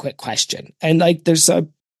just had a quick question. And like,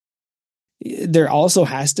 there also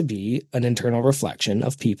has to be an internal reflection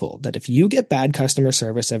of people that if you get bad customer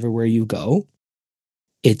service everywhere you go,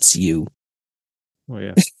 it's you. Oh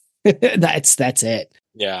yeah. That's it.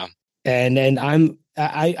 Yeah. And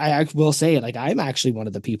I will say it, like, I'm actually one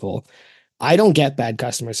of the people, I don't get bad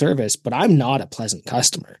customer service, but I'm not a pleasant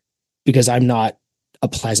customer because I'm not a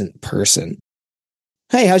pleasant person.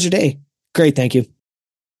 "Hey, how's your day?" "Great, thank you."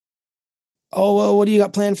 "Oh, well, what do you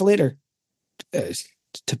got planned for later?"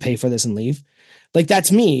 To pay for this and leave. Like,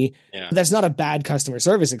 that's me. Yeah. That's not a bad customer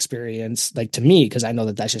service experience, like, to me, because I know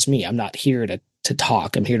that that's just me. I'm not here to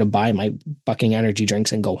talk. I'm here to buy my fucking energy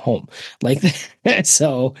drinks and go home. Like,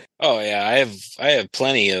 so. Oh yeah, I have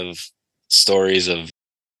plenty of stories of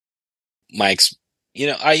I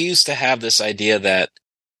used to have this idea that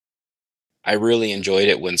I really enjoyed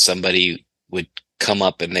it when somebody would come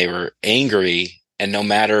up and they were angry, and no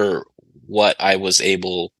matter what I was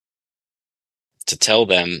able to tell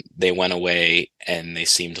them, they went away and they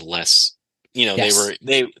seemed less, Yes.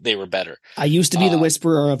 they were better. I used to be the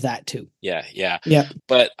whisperer of that too. Yeah. Yeah.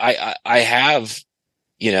 But I have,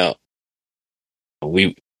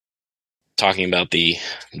 we talking about the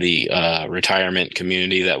retirement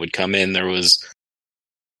community that would come in. There was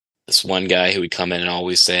this one guy who would come in and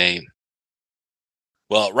always say,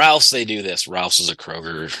 "Well, at Ralph's, they do this." Ralph's is a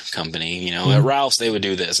Kroger company, At Ralph's, they would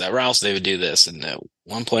do this. At Ralph's, they would do this. And at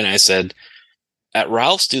one point I said, "At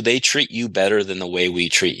Ralph's, do they treat you better than the way we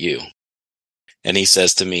treat you?" And he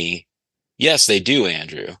says to me, "Yes, they do,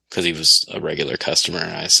 Andrew," because he was a regular customer.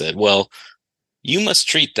 And I said, "Well, you must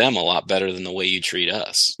treat them a lot better than the way you treat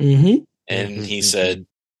us." Mm-hmm. And he said,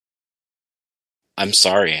 "I'm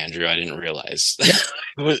sorry, Andrew. I didn't realize."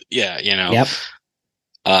 Yeah, Yep.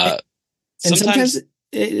 And sometimes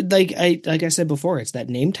like I said before, it's that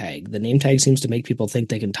name tag. The name tag seems to make people think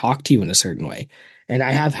they can talk to you in a certain way. And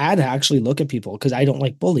I have had to actually look at people because I don't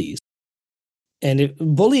like bullies. And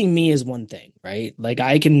bullying me is one thing, right? Like,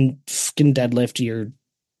 I can deadlift your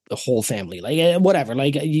whole family, like, whatever.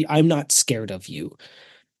 Like, I'm not scared of you.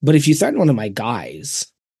 But if you threaten one of my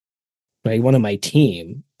guys, right, one of my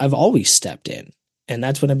team, I've always stepped in. And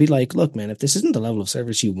that's when I'd be like, "Look, man, if this isn't the level of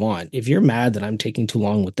service you want, if you're mad that I'm taking too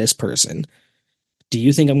long with this person, do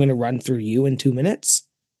you think I'm going to run through you in 2 minutes?"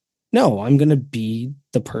 No, I'm going to be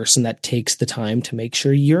the person that takes the time to make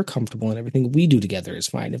sure you're comfortable and everything we do together is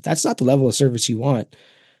fine. If that's not the level of service you want,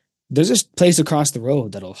 there's this place across the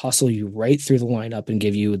road that'll hustle you right through the lineup and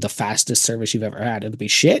give you the fastest service you've ever had. It'll be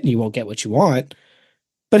shit and you won't get what you want.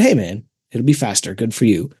 But hey, man, it'll be faster. Good for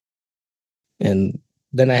you. And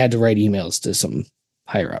then I had to write emails to some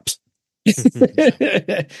higher ups.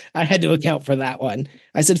 I had to account for that one.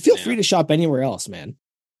 I said, feel free to shop anywhere else, man.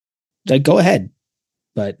 Like, go ahead.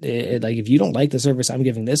 But like, if you don't like the service I'm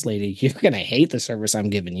giving this lady, you're gonna hate the service I'm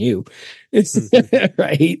giving you,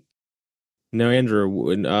 right? Now, Andrew,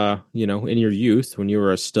 when in your youth, when you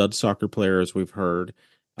were a stud soccer player, as we've heard,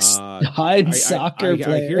 Soccer I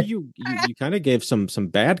player. hear you kind of gave some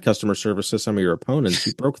bad customer service to some of your opponents.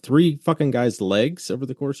 You broke 3 fucking guys' legs over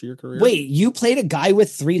the course of your career. Wait, you played a guy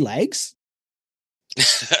with 3 legs?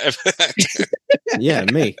 Yeah,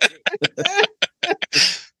 me.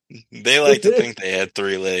 They like to think they had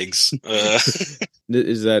 3 legs.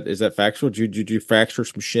 Is that factual? Did you fracture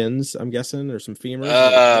some shins, I'm guessing, or some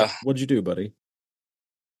femurs? What'd you do, buddy?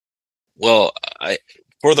 Well,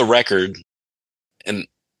 for the record, and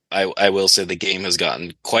I will say the game has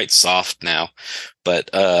gotten quite soft now, but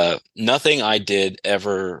nothing I did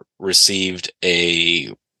ever received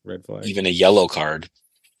a red flag, even a yellow card.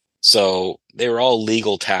 So they were all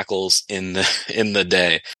legal tackles in the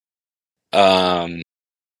day.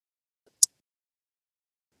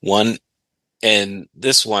 One, and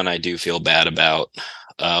this one I do feel bad about.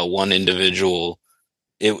 One individual,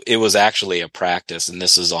 it was actually a practice, and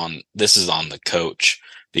this is on the coach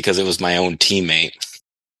because it was my own teammate.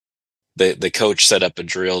 The coach set up a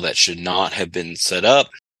drill that should not have been set up.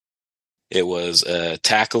 It was a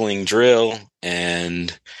tackling drill,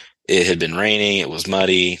 and it had been raining. It was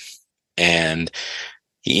muddy, and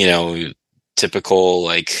typical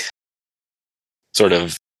like sort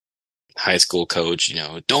of high school coach,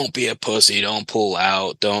 don't be a pussy, don't pull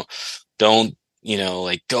out, don't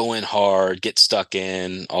like go in hard, get stuck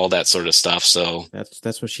in, all that sort of stuff. So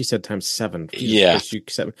that's what she said times 7. Yeah.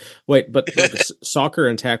 Wait, but soccer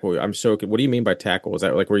and tackle. What do you mean by tackle? Is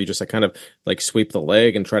that like where you just like kind of like sweep the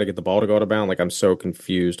leg and try to get the ball to go out of bounds? Like I'm so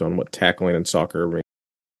confused on what tackling and soccer mean.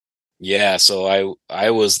 Yeah, so I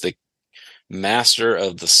was the master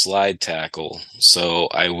of the slide tackle. So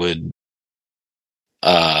I would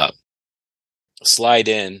slide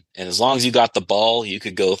in, and as long as you got the ball, you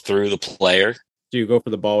could go through the player. So you go for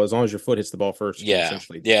the ball as long as your foot hits the ball first. Yeah.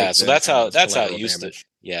 So that's how it used to.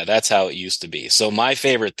 Yeah, that's how it used to be. So my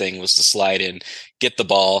favorite thing was to slide in, get the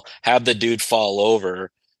ball, have the dude fall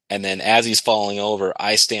over, and then as he's falling over,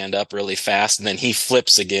 I stand up really fast, and then he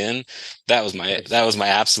flips again. That was my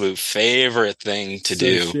absolute favorite thing to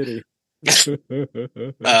do.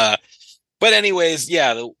 Shitty. But anyways,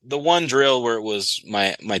 yeah, the one drill where it was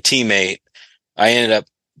my teammate, I ended up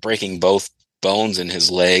breaking both bones in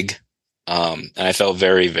his leg. And I felt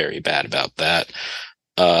very, very bad about that.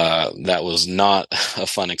 That was not a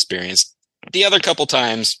fun experience. The other couple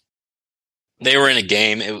times they were in a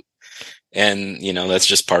game and that's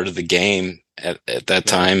just part of the game at that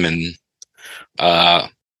time. And,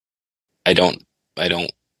 I don't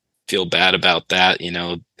feel bad about that.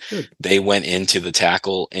 They went into the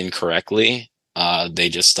tackle incorrectly. They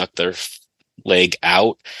just stuck their leg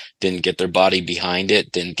out, didn't get their body behind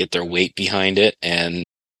it, didn't get their weight behind it. And,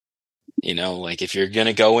 like if you're going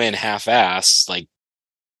to go in half-ass, like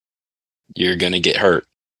you're going to get hurt.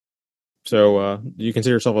 So you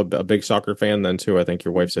consider yourself a big soccer fan then too? I think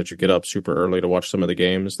your wife said you get up super early to watch some of the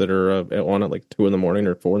games that are on at like 2 a.m.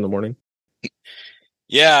 or 4 a.m.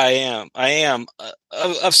 Yeah, I am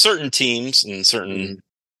of certain teams and certain.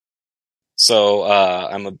 So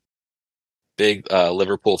I'm a big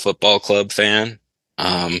Liverpool Football Club fan.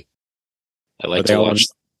 I like to watch.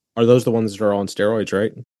 Are those the ones that are on steroids,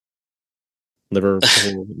 right?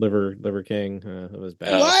 Liverpool, Liver King. That was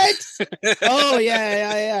bad. What? Oh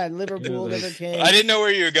yeah. Liverpool, Liver King. I didn't know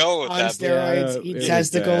where you were going with on that. Steroids, eat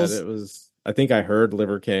testicles. It was. I think I heard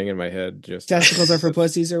Liver King in my head. Just testicles are for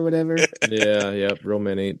pussies or whatever. Yeah. Real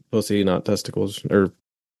many pussy, not testicles, or.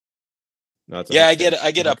 Yeah, I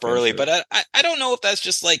get up early, but I don't know if that's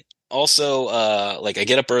just like also like I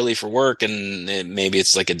get up early for work, and maybe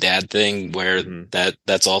it's like a dad thing where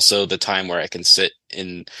that's also the time where I can sit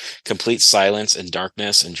in complete silence and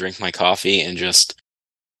darkness and drink my coffee and just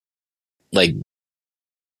like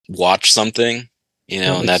watch something,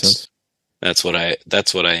 and that's what I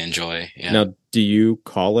enjoy. Yeah. Now, do you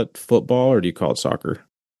call it football or do you call it soccer?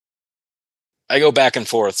 I go back and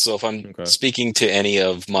forth. So if I'm speaking to any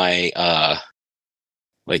of my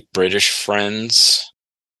like British friends,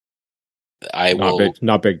 I will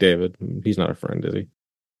not Big David. He's not a friend, is he?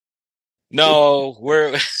 No,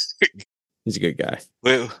 He's a good guy.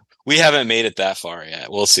 We haven't made it that far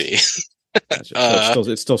yet. We'll see. Gotcha. So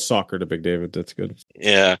it's still soccer to Big David. That's good.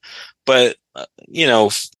 Yeah, but I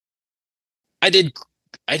did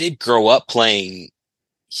grow up playing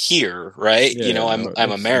here, right? Yeah, I'm no, it I'm makes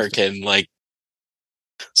sense. American, like,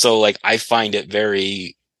 so like I find it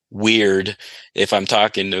very weird if I'm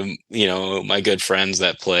talking to my good friends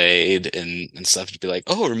that played and stuff to be like,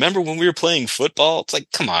 oh, remember when we were playing football? It's like,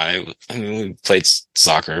 come on, I mean, we played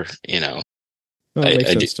soccer. No, that makes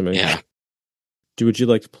I do, sense to me. yeah. Would you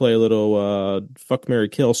like to play a little fuck, marry,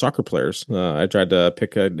 kill soccer players? I tried to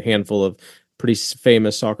pick a handful of pretty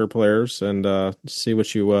famous soccer players and see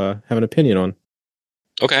what you have an opinion on.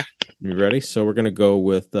 Okay. You ready? So we're gonna go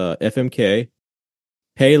with FMK,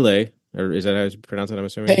 Pele, or is that how you pronounce it? I'm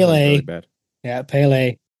assuming. Pele. That's really bad. Yeah,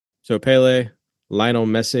 Pele. So Pele, Lionel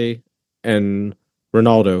Messi, and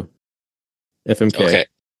Ronaldo. FMK. Okay.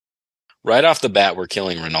 Right off the bat, we're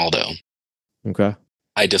killing Ronaldo. Okay.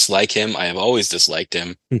 I dislike him. I have always disliked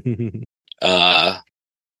him. I'm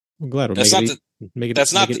glad we'll That's make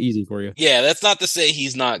it easy for you. Yeah, that's not to say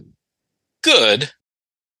he's not good.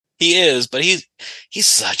 He is, but he's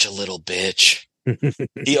such a little bitch.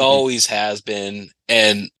 He always has been,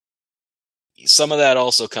 and some of that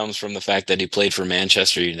also comes from the fact that he played for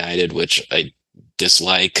Manchester United, which I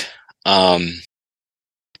dislike. But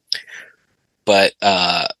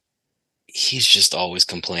he's just always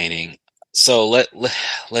complaining. So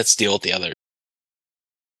let's deal with the other.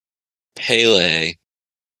 Pele.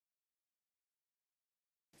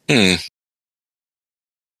 Pele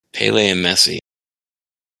and Messi.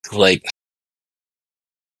 Like,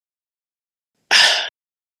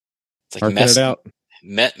 it's like Messi, it out.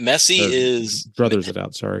 Messi is brothers it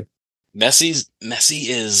out. Sorry. Messi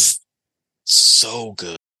is so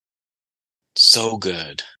good. So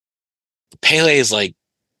good. Pele is like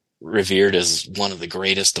revered as one of the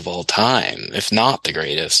greatest of all time, if not the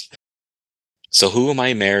greatest. So who am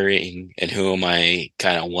I marrying and who am I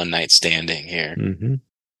kind of one night standing here? Mm-hmm.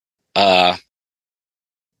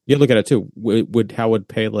 You look at it too. How would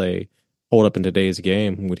Pele hold up in today's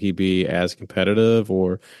game? Would he be as competitive,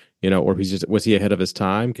 or or was he ahead of his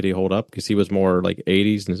time? Could he hold up? Because he was more like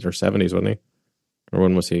 80s or 70s, wasn't he? Or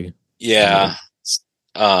when was he? Yeah.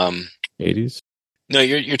 80s. No,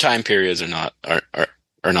 your time periods are not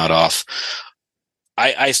off.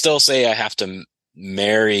 I still say I have to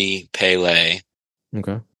marry Pele.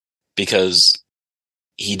 Okay. Because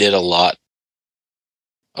he did a lot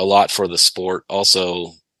for the sport.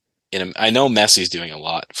 Also, I know Messi's doing a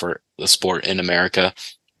lot for the sport in America,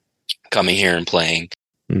 coming here and playing.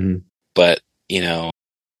 Mm-hmm. But when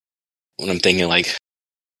I'm thinking like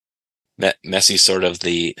Messi's sort of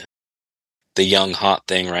the young hot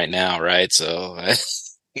thing right now, right? So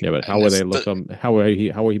yeah, but how would they look? How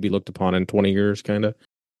will he be looked upon in 20 years? Kind of.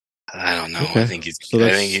 I don't know. Okay. I think he's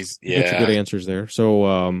yeah. Got your good answers there. So,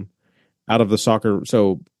 out of the soccer,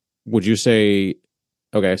 so would you say?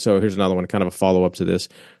 Okay, so here's another one, kind of a follow up to this.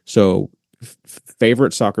 So,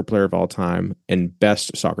 favorite soccer player of all time and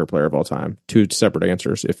best soccer player of all time. Two separate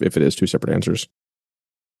answers, if it is two separate answers.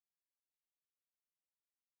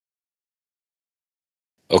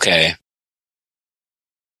 Okay.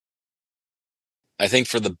 I think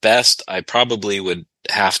for the best, I probably would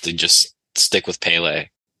have to just stick with Pele.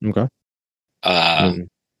 Okay.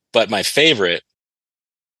 But my favorite,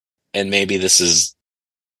 and maybe this is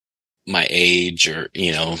my age, or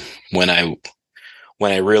when I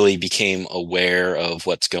really became aware of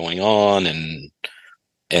what's going on and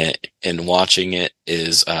watching it,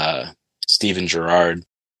 is Steven Gerrard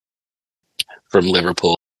from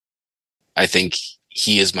Liverpool. I think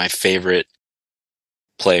he is my favorite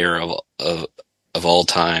player of all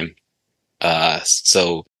time.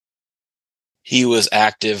 So he was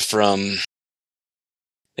active from, I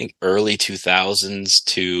think, early 2000s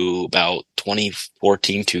to about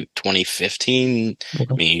 2014 to 2015. Okay.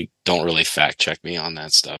 I mean, don't really fact check me on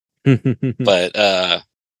that stuff. But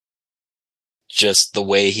just the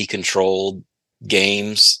way he controlled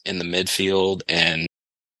games in the midfield and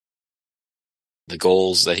the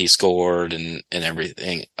goals that he scored and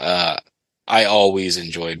everything. I always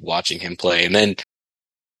enjoyed watching him play. And then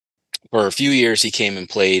for a few years, he came and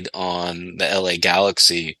played on the LA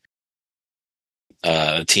Galaxy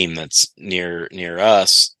team that's near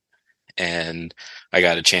us, and I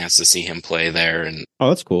got a chance to see him play there. And oh,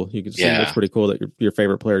 that's cool. You can see that's pretty cool that your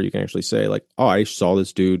favorite player, you can actually say like, oh, I saw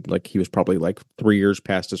this dude, like he was probably like 3 years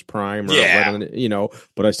past his prime, or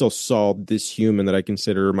but I still saw this human that I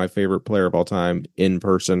consider my favorite player of all time in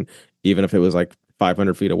person, even if it was like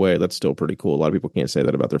 500 feet away. That's still pretty cool. A lot of people can't say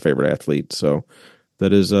that about their favorite athlete. So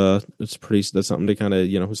that is that's something to kind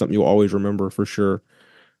of, something you always remember for sure.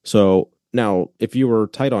 So now, if you were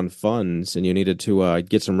tight on funds and you needed to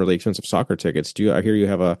get some really expensive soccer tickets, I hear you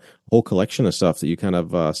have a whole collection of stuff that you kind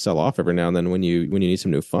of sell off every now and then when you need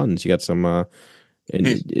some new funds. You got some.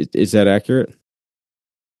 Is that accurate?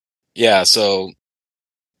 Yeah, so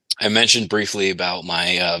I mentioned briefly about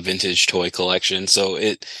my vintage toy collection. So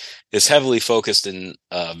it is heavily focused in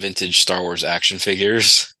vintage Star Wars action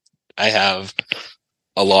figures. I have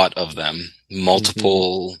a lot of them,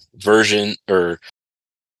 multiple version, or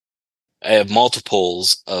I have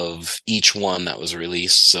multiples of each one that was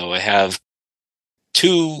released. So I have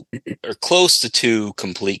two or close to two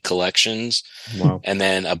complete collections. Wow. And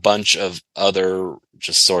then a bunch of other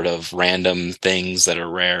just sort of random things that are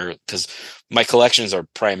rare, because my collections are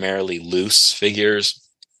primarily loose figures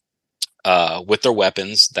with their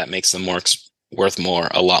weapons. That makes them worth more,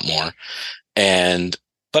 a lot more.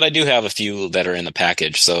 But I do have a few that are in the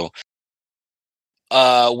package. So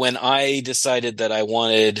when I decided that I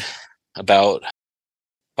wanted about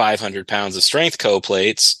 500 pounds of strength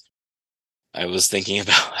co-plates, I was thinking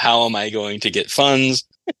about how am I going to get funds.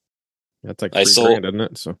 That's like I sold, $3,000, isn't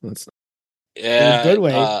it? So that's In a good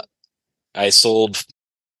way. I sold,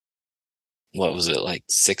 what was it, like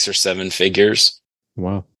 6 or 7 figures,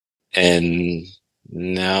 wow. and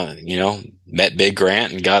now, met Big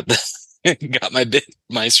Grant and got got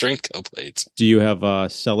my strength co-plates. Do you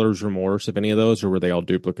have seller's remorse of any of those, or were they all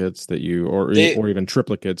duplicates that or even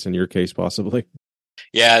triplicates in your case, possibly?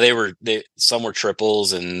 Yeah, some were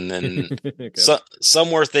triples, and then Okay.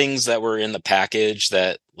 some were things that were in the package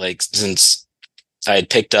that, like, since I had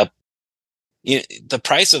picked up, the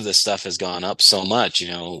price of this stuff has gone up so much.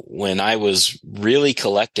 When I was really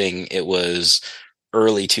collecting, it was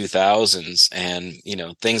early 2000s, and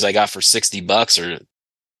things I got for $60 are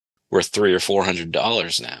worth $300 or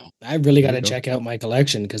 $400 now. I really got to check out my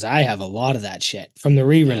collection because I have a lot of that shit from the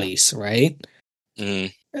re-release, right?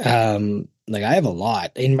 Like I have a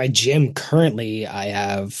lot in my gym currently. I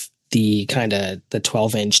have the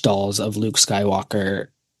 12-inch dolls of Luke Skywalker,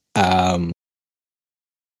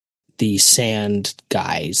 the sand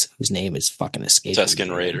guys whose name is fucking escaping me.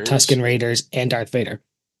 Tusken Raiders and Darth Vader,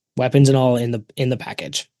 weapons and all in the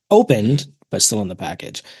package, opened but still in the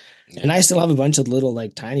package. Yeah. And I still have a bunch of little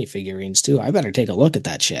like tiny figurines too. I better take a look at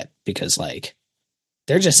that shit because like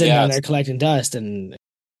they're just sitting down there collecting dust. And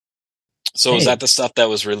so is that the stuff that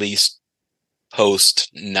was released post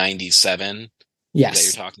 97? Yes,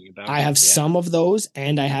 that you're talking about. I have some of those,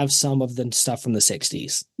 and I have some of the stuff from the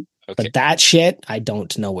 60s. Okay. But that shit, I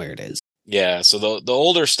don't know where it is. Yeah, so the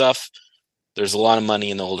older stuff, there's a lot of money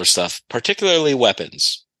in the older stuff, particularly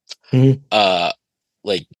weapons. Mm-hmm.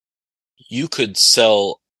 Like you could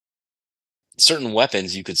sell certain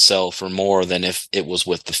weapons, you could sell for more than if it was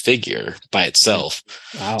with the figure by itself.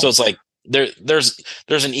 Wow. So it's like there's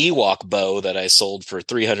an Ewok bow that I sold for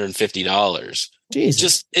 $350.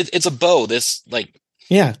 Jesus. It's a bow. This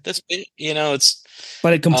it's.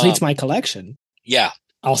 But it completes my collection. Yeah,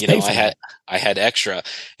 I'll pay for it. I had extra,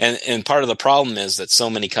 and part of the problem is that so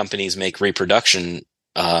many companies make reproduction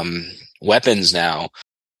weapons now.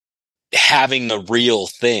 Having the real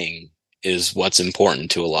thing is what's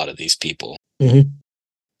important to a lot of these people. Mm-hmm.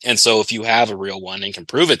 And so if you have a real one and can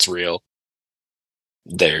prove it's real,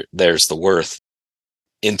 there's the worth.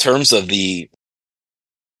 In terms of the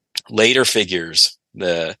later figures,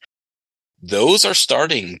 those are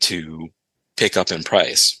starting to pick up in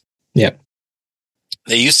price. Yep.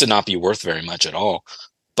 They used to not be worth very much at all,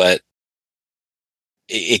 but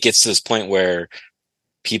it gets to this point where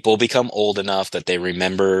people become old enough that they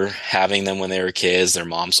remember having them when they were kids. Their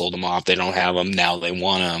mom sold them off. They don't have them. Now they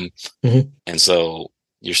want them. Mm-hmm. And so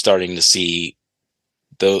you're starting to see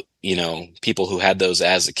people who had those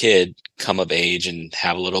as a kid come of age and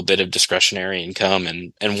have a little bit of discretionary income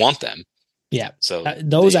and want them. Yeah. So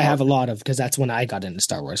those I have a lot of because that's when I got into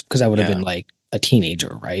Star Wars because I would have been like a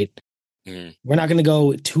teenager, right? Mm. We're not going to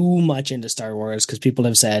go too much into Star Wars because people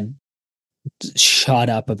have said, shut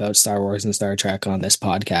up about Star Wars and Star Trek on this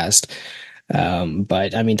podcast.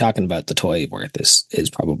 But I mean, talking about the toy worth is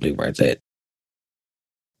probably worth it.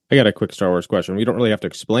 I got a quick Star Wars question. We don't really have to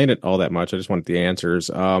explain it all that much. I just want the answers.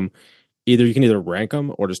 You can either rank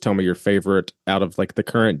them or just tell me your favorite out of like the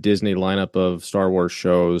current Disney lineup of Star Wars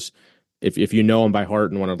shows. If you know them by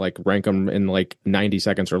heart and want to like rank them in like 90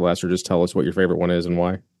 seconds or less, or just tell us what your favorite one is and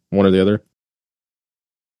why. One or the other.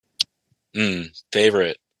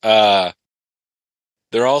 Favorite. They're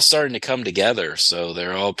all starting to come together, so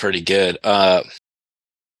they're all pretty good.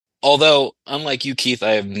 Although, unlike you, Keith,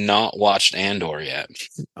 I have not watched Andor yet.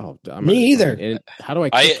 Oh, me either. How do I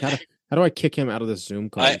How do I kick him out of this Zoom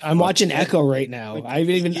call? I'm watching Fuck. Echo right now. Like,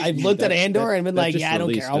 I've looked at Andor and been that like, just yeah, I don't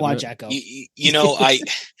care. released, I'll watch didn't Echo. You know,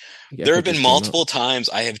 Yeah, there it have been just came out. multiple times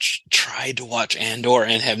I have tried to watch Andor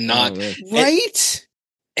and have not. Oh, man. Right?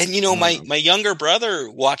 And you know, my younger brother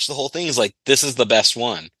watched the whole thing. He's like, "This is the best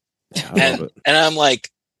one." Yeah, I love it. And I'm like,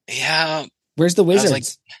 "Yeah." Where's the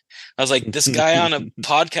wizards? I was like, this guy on a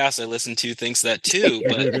podcast I listen to thinks that too,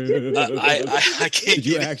 but I can't. Did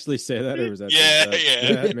you actually say that, or was that?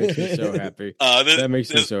 Yeah. That makes me so happy. That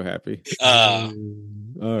makes me so happy. All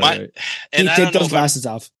right. And I take don't know those if glasses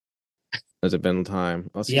off. Has it been time?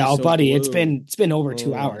 Yeah, buddy, blue. it's been over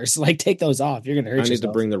 2 hours. Like, take those off. You're gonna hurt yourself. I need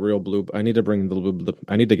to bring the real blue. I need to bring the blue.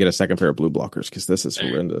 I need to get a second pair of blue blockers because this is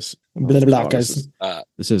horrendous. Blue blockers.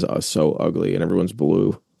 This is so ugly, and everyone's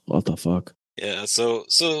blue. What the fuck? Yeah. So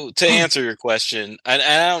to answer your question, and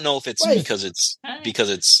I don't know if it's because it's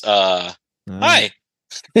hi.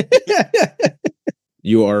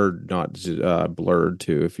 You are not blurred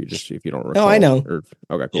too. If you don't recall. No, I know.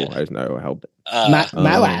 Okay, cool. Yeah. I just know how.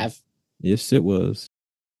 My laugh. Yes, it was.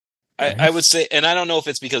 I would say, and I don't know if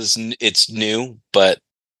it's because it's new, but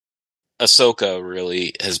Ahsoka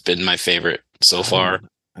really has been my favorite so far.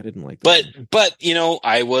 I didn't like that. But you know,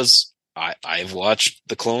 I've watched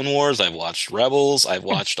the Clone Wars, I've watched Rebels, I've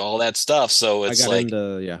watched all that stuff. So it's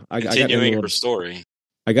continuing her story.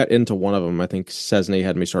 I got into one of them. I think Cesney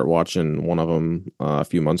had me start watching one of them a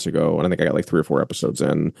few months ago, and I think I got like 3 or 4 episodes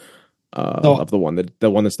in of the one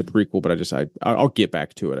that's the prequel. But I'll get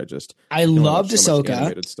back to it. I loved Ahsoka.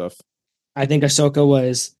 Animated stuff. I think Ahsoka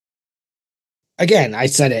was, again, I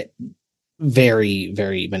said it very,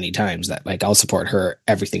 very many times that like I'll support her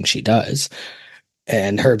everything she does,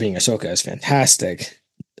 and her being Ahsoka is fantastic.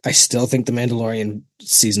 I still think The Mandalorian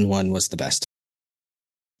season 1 was the best.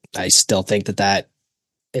 I still think that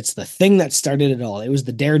it's the thing that started it all. It was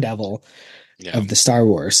the Daredevil of the Star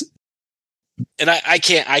Wars. And I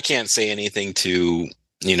can't say anything to,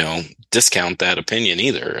 discount that opinion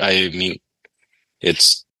either. I mean,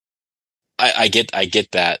 I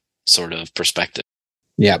get that sort of perspective.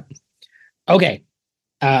 Yep. Okay.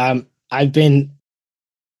 I've been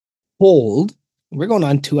told we're going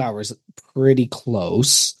on 2 hours, pretty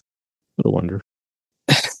close. What a wonder.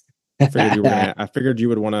 I figured you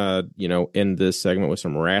would want to, end this segment with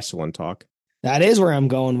some wrestling talk. That is where I'm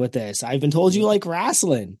going with this. I've been told you like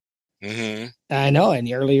wrestling. Mm-hmm. I know.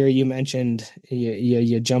 And earlier you mentioned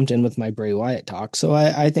you jumped in with my Bray Wyatt talk. So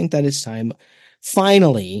I think that it's time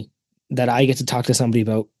finally that I get to talk to somebody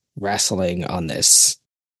about wrestling on this.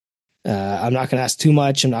 I'm not going to ask too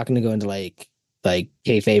much. I'm not going to go into like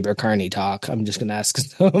kayfabe or Carney talk. I'm just going to ask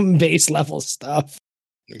some base level stuff.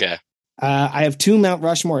 Okay. I have 2 Mount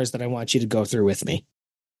Rushmores that I want you to go through with me.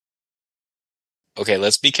 Okay,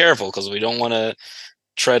 let's be careful because we don't want to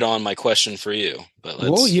tread on my question for you. But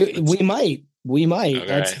we might.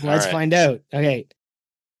 Okay, let's find out. Okay.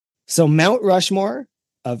 So Mount Rushmore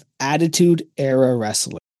of Attitude Era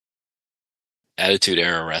wrestling. Attitude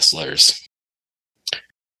Era wrestlers.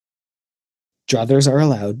 Druthers are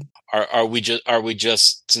allowed. Are we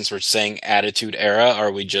just since we're saying Attitude Era,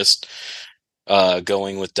 are we just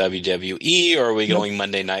going with WWE, or are we going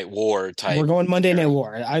Monday Night War type? We're going Monday Night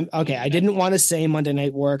War. I didn't want to say Monday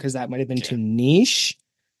Night War because that might have been too niche.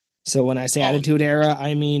 So when I say Attitude Era,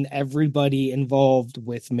 I mean everybody involved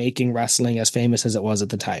with making wrestling as famous as it was at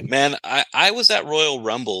the time. Man, I was at Royal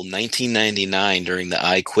Rumble 1999 during the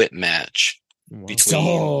I Quit match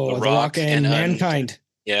between The Rock and Mankind.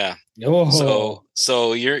 Yeah. Oh.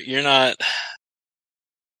 So you're not.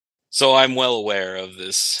 So I'm well aware of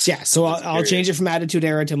this. Yeah. So I'll change it from Attitude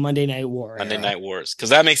Era to Monday Night War. Monday Night Wars,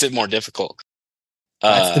 because that makes it more difficult.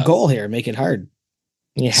 That's the goal here. Make it hard.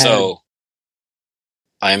 So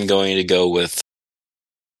I'm going to go with.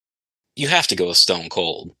 You have to go with Stone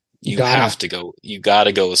Cold. You got to go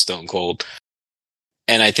with Stone Cold,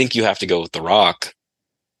 and I think you have to go with The Rock.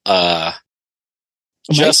 I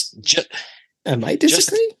might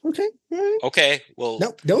disagree. Okay. Right. Okay. Well,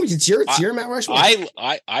 no, it's your Mount Rushmore.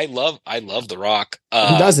 I love The Rock. Who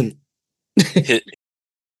doesn't?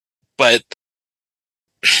 But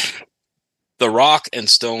The Rock and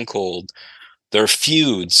Stone Cold, their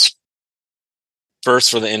feuds,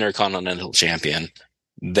 first for the Intercontinental Champion,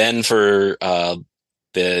 then for the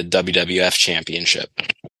WWF Championship.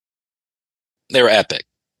 They were epic.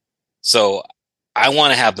 So I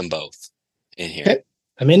want to have them both in here. Okay.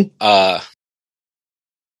 I'm in.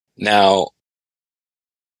 Now,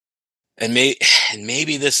 and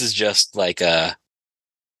maybe this is just like a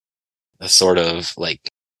sort of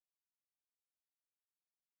like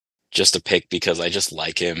just a pick because I just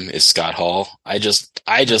like him is Scott Hall. I just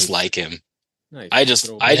like him. Nice. I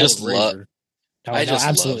just love. Oh, I no, just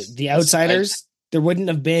absolutely. love The Outsiders, there wouldn't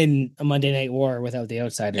have been a Monday Night War without the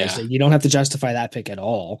Outsiders. Yeah. You don't have to justify that pick at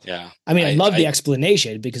all. Yeah. I mean, I love the I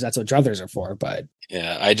explanation because that's what druthers are for, but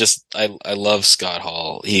yeah, I love Scott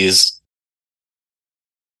Hall. He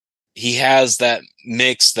has that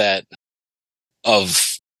mix that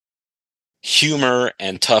of humor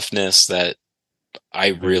and toughness that I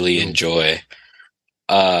really enjoy.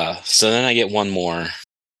 So then I get one more.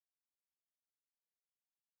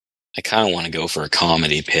 I kind of want to go for a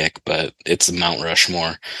comedy pick, but it's Mount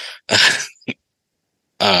Rushmore.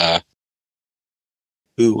 uh,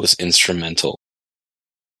 who was instrumental?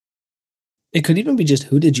 it could even be just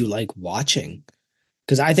who did you like watching?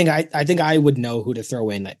 Because I think I would know who to throw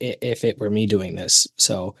in if it were me doing this.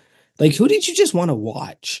 So, like, who did you just want to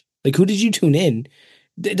watch? Like, who did you tune in?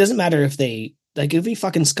 It doesn't matter if they like if we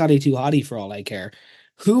fucking Scotty Too Hottie for all I care.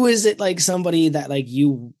 Who is it like somebody that like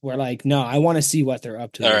you were like, no, I want to see what they're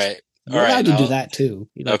up to. All right. You're allowed to do that too.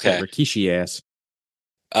 You like that Rikishi ass.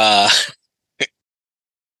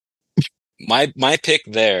 My pick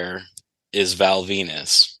there is Val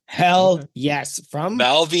Venus. Hell yes, from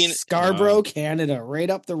Val Venus, Scarborough, Canada, right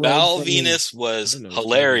up the road. Val Venus was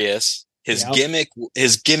hilarious. His gimmick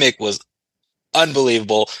was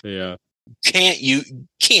unbelievable. Yeah, can't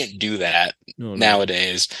do that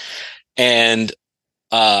nowadays. And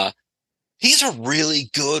he's a really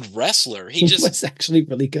good wrestler. He was actually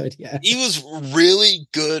really good. Yeah, he was really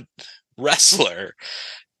good wrestler.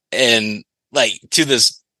 And like to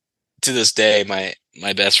this day, my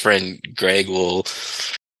best friend Greg will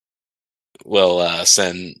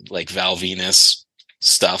send like Val Venus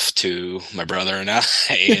stuff to my brother and I.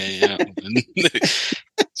 It's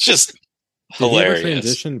just hilarious. Did he ever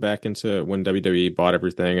transition back into when WWE bought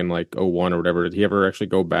everything in like 01 or whatever? Did he ever actually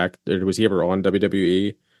go back? Was he ever on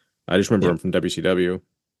WWE? I just remember him from WCW.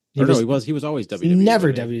 He was always WWE.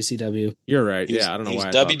 Never WCW. You're right. Yeah, I don't know why.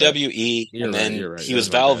 WWE, and then he was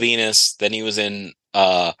Val Venus. Then he was in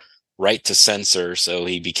Right to Censor, so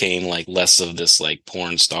he became like less of this like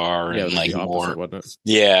porn star and like more. Wasn't it?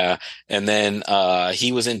 Yeah, and then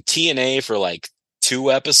he was in TNA for like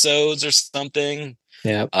 2 episodes or something.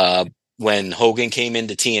 Yeah. When Hogan came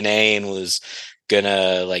into TNA and was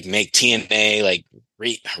gonna like make TNA like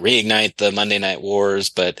reignite the Monday Night Wars,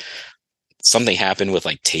 but something happened with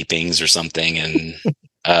like tapings or something, and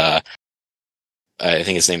I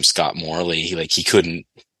think his name's Scott Morley. He couldn't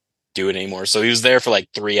do it anymore, so he was there for like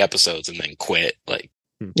 3 episodes and then quit. Like,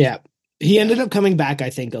 yeah, he ended up coming back, I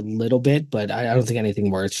think, a little bit, but I don't think anything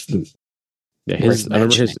worth. Yeah, I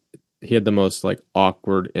remember he had the most like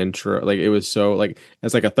awkward intro. Like it was so like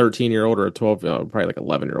as like a 13-year-old or a 12, probably like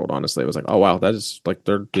 11-year-old. Honestly, it was like, oh wow, that is like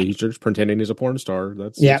he's just pretending he's a porn star.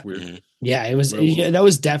 That's weird. Mm-hmm. Yeah, it was. That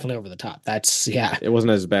was definitely over the top. That's It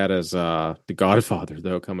wasn't as bad as The Godfather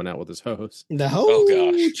though, coming out with his host. The Ho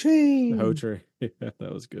Train. The Ho Train. Yeah,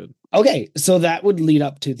 that was good. Okay, so that would lead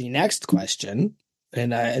up to the next question,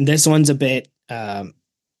 and this one's a bit. Am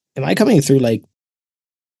I coming through like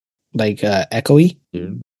echoey? Yeah.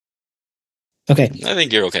 Okay, I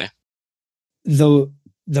think you're okay. The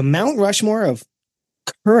Mount Rushmore of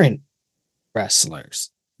current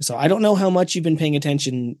wrestlers. So I don't know how much you've been paying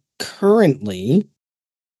attention currently,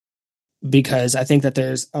 because I think that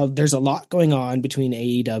there's a lot going on between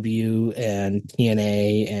AEW and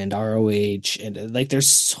TNA and ROH, and like there's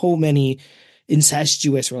so many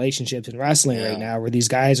incestuous relationships in wrestling right now where these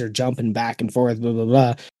guys are jumping back and forth, blah blah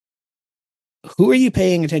blah. Who are you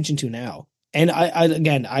paying attention to now? And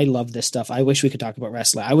I love this stuff. I wish we could talk about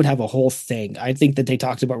wrestling. I would have a whole thing. I think that they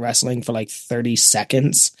talked about wrestling for like 30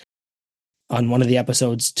 seconds on one of the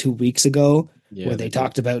episodes 2 weeks ago, where they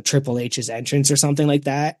talked about Triple H's entrance or something like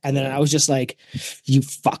that. And then I was just like, you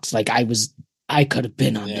fucks. Like I could have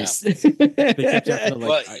been on this.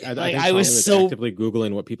 I was so actively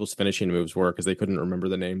Googling what people's finishing moves were because they couldn't remember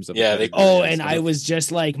the names of I was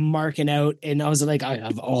just like marking out, and I was like, I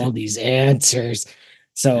have all these answers.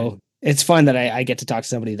 So it's fun that I get to talk to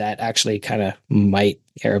somebody that actually kind of might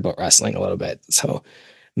care about wrestling a little bit. So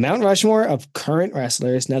Mount Rushmore of current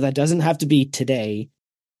wrestlers. Now that doesn't have to be today.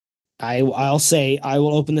 I'll say I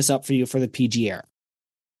will open this up for you for the PG era.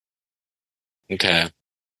 Okay.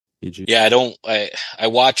 Yeah, I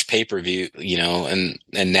watch pay-per-view, and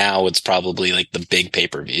now it's probably like the big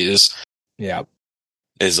pay-per-views. Yeah.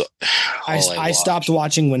 I stopped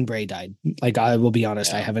watching when Bray died. Like, I will be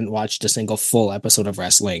honest, I haven't watched a single full episode of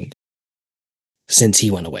wrestling since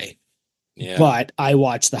he went away. Yeah. But I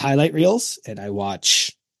watch the highlight reels, and I'm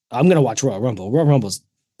going to watch Royal Rumble. Royal Rumble's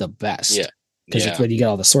the best. Yeah. Because it's when you get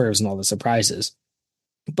all the swerves and all the surprises.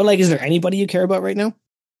 But like, is there anybody you care about right now?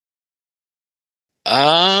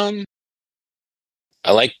 I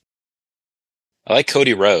like I like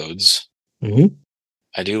Cody Rhodes. Mm-hmm.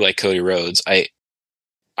 I do like Cody Rhodes.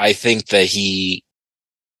 I think that he,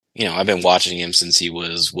 I've been watching him since he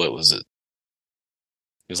was, what was it?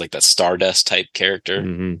 He was like that Stardust type character.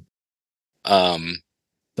 Mm-hmm.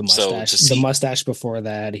 The So mustache, to the see, mustache before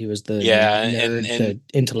that, he was the yeah, nerd, and the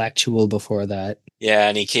intellectual before that. yeah,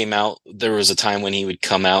 and he came out. There was a time when he would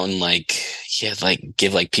come out and like he had like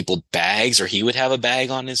give like people bags, or he would have a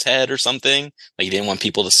bag on his head or something. Like he didn't want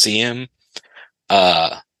people to see him.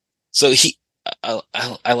 Uh, so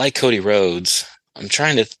I like Cody Rhodes. I'm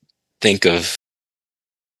trying to think of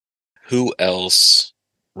who else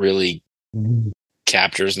really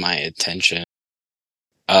captures my attention.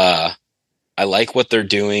 I like what they're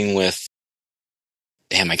doing with,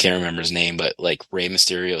 damn, I can't remember his name, but like Rey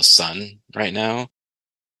Mysterio's son right now.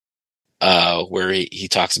 Where he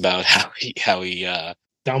talks about how he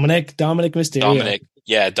Dominic Mysterio.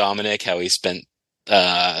 Dominic, how he spent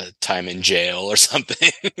time in jail or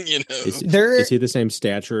something, Is he the same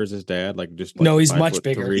stature as his dad? Like just like No, he's much 5'3"?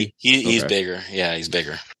 bigger. He's Okay. bigger. Yeah, he's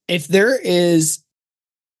bigger. If there is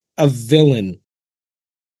a villain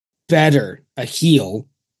a heel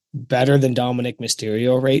better than Dominic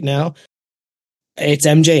Mysterio right now, it's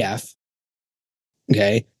MJF.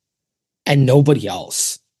 Okay. And nobody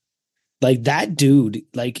else. Like that dude,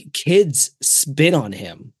 like kids spit on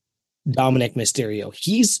him, Dominic Mysterio.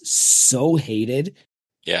 He's so hated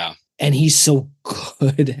Yeah. and he's so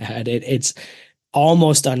good at it. It's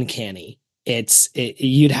almost uncanny.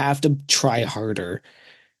 You'd have to try harder,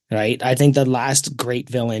 right? I think the last great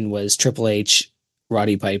villain was Triple H,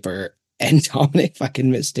 Roddy Piper, and Dominic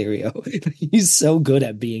fucking Mysterio. He's so good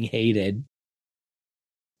at being hated.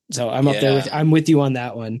 So I'm with you on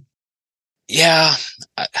that one. Yeah.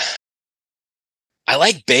 I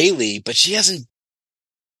like Bailey, but she hasn't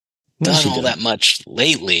done all that much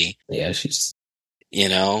lately. Yeah, she's.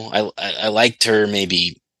 I liked her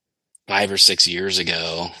maybe 5 or 6 years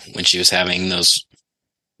ago when she was having those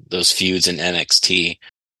feuds in NXT.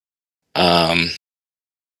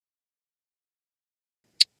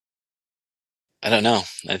 I don't know.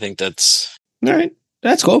 I think that's All right.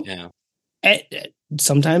 That's cool. Yeah.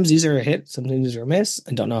 Sometimes these are a hit, sometimes these are a miss.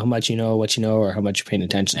 I don't know how much you know, what you know, or how much you're paying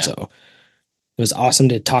attention. Yeah. So it was awesome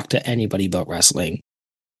to talk to anybody about wrestling.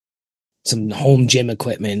 Some home gym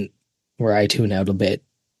equipment where I tune out a bit.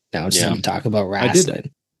 Now it's time to talk about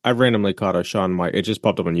wrestling. I randomly caught a Shawn Michaels. It just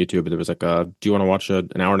popped up on YouTube. It was like, do you want to watch an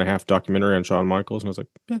hour and a half documentary on Shawn Michaels? And I was like,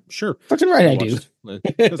 yeah, sure. Fucking right, I do.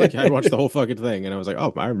 It was like I watched the whole fucking thing, and I was like,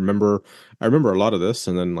 oh, I remember a lot of this,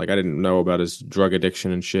 and then like I didn't know about his drug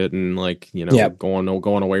addiction and shit, and like going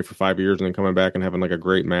away for 5 years and then coming back and having like a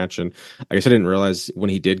great match, and I guess I didn't realize when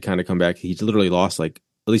he did kind of come back, he literally lost like.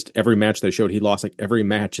 At least every match they showed, he lost like every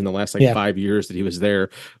match in the last 5 years that he was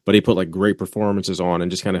there. But he put like great performances on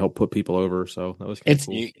and just kind of helped put people over. So that was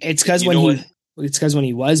cool. It's because when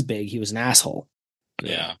he was big, he was an asshole.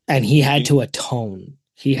 Yeah, and he had to atone.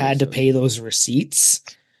 He had to pay those receipts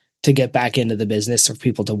to get back into the business for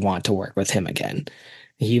people to want to work with him again.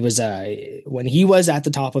 He was when he was at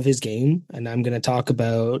the top of his game, and I'm going to talk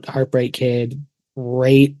about Heartbreak Kid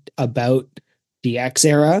right about the X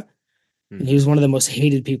era. He was one of the most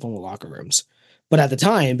hated people in the locker rooms. But at the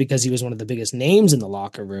time, because he was one of the biggest names in the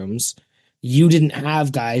locker rooms, you didn't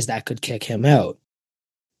have guys that could kick him out.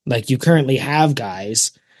 Like you currently have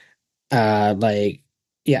guys you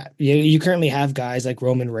currently have guys like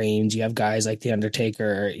Roman Reigns. You have guys like The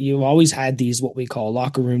Undertaker. You've always had these what we call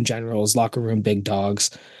locker room generals, locker room big dogs,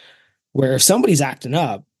 where if somebody's acting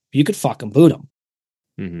up, you could fucking boot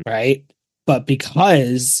them. Right? But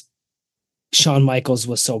because Shawn Michaels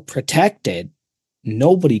was so protected,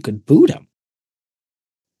 nobody could boot him.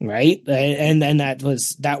 Right? And that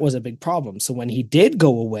was a big problem. So when he did go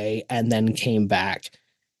away and then came back,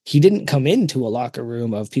 he didn't come into a locker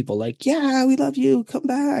room of people like, yeah, we love you, come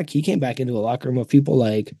back. He came back into a locker room of people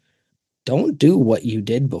like, don't do what you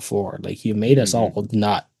did before. Like you made us all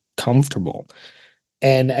not comfortable.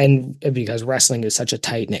 And because wrestling is such a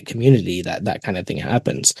tight-knit community that kind of thing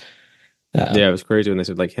happens. Yeah, it was crazy when they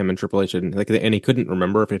said like him and Triple H and he couldn't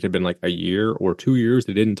remember if it had been like a year or 2 years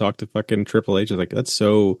they didn't talk to fucking Triple H. I was like, that's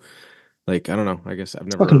so like I don't know. I guess I've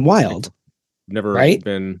never fucking wild.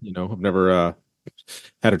 Been, I've never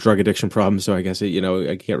had a drug addiction problem, so I guess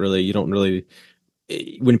I can't really. You don't really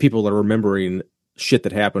when people are remembering shit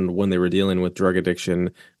that happened when they were dealing with drug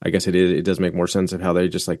addiction. I guess it does make more sense of how they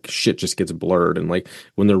just like shit just gets blurred and like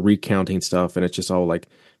when they're recounting stuff and it's just all like.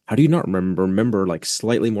 How do you not remember like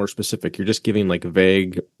slightly more specific? You're just giving like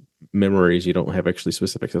vague memories. You don't have actually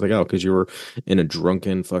specifics. It's like, oh, because you were in a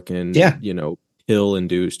drunken fucking,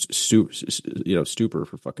 pill-induced stupor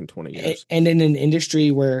for fucking 20 years. And in an industry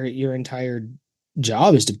where your entire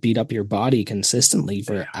job is to beat up your body consistently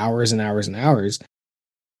for hours and hours and hours.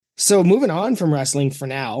 So moving on from wrestling for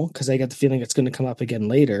now, because I get the feeling it's going to come up again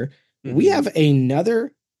later, we have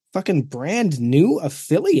another fucking brand new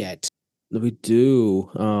affiliate. We do.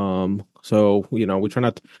 So, we try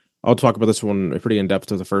not to, I'll talk about this one pretty in depth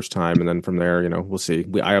for the first time, and then from there, we'll see.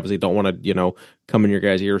 I obviously don't want to, come in your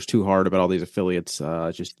guys' ears too hard about all these affiliates.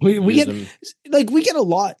 Just we get them. we get a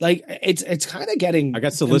lot. Like it's kind of getting. I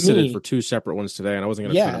got solicited for 2 separate ones today, and I wasn't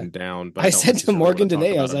going to turn them down. But I said to Morgan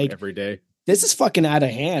today, I was like, every day. This is fucking out of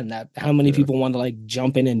hand that how many people want to like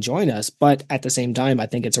jump in and join us. But at the same time, I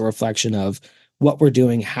think it's a reflection of what we're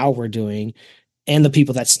doing, how we're doing, and the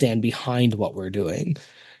people that stand behind what we're doing.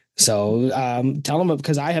 So tell them,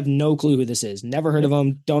 because I have no clue who this is. Never heard of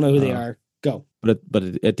them. Don't know who they are. Go. But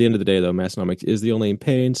at the end of the day, though, Massonomics is the only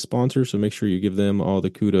paying sponsor, so make sure you give them all the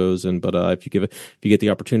kudos. But if you get the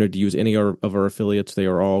opportunity to use any of our affiliates, they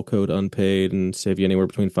are all code unpaid and save you anywhere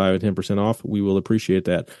between 5 and 10% off. We will appreciate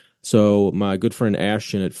that. So my good friend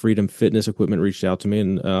Ashton at Freedom Fitness Equipment reached out to me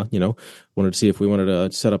and wanted to see if we wanted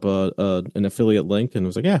to set up an affiliate link, and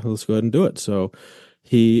was like, yeah, let's go ahead and do it. So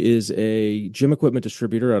he is a gym equipment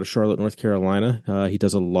distributor out of Charlotte, North Carolina. He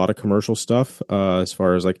does a lot of commercial stuff as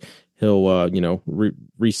far as like he'll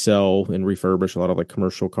resell and refurbish a lot of like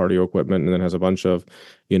commercial cardio equipment, and then has a bunch of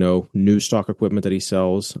new stock equipment that he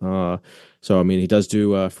sells. So I mean, he does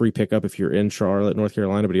do free pickup if you're in Charlotte, North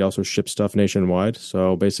Carolina, but he also ships stuff nationwide.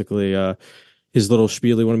 So basically, his little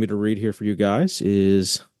spiel he wanted me to read here for you guys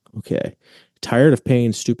is, okay, tired of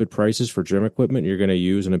paying stupid prices for gym equipment you're going to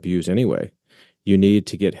use and abuse anyway? You need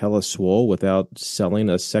to get hella swole without selling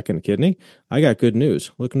a second kidney? I got good news.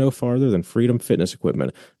 Look no farther than Freedom Fitness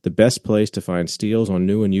Equipment, the best place to find steals on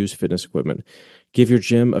new and used fitness equipment. Give your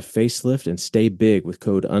gym a facelift and stay big with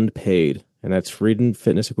code UNPAID. And that's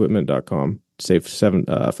freedomfitnessequipment.com. Save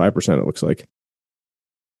 5%, it looks like.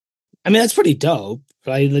 I mean, that's pretty dope.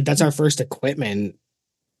 Right? That's our first equipment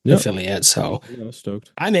affiliate. So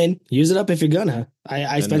stoked. I'm in. Use it up if you're gonna.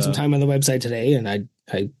 I spent some time on the website today, and I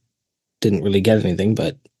didn't really get anything,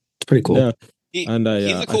 but it's pretty cool. Yeah. He's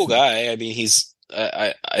a cool guy. I mean,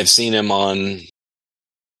 I've seen him on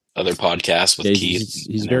other podcasts with Keith.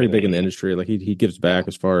 He's very big in the industry. Like he gives back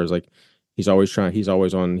as far as like he's always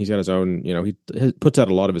on. He's got his own. He puts out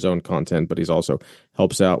a lot of his own content, but he's also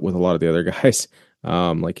helps out with a lot of the other guys.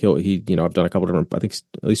 Like I've done a couple different, I think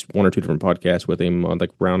at least 1 or 2 different podcasts with him on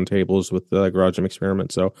like round tables with the Garage Gym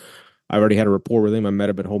Experiment. So I already had a rapport with him. I met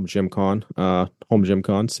him at Home Gym Con.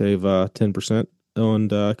 Save 10%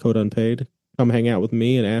 on code unpaid. Come hang out with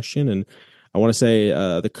me and Ashton. And I want to say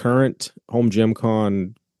the current Home Gym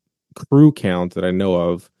Con crew count that I know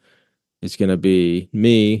of is going to be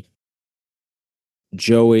me,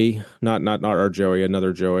 Joey, not our Joey,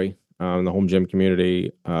 another Joey, in the home gym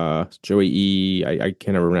community. Joey E. I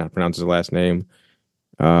can't ever pronounce his last name.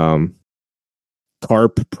 Carp,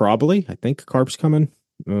 probably. I think Carp's coming.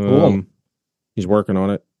 Cool. He's working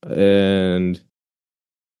on it. And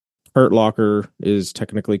Hurt Locker is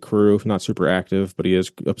technically crew, not super active, but he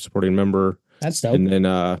is a supporting member. That's dope. And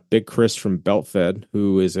then Big Chris from BeltFed,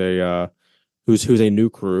 who is who's a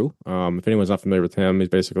new crew. If anyone's not familiar with him, he's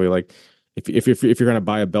basically like, if you're going to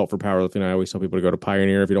buy a belt for powerlifting, I always tell people to go to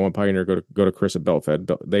Pioneer. If you don't want Pioneer, go to Chris at BeltFed.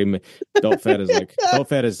 BeltFed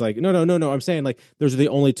is like no. I'm saying like those are the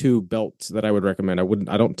only 2 belts that I would recommend.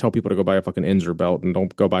 I don't tell people to go buy a fucking Inzer belt, and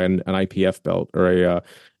don't go buy an IPF belt or an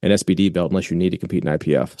SBD belt unless you need to compete in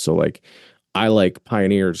IPF. So like I like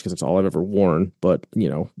Pioneer just because it's all I've ever worn. But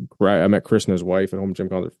I met Chris and his wife at Home Gym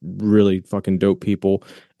Con. They're really fucking dope people,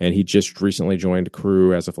 and he just recently joined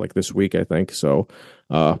crew as of like this week, I think. So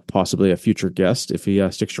possibly a future guest if he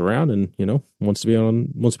sticks around and wants to be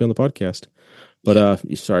on the podcast. But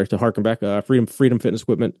sorry to harken back. Freedom Fitness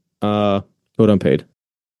Equipment. Code unpaid.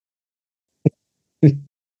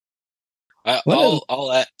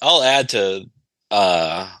 I'll add to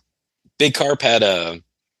Big Carp had a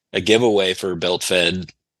giveaway for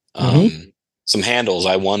BeltFed. Some handles.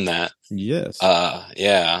 I won that. Yes.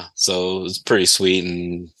 Yeah. So it was pretty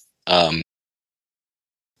sweet, and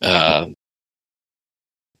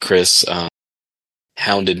Chris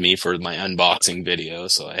hounded me for my unboxing video,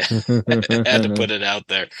 so I had to put it out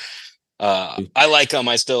there. I like them.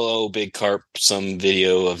 I still owe Big Carp some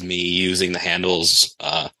video of me using the handles.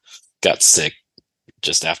 Got sick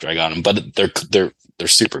just after I got them, but they're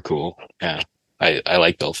super cool. Yeah, I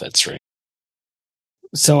like BeltFed string.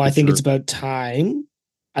 So I think it's about time.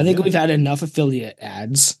 I think we've had enough affiliate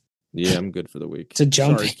ads. Yeah, I'm good for the week. To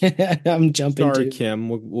jump. I'm jumping. Sorry, Kim.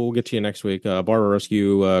 We'll get to you next week. Barber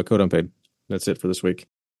Rescue, code unpaid. That's it for this week.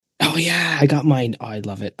 Oh yeah, I got mine. Oh, I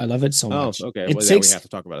love it. I love it so Oh, much. okay. It Well, yeah, we takes have to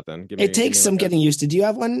talk about it then. it Give takes me some like a. getting used to. Do you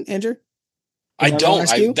have one, Andrew? The I Barbell don't.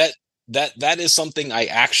 Rescue? That is something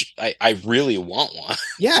I really want one.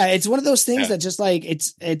 Yeah, it's one of those things Yeah. that just like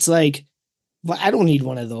it's like, well, I don't need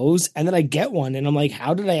one of those, and then I get one, and I'm like,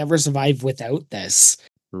 how did I ever survive without this?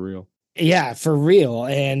 For real. Yeah, for real.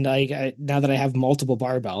 And now that I have multiple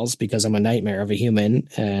barbells because I'm a nightmare of a human,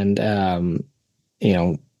 and you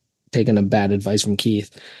know, taking a bad advice from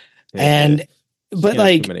Keith, and but Can't have too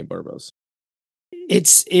like many barbells.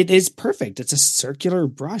 it is perfect. It's a circular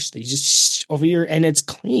brush that you just over your and it's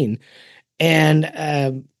clean. And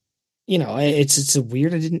it's a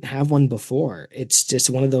weird I didn't have one before. It's just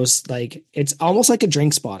one of those like it's almost like a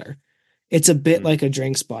drink spotter. It's a bit like a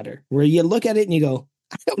drink spotter where you look at it and you go,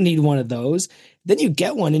 I don't need one of those. Then you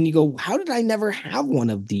get one and you go, how did I never have one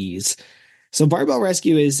of these? So Barbell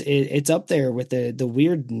Rescue it's up there with the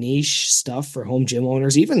weird niche stuff for home gym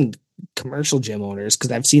owners, even commercial gym owners,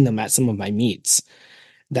 because I've seen them at some of my meets.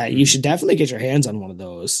 That you should definitely get your hands on one of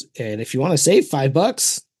those. And if you want to save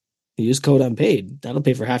 $5, use code unpaid. That'll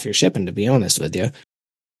pay for half your shipping, to be honest with you.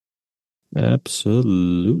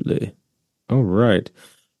 Absolutely. All right.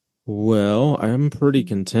 Well, I'm pretty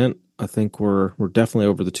content. I think we're definitely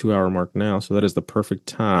over the 2 hour mark now, so that is the perfect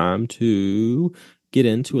time to get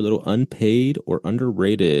into a little unpaid or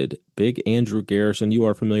underrated. Big Andrew Garrison, you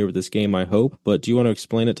are familiar with this game, I hope, but do you want to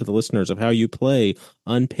explain it to the listeners of how you play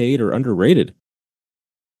unpaid or underrated?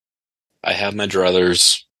 I have my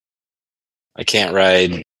druthers. I can't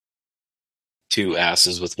ride two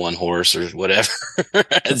asses with one horse or whatever,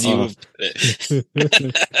 as you have put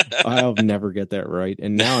it. I'll never get that right,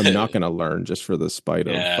 and now I'm not going to learn just for the spite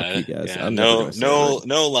of fuck you guys. Yeah. I'm never going to say it right.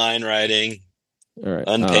 No line riding. All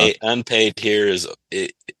right. Unpaid here is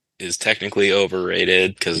technically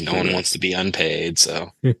overrated because no one wants to be unpaid.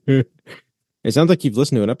 So it sounds like you've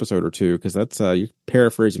listened to an episode or two because that's you're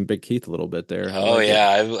paraphrasing Big Keith a little bit there. Oh like yeah,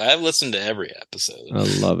 I've listened to every episode. I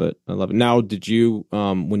love it. I love it. Now, did you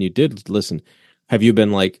when you did listen, have you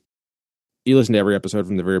been like you listened to every episode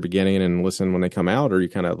from the very beginning and listen when they come out, or you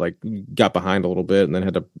kind of like got behind a little bit and then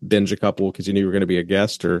had to binge a couple because you knew you were going to be a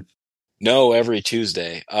guest, or? No, every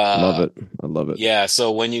Tuesday. Love it. I love it. Yeah.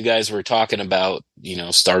 So when you guys were talking about,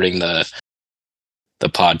 starting the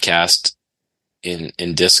podcast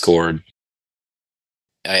in Discord,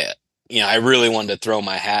 I really wanted to throw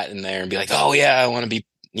my hat in there and be like, oh yeah, I want to be,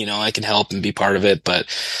 I can help and be part of it, but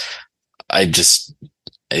I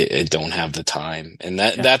don't have the time. And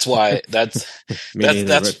that's why that's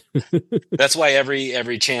why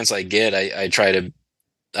every chance I get, I try to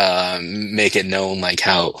make it known like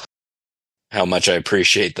how much I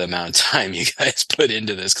appreciate the amount of time you guys put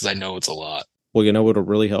into this, because I know it's a lot. Well, what'll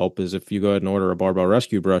really help is if you go ahead and order a Barbell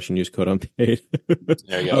Rescue brush and use code unpaid.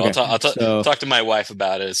 There you go. Okay. I'll talk to my wife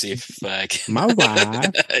about it, see if I can. My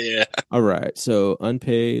wife. Yeah. All right. So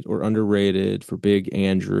unpaid or underrated for Big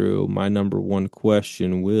Andrew. My number one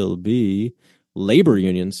question will be labor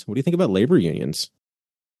unions. What do you think about labor unions?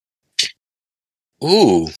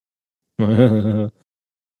 Ooh.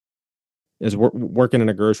 Is working in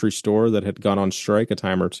a grocery store that had gone on strike a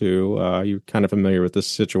time or two. You're kind of familiar with this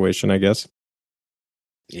situation, I guess.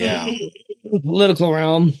 Yeah. Political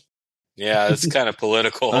realm. Yeah, it's kind of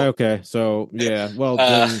political. Okay, so yeah, well,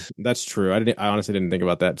 then that's true. I honestly didn't think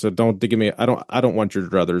about that. So don't give me. I don't want your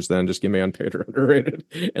druthers. Then just give me unpaid or underrated,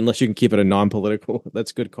 unless you can keep it a non-political.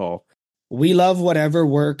 That's a good call. We love whatever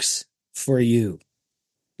works for you.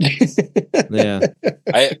 Yeah,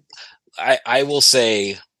 I will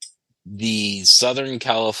say the Southern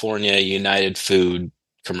California United Food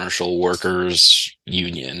Commercial Workers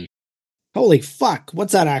Union. Holy fuck!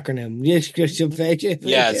 What's that acronym? Yeah,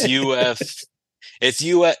 it's UF. It's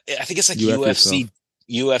UF. I think it's like UFC.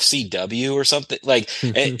 UFCW or something like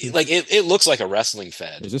it looks like a wrestling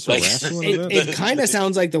fed. Is this a wrestling event? It kind of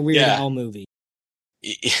sounds like the Weird Al movie.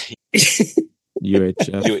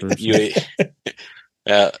 UHF.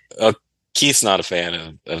 Keith's not a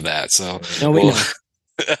fan of that, so no, we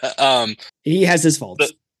know. He has his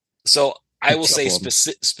faults. So I will say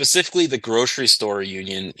specifically the grocery store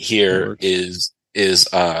union here is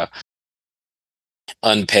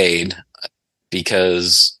unpaid,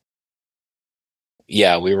 because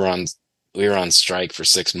yeah, we were on strike for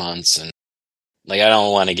 6 months, and like I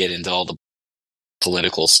don't want to get into all the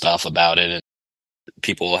political stuff about it, and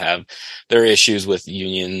people have their issues with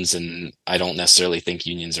unions, and I don't necessarily think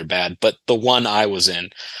unions are bad, but the one I was in,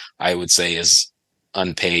 I would say, is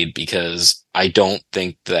unpaid, because I don't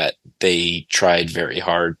think that they tried very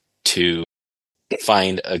hard to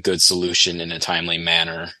find a good solution in a timely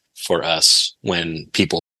manner for us when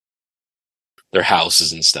people, their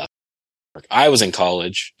houses and stuff I was in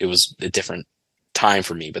college. It was a different time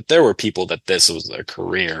for me, but there were people that this was their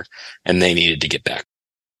career and they needed to get back.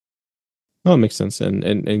 Oh, it makes sense.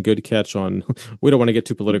 And good catch on. We don't want to get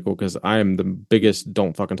too political because I am the biggest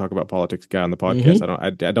don't fucking talk about politics guy on the podcast.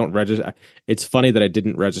 I don't register. It's funny that I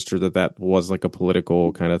didn't register that was like a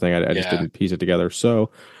political kind of thing. I just didn't piece it together. So,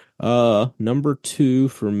 number 2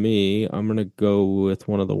 for me, I'm gonna go with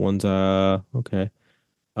one of the ones. Okay.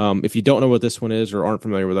 If you don't know what this one is or aren't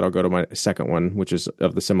familiar with it, I'll go to my second one, which is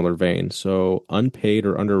of the similar vein. So, unpaid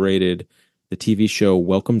or underrated, the TV show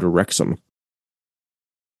Welcome to Wrexham.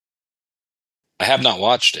 I have not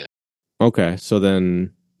watched it. Okay, so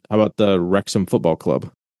then how about the Wrexham Football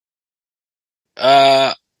Club?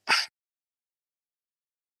 I'm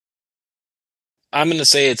going to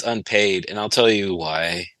say it's unpaid, and I'll tell you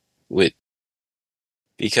why.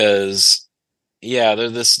 Because, yeah, they're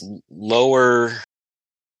this lower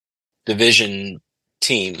division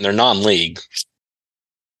team. They're non-league.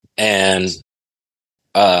 And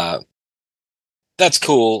that's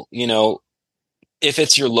cool. You know, if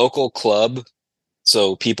it's your local club,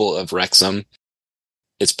 so people of Wrexham,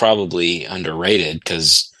 it's probably underrated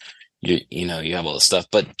because you know you have all this stuff.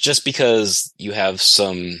 But just because you have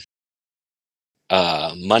some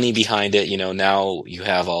money behind it, you know, now you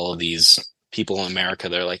have all of these people in America.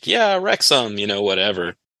 They're like, yeah, Wrexham, you know,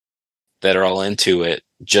 whatever, that are all into it.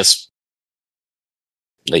 Just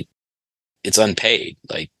like it's unpaid.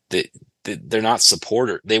 Like they're not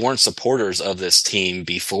they weren't supporters of this team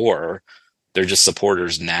before. They're just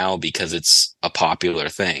supporters now because it's a popular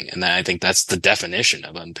thing. And I think that's the definition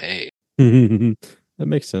of unpaid. That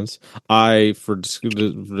makes sense. For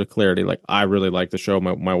the clarity, like I really like the show.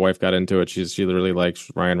 My wife got into it. She really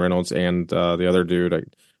likes Ryan Reynolds and the other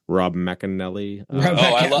dude, Rob McAnally.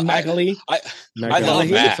 I love Mac.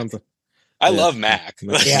 I love Mac.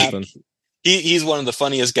 Yeah. He's one of the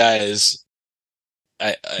funniest guys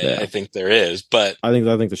I think there is, but I think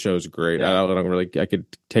the show is great. Yeah. I don't really. I could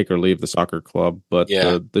take or leave the soccer club, but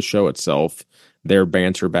Yeah. the show itself, their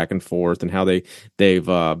banter back and forth, and how they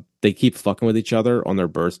keep fucking with each other on their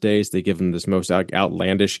birthdays. They give them this most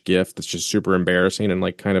outlandish gift that's just super embarrassing and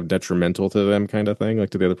like kind of detrimental to them, kind of thing, like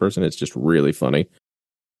to the other person. It's just really funny.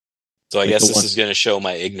 So I guess this is going to show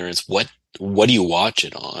my ignorance. What do you watch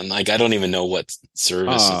it on? Like, I don't even know what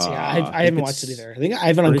service it's on. Yeah, I haven't watched it either. I think I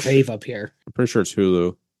have it on Crave up here. I'm pretty sure it's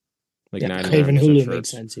Hulu. Like yeah, Crave and Hulu makes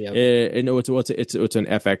sense. Yeah, no, it's an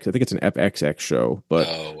FX. I think it's an FXX show, but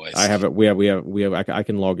I have it. We have. I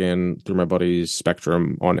can log in through my buddy's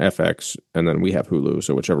Spectrum on FX, and then we have Hulu.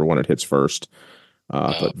 So whichever one it hits first.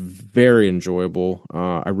 But very enjoyable.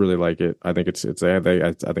 I really like it. I think it's I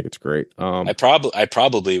think it's great. I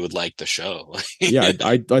probably would like the show. Yeah,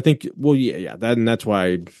 I think that's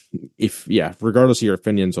why regardless of your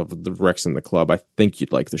opinions of the Rex and the club, I think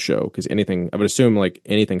you'd like the show because I would assume like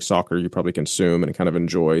anything soccer you probably consume and kind of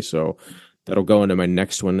enjoy. So that'll go into my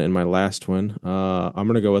next one and my last one. I'm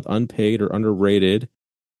gonna go with unpaid or underrated.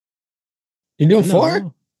 You're doing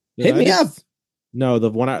 4? Hit me up. No, the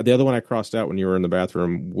other one I crossed out when you were in the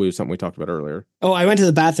bathroom was something we talked about earlier. Oh, I went to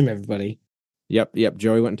the bathroom, everybody. Yep.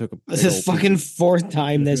 Joey went and took This is fucking 4th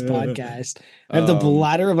time this podcast. I have the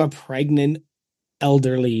bladder of a pregnant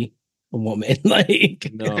elderly woman.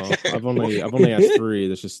 Like no, I've only asked 3.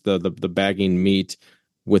 That's just the bagging meat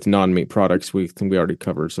with non-meat products we already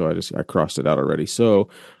covered, so I crossed it out already. So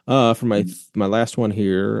for my last one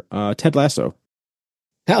here, Ted Lasso.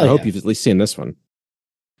 I hope you've at least seen this one.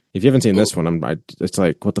 If you haven't seen this one, it's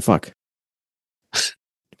like, what the fuck?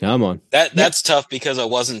 Come on. That's tough because I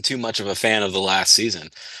wasn't too much of a fan of the last season.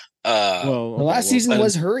 The last season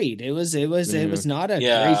was hurried. It was not a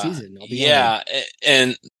great season.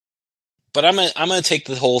 But I'm gonna take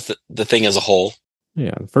the whole the thing as a whole.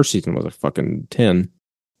 Yeah, the first season was a fucking 10.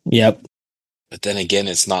 Yep. But then again,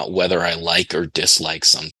 it's not whether I like or dislike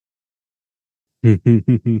something.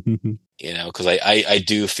 You know, because I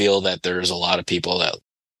do feel that there's a lot of people that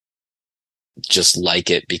just like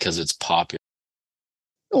it because it's popular.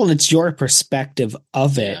 Well, it's your perspective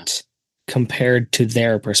of it compared to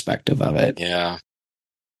their perspective of it. Yeah.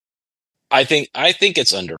 I think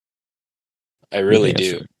it's under. I really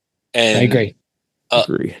do. And I agree.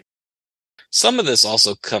 Agree. Some of this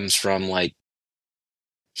also comes from like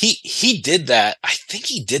he did that. I think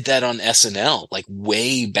he did that on SNL like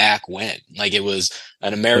way back when. Like it was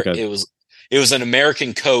an American it was an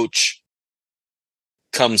American coach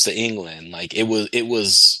comes to England. Like it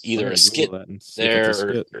was either a skit there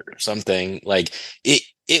or something. Like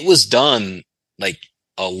it was done like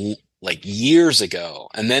years ago,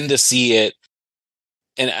 and then to see it,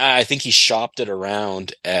 and I think he shopped it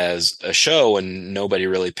around as a show, and nobody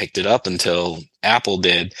really picked it up until Apple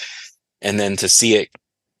did. and then to see it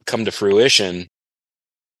come to fruition,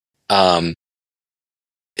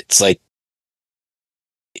 it's like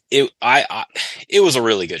it was a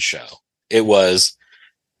really good show. It was,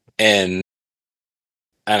 and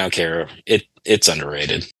I don't care. It's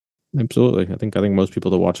underrated. Absolutely. I think most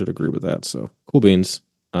people that watch it agree with that. So cool beans.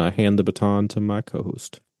 Hand the baton to my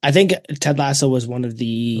co-host. I think Ted Lasso was one of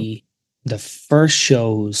the first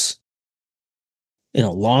shows in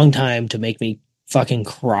a long time to make me fucking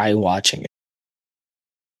cry watching it.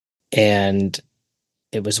 And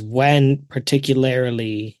it was when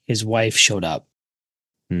particularly his wife showed up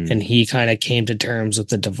and he kind of came to terms with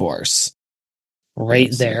the divorce right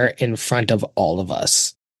there in front of all of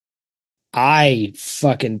us. I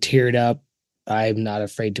fucking teared up. I'm not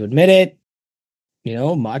afraid to admit it. You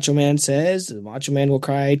know, Macho Man says the Macho Man will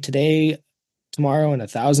cry today, tomorrow, and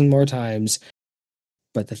 1,000 more times.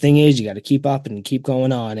 But the thing is, you got to keep up and keep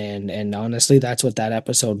going on. And honestly, that's what that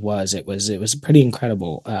episode was. It was pretty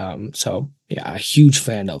incredible. So yeah, huge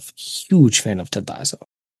fan of Ted Lasso.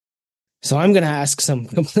 So I'm gonna ask some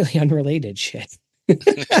completely unrelated shit.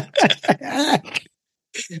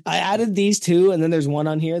 I added these two, and then there's one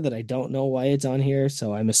on here that I don't know why it's on here.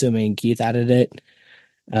 So I'm assuming Keith added it.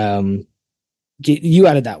 You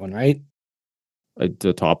added that one, right?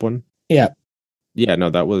 The top one? Yeah. Yeah,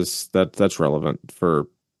 no, that's relevant for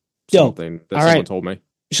something that someone told me.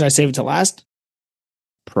 Should I save it to last?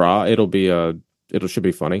 It should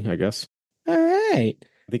be funny, I guess. All right.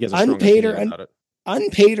 I think it's a strong opinion about it.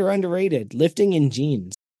 Unpaid or underrated, lifting in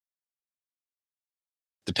jeans.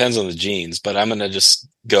 Depends on the jeans, but I'm gonna just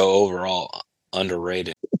go overall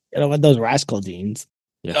underrated. You know what? Those rascal jeans.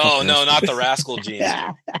 Yeah, no, not the rascal jeans.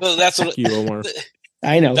 Well, that's what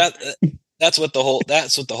I know. That's what the whole.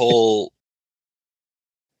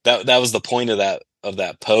 That was the point of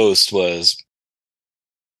that post was.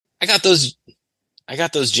 I got those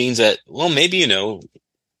jeans at maybe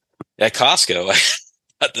at Costco. I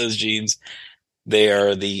got those jeans. They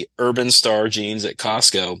are the Urban Star jeans at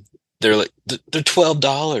Costco. They're they're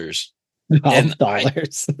 $12.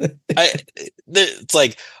 $12. It's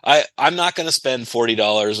like I'm not going to spend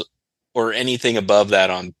 $40 or anything above that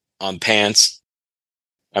on pants.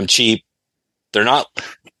 I'm cheap. They're not.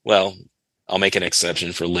 Well, I'll make an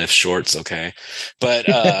exception for lift shorts, okay? But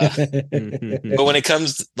but when it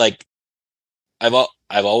comes like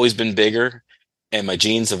I've always been bigger, and my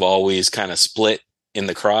jeans have always kind of split in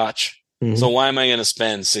the crotch. Mm-hmm. So why am I going to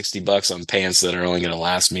spend $60 on pants that are only going to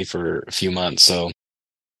last me for a few months? So,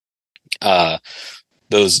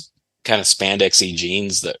 those kind of spandexy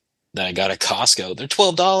jeans that I got at Costco, they're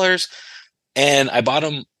 $12, and I bought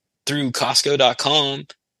them through Costco.com.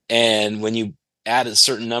 And when you add a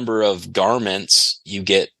certain number of garments, you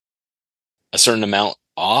get a certain amount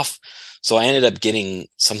off. So I ended up getting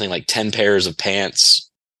something like 10 pairs of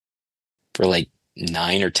pants for like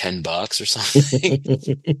 $9 or $10 or something.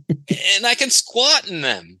 And I can squat in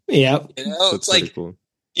them. Yeah. It's like, cool.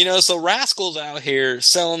 So rascals out here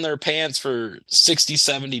selling their pants for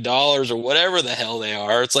 $60, $70 or whatever the hell they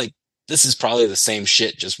are. It's like, this is probably the same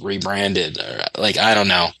shit, just rebranded. Or like, I don't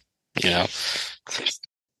know,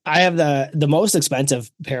 I have the most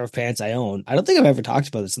expensive pair of pants I own. I don't think I've ever talked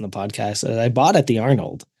about this in the podcast. I bought at the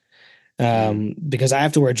Arnold because I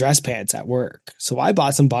have to wear dress pants at work. So I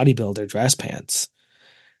bought some bodybuilder dress pants.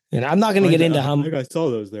 And I'm not going to get into how... I think I saw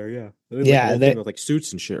those there, yeah. Yeah. They're like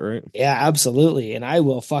suits and shit, right? Yeah, absolutely. And I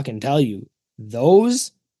will fucking tell you,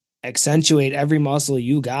 those accentuate every muscle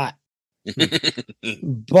you got.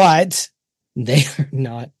 But they are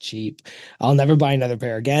not cheap. I'll never buy another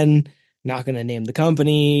pair again. Not going to name the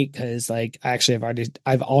company because, like, actually,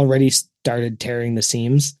 I've already started tearing the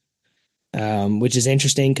seams, which is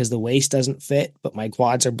interesting because the waist doesn't fit, but my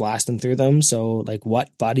quads are blasting through them. So, like, what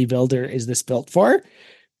bodybuilder is this built for?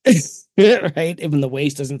 Right? Even the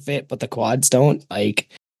waist doesn't fit, but the quads don't. Like,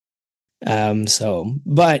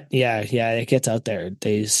 but yeah, it gets out there.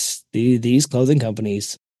 These clothing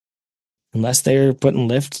companies, unless they're putting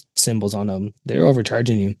lift symbols on them, they're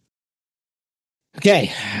overcharging you.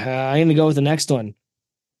 Okay, I'm going to go with the next one.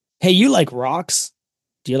 Hey, you like rocks?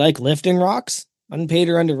 Do you like lifting rocks? Unpaid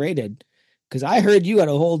or underrated? Because I heard you got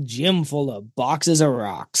a whole gym full of boxes of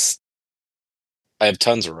rocks. I have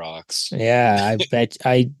tons of rocks. Yeah, I bet.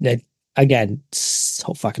 Again,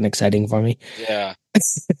 so fucking exciting for me. Yeah.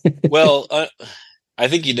 Well, I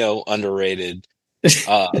think underrated.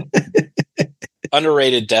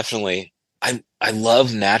 Underrated, definitely. I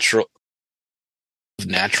love natural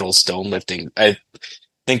stone lifting. I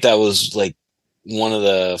think that was like one of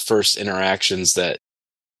the first interactions that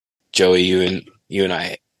Joey, you and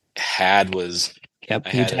I had was.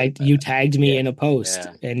 Yep, you tagged me in a post,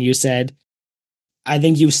 and you said, I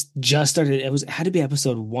think you just started. It had to be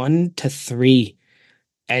episode 1 to 3,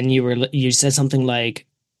 and you said something like,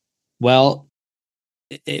 "Well,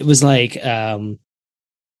 it was like the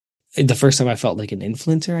first time I felt like an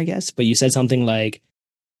influencer, I guess." But you said something like,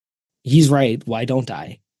 "He's right. Why don't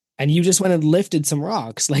I?" And you just went and lifted some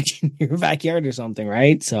rocks, like in your backyard or something,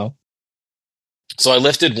 right? So I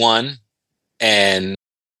lifted one, and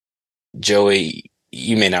Joey,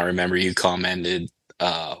 you may not remember, you commented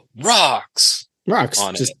rocks rocks,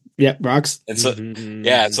 on just it. yeah, rocks. And so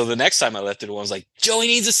yeah, so the next time I lifted one, I was like, Joey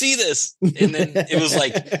needs to see this. And then it was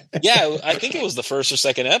like, yeah, I think it was the first or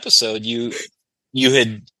second episode you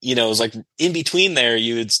had, it was like in between there,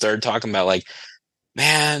 you had started talking about like,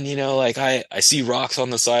 man, like I see rocks on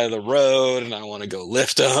the side of the road and I want to go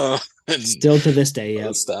lift them and Still to this day,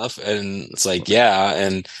 yeah. stuff. And it's like, yeah.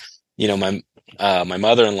 And, my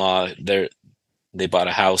mother-in-law, they bought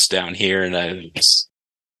a house down here, and I was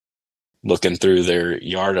looking through their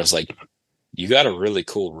yard. I was like, you got a really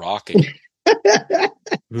cool rock. Is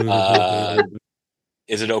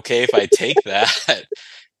it okay if I take that?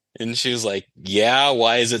 And she was like, yeah,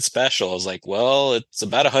 why is it special? I was like, well, it's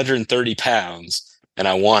about 130 pounds and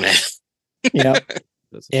I want it. Yeah.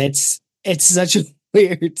 It's such a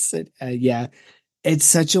weird, yeah, it's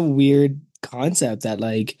such a weird concept that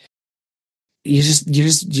like, I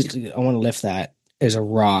want to lift that. There's a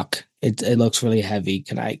rock. It looks really heavy.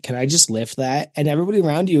 Can I just lift that? And everybody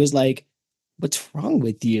around you is like, what's wrong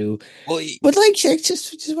with you? Well, but like, I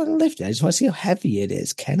just want to lift it. I just want to see how heavy it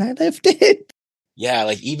is. Can I lift it? Yeah,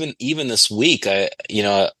 like even this week, I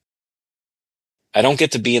don't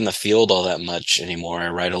get to be in the field all that much anymore. I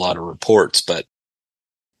write a lot of reports, but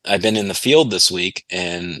I've been in the field this week,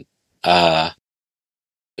 and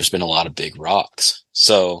there's been a lot of big rocks.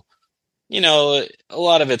 So, a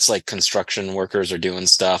lot of it's like construction workers are doing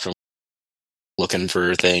stuff and looking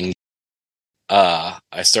for things. I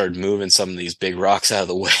started moving some of these big rocks out of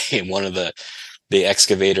the way, and one of the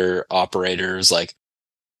excavator operators like,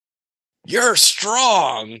 "You're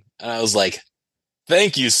strong," and I was like,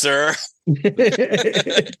 "Thank you, sir."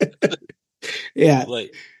 Yeah,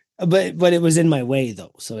 like, but it was in my way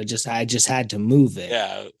though, so I just had to move it.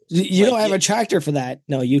 Yeah, you don't have a tractor for that.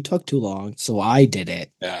 No, you took too long, so I did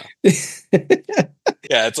it. Yeah.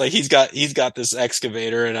 Yeah, it's like he's got this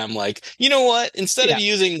excavator, and I'm like, you know what? Instead of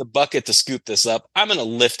using the bucket to scoop this up, I'm gonna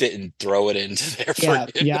lift it and throw it into there.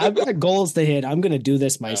 Yeah, I've got goals to hit. I'm gonna do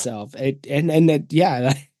this myself.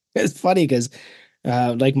 It's funny because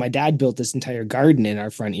like my dad built this entire garden in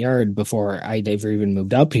our front yard before I ever even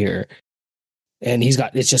moved up here, and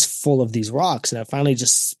it's just full of these rocks. And I finally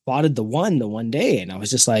just spotted the one day, and I was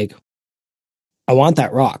just like, I want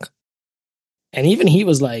that rock. And even he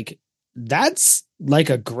was like, that's like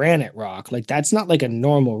a granite rock. Like, that's not like a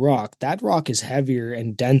normal rock. That rock is heavier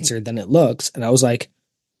and denser than it looks. And I was like,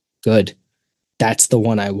 good. That's the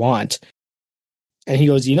one I want. And he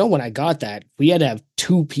goes, when I got that, we had to have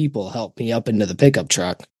 2 people help me up into the pickup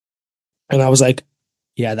truck. And I was like,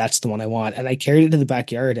 yeah, that's the one I want. And I carried it to the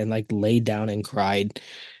backyard and like laid down and cried.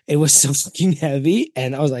 It was so fucking heavy.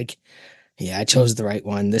 And I was like, yeah, I chose the right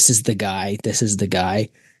one. This is the guy. This is the guy.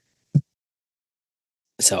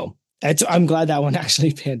 So I'm glad that one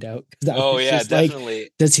actually panned out. Oh yeah, definitely.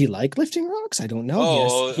 Like, does he like lifting rocks? I don't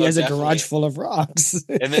know. He has a garage full of rocks.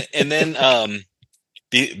 and then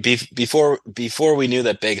before we knew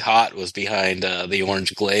that Big Hot was behind the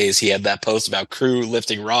Orange Glaze, he had that post about crew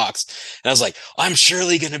lifting rocks, and I was like, I'm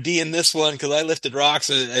surely going to be in this one because I lifted rocks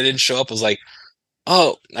and I didn't show up. I was like,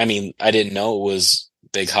 oh, I mean, I didn't know it was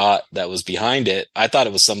Big Hot that was behind it. I thought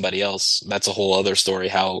it was somebody else. That's a whole other story.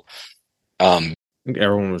 How I think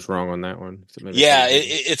everyone was wrong on that one. Yeah,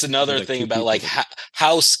 it's another thing about like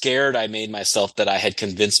how scared I made myself that I had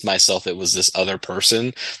convinced myself it was this other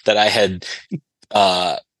person that I had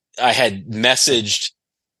messaged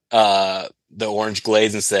the Orange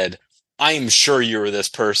Glaze and said, I am sure you were this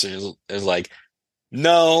person. It was like,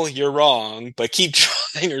 no, you're wrong, but keep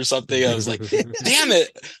trying or something. I was like, damn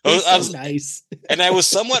it. I was nice. And I was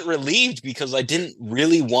somewhat relieved because I didn't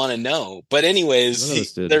really want to know. But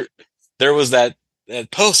anyways, there was that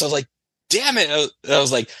post. I was like, damn it. I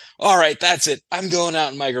was like, all right, that's it. I'm going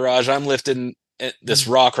out in my garage. I'm lifting this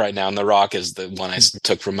rock right now. And the rock is the one I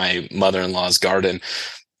took from my mother-in-law's garden.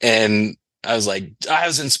 And I was like, I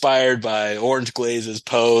was inspired by Orange Glaze's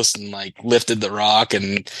post and like lifted the rock.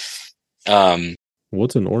 And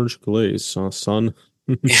what's an orange glaze, son?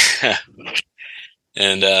 Yeah.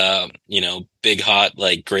 And Big Hot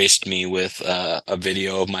like graced me with a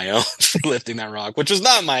video of my own lifting that rock, which was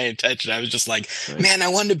not my intention. I was just like, man, I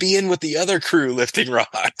wanted to be in with the other crew lifting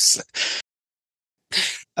rocks.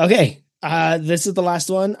 Okay, This is the last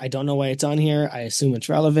one. I don't know why it's on here. I assume it's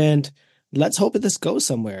relevant. Let's hope that this goes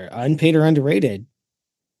somewhere. Unpaid or underrated.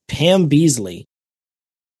 Pam Beasley.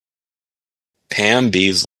 Pam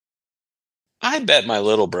Beasley. I bet my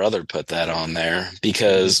little brother put that on there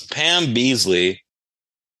because Pam Beasley.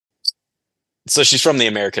 So she's from The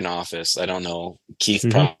American Office. I don't know. Keith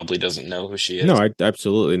probably doesn't know who she is. No, I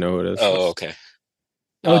absolutely know who it is. Oh, okay.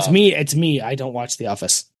 Oh, it's me. It's me. I don't watch The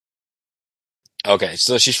Office. Okay,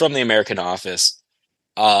 so she's from The American Office.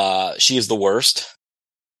 She is the worst.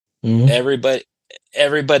 Mm-hmm.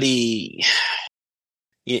 Everybody.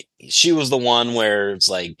 She was the one where it's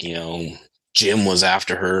like, Jim was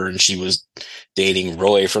after her and she was dating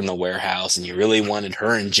Roy from the warehouse, and you really wanted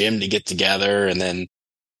her and Jim to get together, and then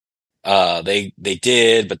they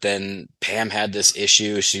did, but then Pam had this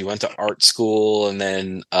issue. She went to art school and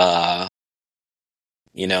then was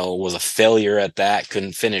a failure at that,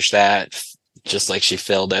 couldn't finish that, just like she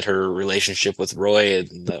failed at her relationship with Roy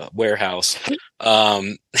in the warehouse.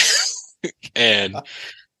 And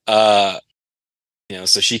so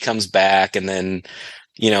she comes back, and then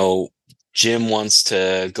Jim wants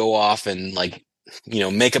to go off and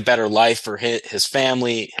make a better life for his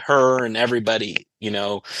family, her and everybody,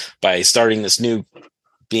 by starting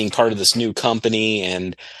being part of this new company.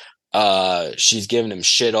 And she's giving him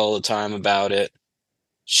shit all the time about it.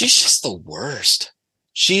 She's just the worst.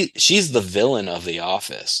 She's the villain of The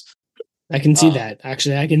Office. I can see that.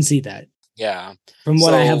 Actually, I can see that. Yeah. From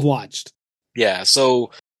what I have watched. Yeah.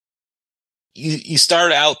 So you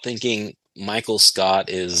start out thinking Michael Scott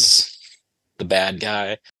is the bad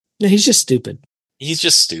guy. No, he's just stupid. He's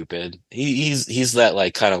just stupid. He's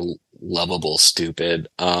that kind of lovable stupid.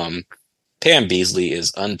 Pam Beasley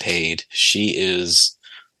is unpaid. She is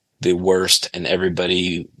the worst, and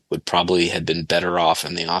everybody would probably have been better off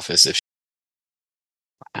in The Office if.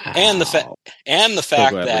 Wow. And the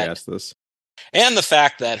fact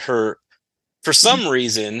that her, for some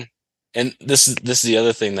reason, and this is the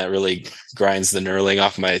other thing that really grinds the knurling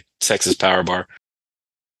off my Texas Power Bar.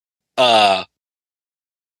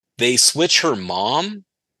 They switch her mom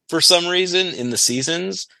for some reason in the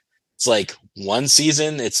seasons. It's like one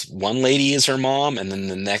season, it's one lady is her mom, and then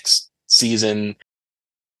the next season,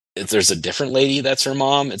 if there's a different lady that's her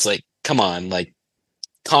mom. It's like, come on,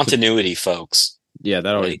 continuity, folks. Yeah,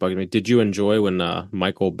 that always bugged me. Did you enjoy when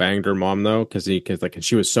Michael banged her mom though? Because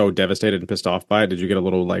she was so devastated and pissed off by it. Did you get a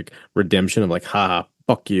little redemption of haha,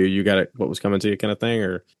 fuck you, you got it, what was coming to you kind of thing?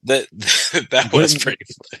 Or that was pretty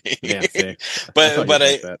funny.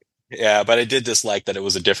 Yeah, but I did dislike that it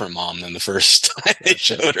was a different mom than the first time they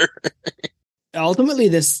showed her. Ultimately,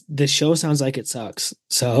 this show sounds like it sucks.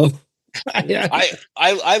 So I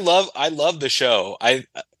love the show.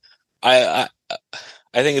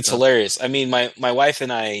 I think it's hilarious. I mean, my wife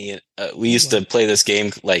and I, we used to play this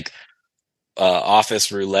game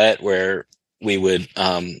Office Roulette, where we would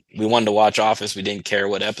we wanted to watch Office. We didn't care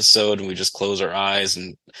what episode, and we just close our eyes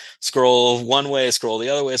and scroll one way, scroll the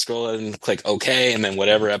other way, scroll and click OK, and then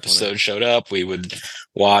whatever episode showed up, we would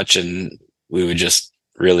watch, and we would just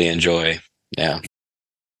really enjoy. Yeah.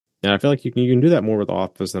 Yeah, I feel like you can do that more with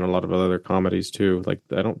Office than a lot of other comedies too. I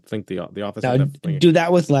don't think the Office. Now, do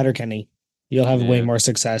that with Letterkenny. You'll have way more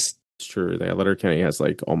success. It's true. Letterkenny has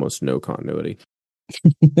almost no continuity.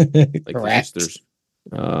 Correct.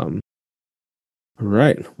 All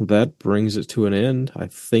right. Well, that brings it to an end. I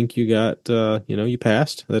think you got, you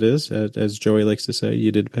passed. That is, as Joey likes to say,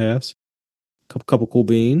 you did pass. Couple cool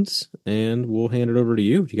beans, and we'll hand it over to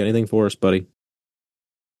you. You got anything for us, buddy?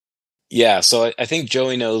 Yeah. So I think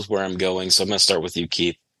Joey knows where I'm going. So I'm going to start with you,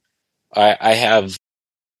 Keith. I have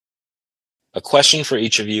a question for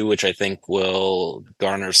each of you, which I think will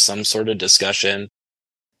garner some sort of discussion,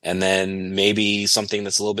 and then maybe something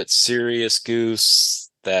that's a little bit serious,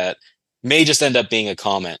 Goose, that may just end up being a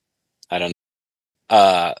comment. I don't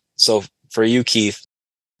know. So for you, Keith,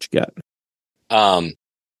 what you got?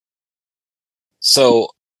 So,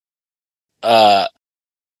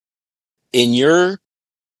 in your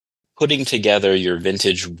putting together your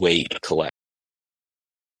vintage weight collection,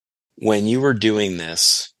 when you were doing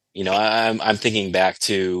this, I'm thinking back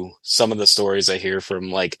to some of the stories I hear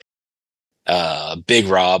from Big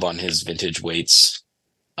Rob on his Vintage Weights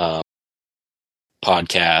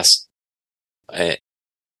podcast.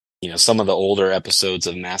 Some of the older episodes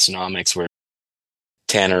of Massonomics where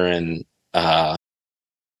Tanner and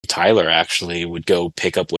Tyler actually would go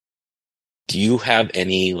pick up. Do you have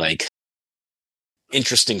any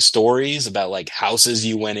interesting stories about houses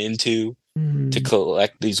you went into to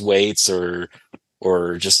collect these weights, or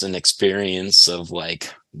just an experience of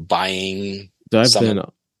buying?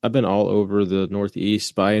 I've been all over the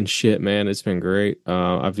Northeast buying shit, man. It's been great.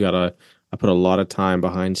 I put a lot of time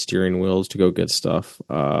behind steering wheels to go get stuff.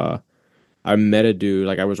 I met a dude,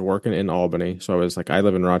 like I was working in Albany. So I was like, I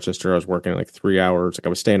live in Rochester. I was working like 3 hours. Like I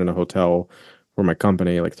was staying in a hotel for my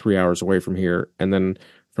company, like 3 hours away from here. And then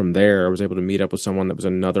from there, I was able to meet up with someone that was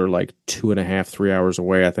another like 2.5, 3 hours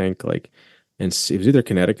away, I think. Like, and it was either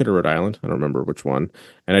Connecticut or Rhode Island. I don't remember which one.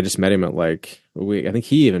 And I just met him at like, I think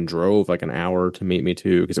he even drove like an hour to meet me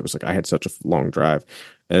too, because it was like I had such a long drive.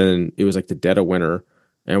 And it was like the dead of winter.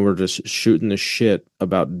 And we're just shooting the shit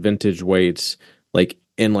about vintage weights. Like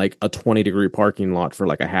in like a 20-degree parking lot for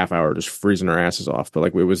like a half hour, just freezing our asses off. But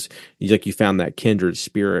like it was like you found that kindred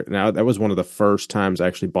spirit. Now that was one of the first times I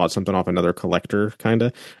actually bought something off another collector, kind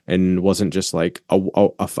of, and wasn't just like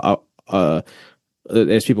as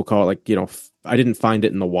people call it, like I didn't find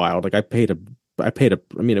it in the wild. Like I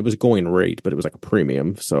mean, it was going rate, but it was like a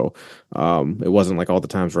premium. So it wasn't like all the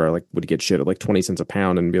times where I like would get shit at like 20 cents a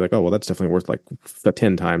pound and be like, oh well, that's definitely worth like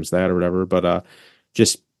 10 times that or whatever. But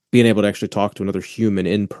just being able to actually talk to another human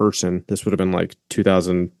in person. This would have been like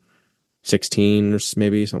 2016 or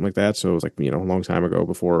maybe something like that. So it was like, a long time ago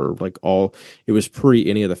before like it was pre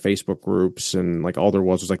any of the Facebook groups, and like all there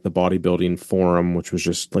was like the bodybuilding forum, which was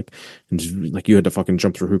just like you had to fucking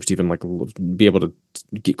jump through hoops to even like be able to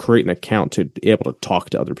create an account to be able to talk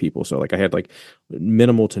to other people. So like I had like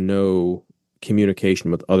minimal to no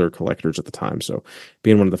communication with other collectors at the time. So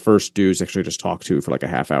being one of the first dudes actually just talked to for like a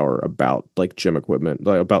half hour about like gym equipment,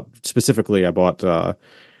 like about specifically, I bought, I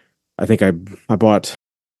think I bought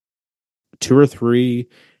 2 or 3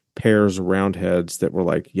 pairs of round heads that were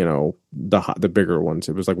like, the bigger ones.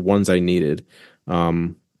 It was like ones I needed. I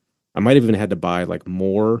might have even had to buy like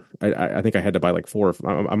more. I think I had to buy like four.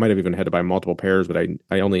 I might have even had to buy multiple pairs, but I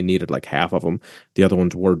only needed like half of them. The other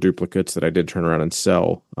ones were duplicates that I did turn around and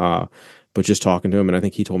sell. But just talking to him, and I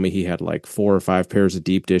think he told me he had like 4 or 5 pairs of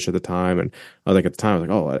deep dish at the time, and I was like at the time I was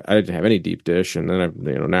like, oh, I didn't have any deep dish, and then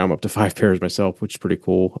now I'm up to 5 pairs myself, which is pretty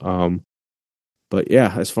cool. But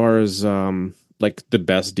yeah, as far as like the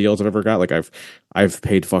best deals I've ever got, like I've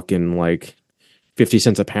paid fucking like 50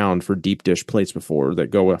 cents a pound for deep dish plates before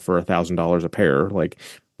that go for $1,000 a pair. Like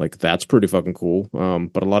that's pretty fucking cool.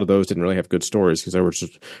 But a lot of those didn't really have good stories because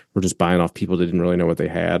we're just buying off people that didn't really know what they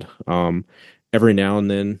had. Every now and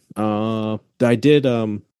then, I did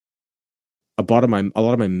I bought a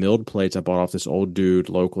lot of my milled plates. I bought off this old dude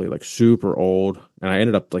locally, like super old, and I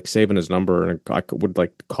ended up like saving his number, and I would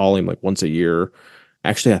like call him like once a year.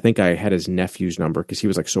 Actually, I think I had his nephew's number because he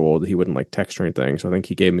was like so old that he wouldn't like text or anything. So I think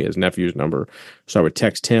he gave me his nephew's number. So I would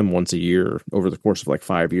text him once a year over the course of like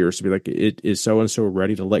 5 years to be like, is so and so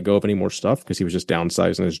ready to let go of any more stuff? Because he was just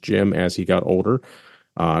downsizing his gym as he got older.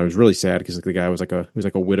 It was really sad because like the guy was like a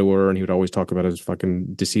widower, and he would always talk about his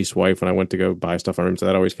fucking deceased wife when I went to go buy stuff from him. So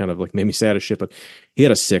that always kind of like made me sad as shit. But he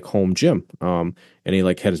had a sick home gym, and he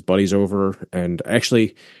like had his buddies over. And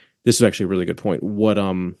actually, this is actually a really good point.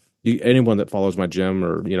 Anyone that follows my gym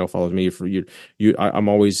or follows me for I'm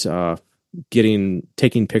always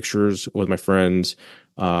taking pictures with my friends,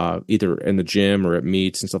 either in the gym or at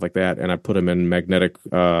meets and stuff like that, and I put them in magnetic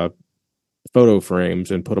photo frames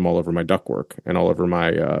and put them all over my ductwork and all over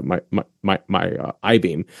my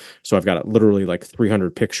I-beam. So I've got literally like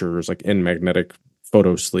 300 pictures like in magnetic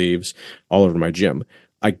photo sleeves all over my gym.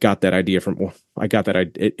 I got that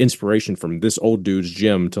inspiration from this old dude's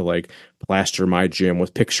gym to like plaster my gym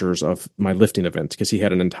with pictures of my lifting events, because he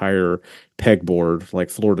had an entire pegboard, like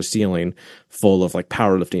floor to ceiling, full of like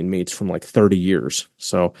powerlifting meets from like 30 years.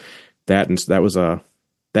 So that was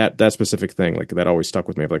that specific thing, like that always stuck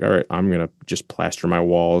with me. I'm like, all right, I'm gonna just plaster my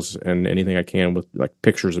walls and anything I can with like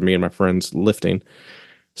pictures of me and my friends lifting.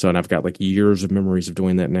 So, and I've got like years of memories of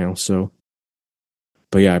doing that now. So,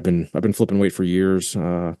 but yeah, I've been flipping weight for years.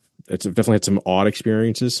 It's definitely had some odd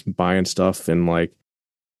experiences buying stuff in like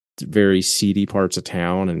very seedy parts of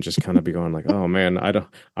town, and just kind of be going like, oh man,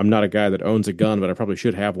 I'm not a guy that owns a gun, but I probably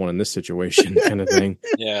should have one in this situation, kind of thing.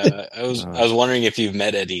 Yeah, I was wondering if you've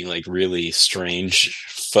met any like really strange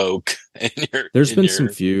folk in your. There's been some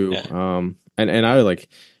few, yeah. And I like,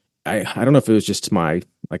 I don't know if it was just my,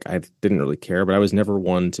 like, I didn't really care, but I was never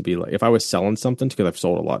one to be like, if I was selling something, because I've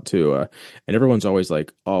sold a lot too, and everyone's always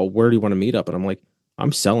like, oh, where do you want to meet up? And I'm like,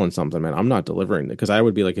 I'm selling something, man. I'm not delivering it. Because I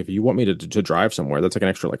would be like, if you want me to drive somewhere, that's like an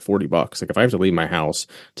extra like $40. Like if I have to leave my house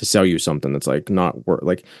to sell you something that's like not worth,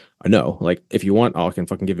 like, I know, like if you want, I can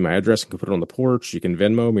fucking give you my address and can put it on the porch. You can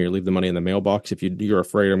Venmo me or leave the money in the mailbox. If you're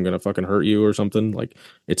afraid I'm going to fucking hurt you or something, like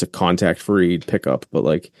it's a contact free pickup. But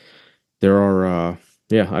like there are,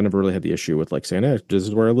 yeah, I never really had the issue with like saying, hey, this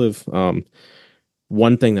is where I live.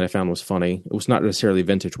 one thing that I found was funny. It was not necessarily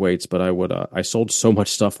vintage weights, but I sold so much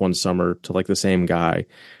stuff one summer to like the same guy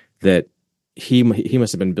that he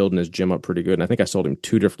must have been building his gym up pretty good. And I think I sold him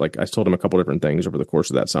I sold him a couple different things over the course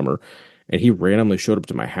of that summer. And he randomly showed up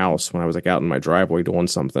to my house when I was like out in my driveway doing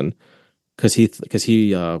something. Because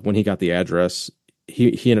he when he got the address,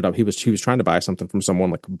 he ended up he was trying to buy something from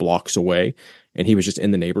someone like blocks away, and he was just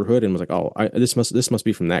in the neighborhood and was like, oh, this must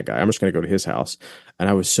be from that guy. I'm just gonna go to his house. And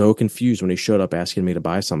I was so confused when he showed up asking me to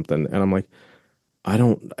buy something, and I'm like, I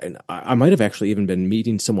don't. I might have actually even been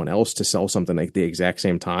meeting someone else to sell something like the exact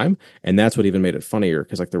same time, and that's what even made it funnier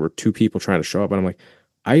because like there were two people trying to show up, and I'm like,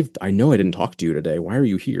 I know I didn't talk to you today. Why are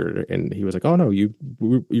you here? And he was like, oh no, you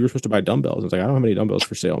were supposed to buy dumbbells. I was like, I don't have any dumbbells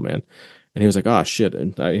for sale, man. And he was like, oh shit.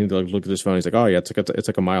 And he looked at his phone. He's like, oh yeah, it's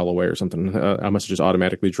like a mile away or something. I must have just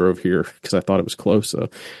automatically drove here because I thought it was close.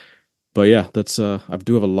 But yeah, that's I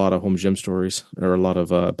do have a lot of home gym stories or a lot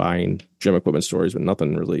of buying gym equipment stories, but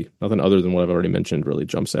nothing other than what I've already mentioned really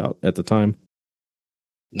jumps out at the time.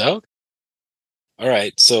 No? All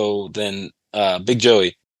right. So then, Big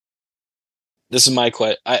Joey, this is my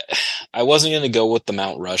question. I wasn't going to go with the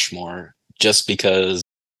Mount Rushmore just because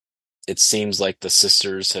it seems like the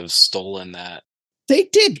sisters have stolen that. They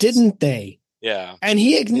did, didn't they? Yeah. And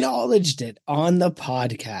he acknowledged it on the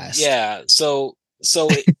podcast. Yeah. So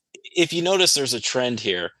if you notice, there's a trend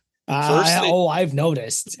here. I've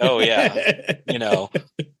noticed. Oh yeah. You know,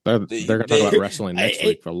 they're going to talk about wrestling next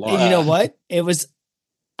week for a lot. You know what?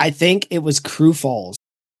 I think it was Crew Falls.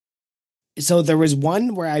 So there was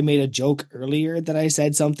one where I made a joke earlier that I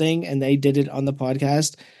said something and they did it on the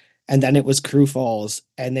podcast. And then it was Crew Falls.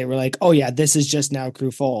 And they were like, oh yeah, this is just now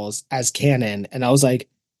Crew Falls as canon. And I was like,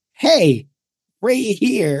 hey, right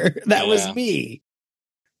here. That was me.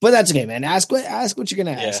 But that's okay, man. Ask what you're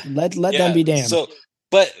gonna ask. Let them be damned. So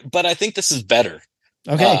but I think this is better.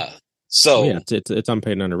 Okay. It's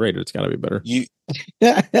unpaid and underrated. It's gotta be better. You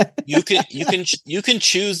can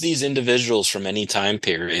choose these individuals from any time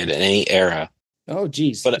period and any era. Oh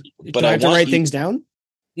geez. But do I have to write things down?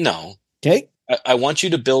 No. Okay. I want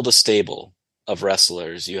you to build a stable of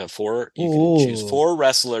wrestlers. You have four. You can choose 4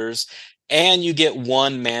 wrestlers, and you get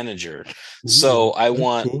 1 manager. So I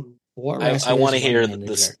want to hear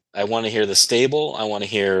this. I want to hear the stable. I want to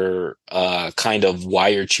hear kind of why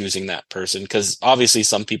you're choosing that person, because obviously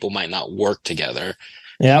some people might not work together.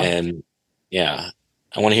 Yeah. And yeah,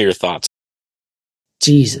 I want to hear your thoughts.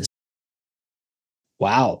 Jesus.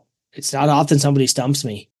 Wow. It's not often somebody stumps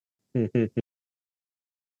me.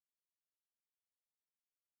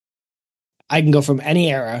 I can go from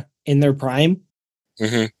any era in their prime.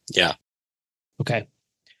 Mm-hmm. Yeah. Okay.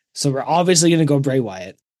 So we're obviously going to go Bray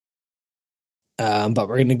Wyatt. But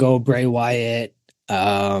we're going to go Bray Wyatt,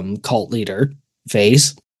 cult leader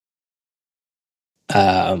phase.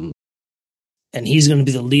 And he's going to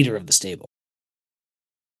be the leader of the stable.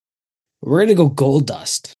 We're going to go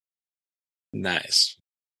Goldust. Nice.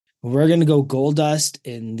 We're going to go Goldust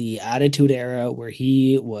in the Attitude Era where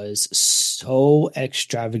he was so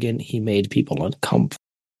extravagant he made people uncomfortable.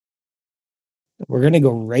 We're going to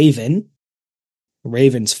go Raven.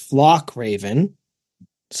 Raven's Flock Raven.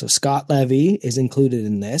 So Scott Levy is included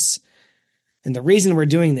in this. And the reason we're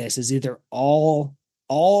doing this is either all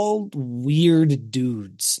weird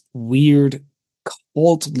dudes, weird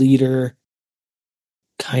cult leader,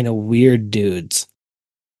 kind of weird dudes.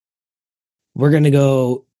 We're going to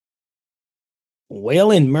go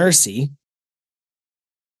Waylon Mercy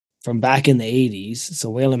from back in the 80s.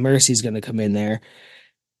 So Waylon Mercy is going to come in there.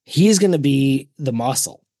 He's going to be the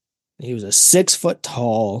muscle. He was a 6 foot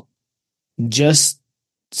tall, just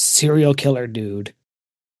serial killer dude.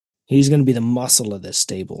 He's going to be the muscle of this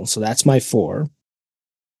stable. So that's my 4.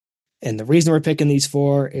 And the reason we're picking these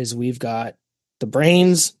 4 is we've got the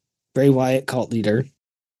brains, Bray Wyatt, cult leader.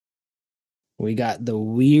 We got the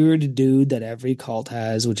weird dude that every cult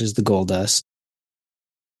has, which is the Goldust.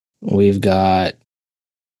 We've got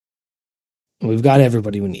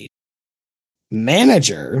everybody we need.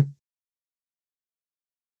 Manager.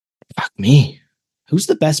 Fuck me. Who's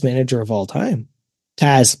the best manager of all time?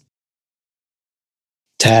 Taz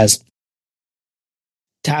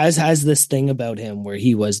has this thing about him where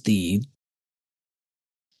he was Taz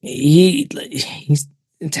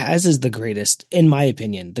is the greatest, in my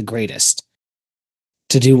opinion, the greatest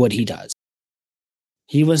to do what he does.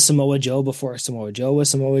 He was Samoa Joe before Samoa Joe was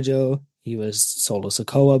Samoa Joe. He was Solo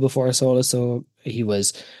Sikoa before Solo. He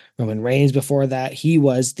was Roman Reigns before that. He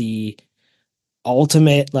was the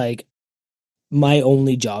ultimate, like, my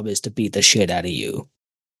only job is to beat the shit out of you.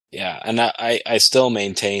 Yeah, and I still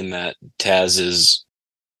maintain that Taz is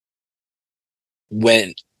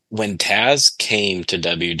when Taz came to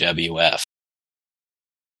WWF,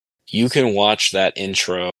 You can watch that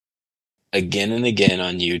intro again and again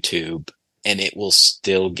on YouTube, and it will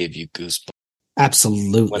still give you goosebumps. When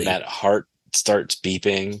Absolutely. that heart starts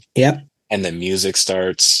beeping Yep. and the music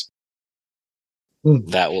starts, Ooh,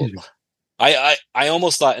 that will. excuse me. I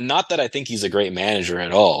almost thought, not that I think he's a great manager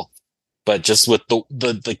at all, but just with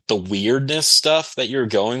the weirdness stuff that you're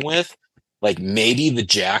going with, like maybe the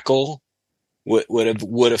Jackal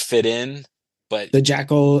would have fit in, but The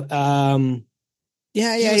Jackal.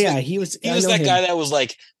 Yeah, he yeah, was yeah. the He was. he I was know that guy him. that was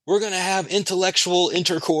like, we're gonna have intellectual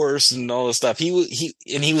intercourse and all this stuff. He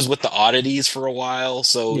was with the oddities for a while,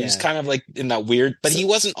 so he was Yeah. kind of like in that weird, but So, he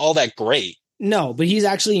wasn't all that great. no, but he's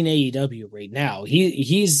actually in AEW right now.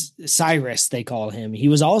 He's Cyrus, they call him. He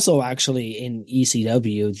was also actually in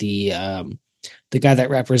ECW, the guy that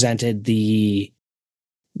represented the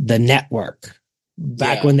network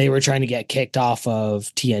back Yeah, when they were trying to get kicked off of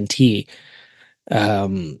TNT.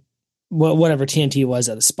 Um, whatever TNT was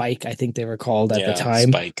at the Spike, I think they were called at the yeah, time.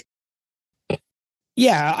 Spike.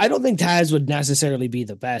 Yeah, I don't think Taz would necessarily be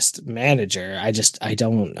the best manager. I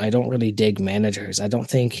don't really dig managers. I don't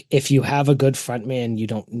think if you have a good frontman, you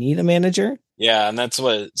don't need a manager. Yeah, and that's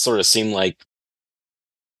what it sort of seemed like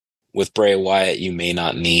with Bray Wyatt. You may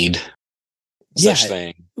not need such Yeah,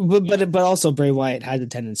 thing. but also Bray Wyatt had the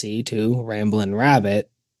tendency to ramble and rabbit,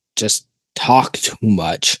 just talk too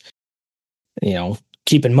much.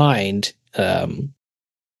 Keep in mind,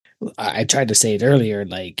 I tried to say it earlier,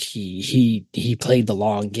 like he played the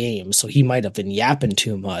long game, so he might have been yapping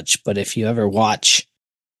too much. But if you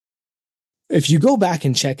go back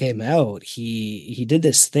and check him out, he did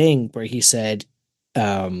this thing where he said,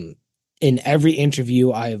 in every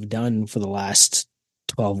interview I have done for the last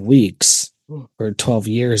 12 weeks or 12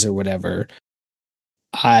 years or whatever,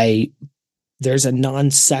 there's a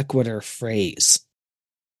non sequitur phrase.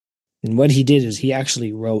 And what he did is he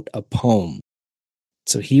actually wrote a poem.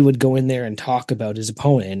 So he would go in there and talk about his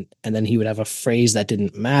opponent, and then he would have a phrase that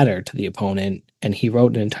didn't matter to the opponent, and he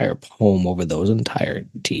wrote an entire poem over those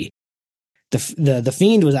entirety. The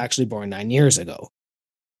Fiend was actually born 9 years ago.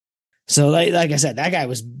 So like I said, that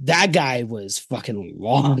guy was fucking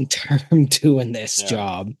long term doing this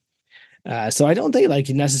job. So I don't think like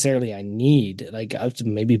necessarily I need like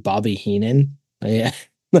maybe Bobby Heenan. Yeah.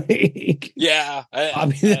 Like Yeah,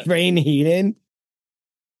 Bobby the Brain Heenan.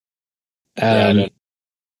 I don't.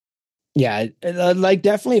 Yeah, like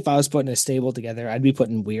definitely if I was putting a stable together, I'd be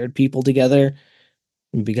putting weird people together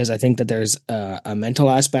because I think that there's a mental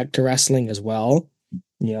aspect to wrestling as well.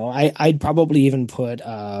 I'd probably even put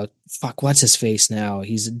what's his face now?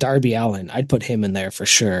 He's Darby Allin. I'd put him in there for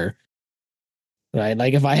sure. Right?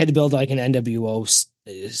 Like if I had to build like an NWO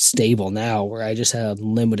stable now where I just had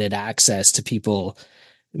limited access to people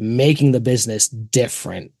making the business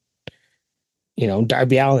different.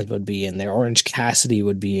 Darby Allin would be in there. Orange Cassidy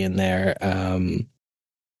would be in there.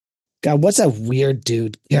 God, what's that weird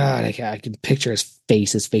dude? God, I can picture his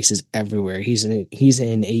face. His face is everywhere. He's in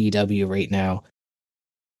AEW right now.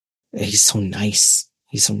 He's so nice.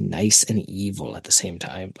 He's so nice and evil at the same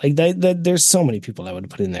time. Like there's so many people I would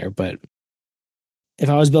put in there, but if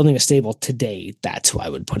I was building a stable today, that's who I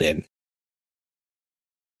would put in.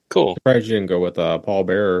 Cool. Surprised you didn't go with Paul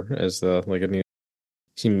Bearer as the like a new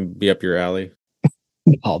seem to be up your alley.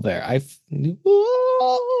 Paul Bear.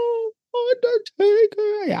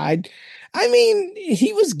 Undertaker. Yeah, I mean,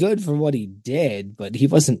 he was good for what he did, but he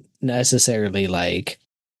wasn't necessarily like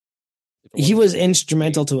he was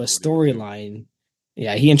instrumental to a storyline.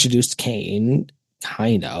 Yeah, he introduced Kane,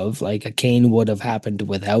 kind of like a Kane would have happened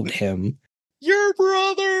without him. Your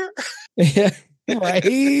brother. Yeah, right.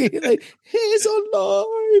 Like he's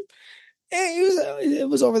alive. It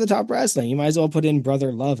was over the top wrestling. You might as well put in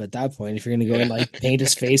Brother Love at that point if you're gonna go and like paint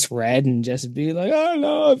his face red and just be like, "I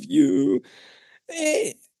love you."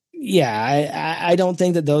 Yeah, I don't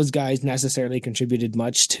think that those guys necessarily contributed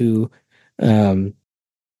much to um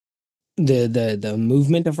the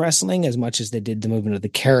movement of wrestling as much as they did the movement of the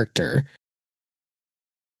character.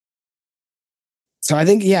 So I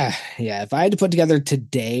think yeah, if I had to put together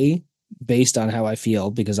today based on how I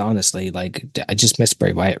feel, because honestly, like I just miss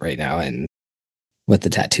Bray Wyatt right now and with the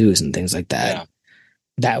tattoos and things like that. Yeah.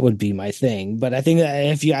 That would be my thing. But I think that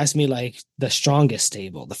if you ask me like the strongest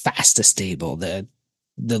stable, the fastest stable, the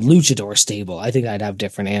luchador stable, I think I'd have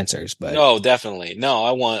different answers. But No, definitely. No,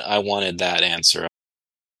 I wanted that answer.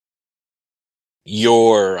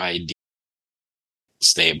 Your idea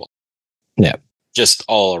stable. yeah. Just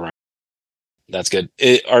all around. That's good.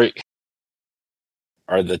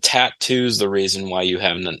 Are the tattoos the reason why you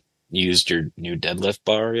haven't used your new deadlift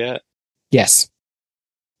bar yet? Yes.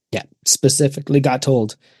 Yeah. Specifically got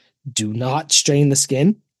told, do not strain the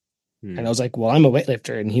skin. And I was like, well, I'm a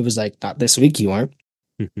weightlifter. And he was like, not this week, you aren't.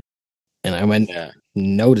 And I went, Yeah.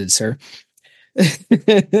 noted, sir. Yeah,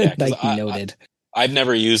 because Like, noted. I've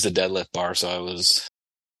never used a deadlift bar, so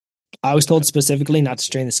I was told specifically not to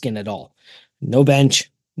strain the skin at all. No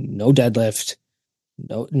bench, no deadlift,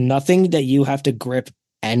 no nothing that you have to grip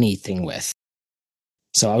anything with.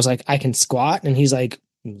 So I was like, I can squat, and he's like,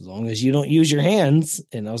 as long as you don't use your hands.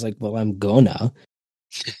 And I was like, well, I'm gonna.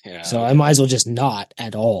 yeah. So I might as well just not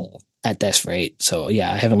at all at this rate. So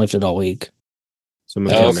yeah, I haven't lifted all week. So I'm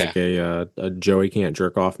gonna make a Joey can't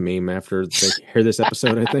jerk off meme after they hear this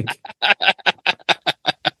episode, I think.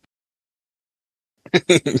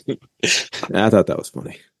 I thought that was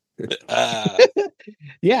funny.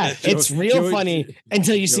 Yeah, it's real funny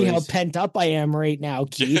until you see how Joey's- pent up I am right now,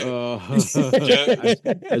 Keith. I was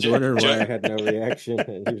wondering why I had no reaction.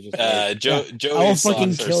 And he was just like, Joey's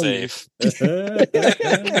fucking socks are kill you. safe.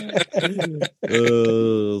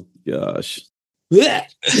 Oh gosh.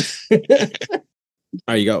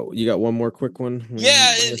 All right, you got one more quick one.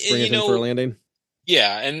 Yeah, Bring us in for a landing.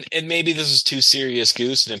 Yeah, and maybe this is too serious,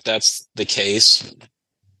 Goose, and if that's the case,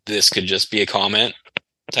 this could just be a comment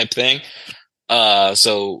type thing.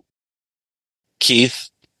 So Keith,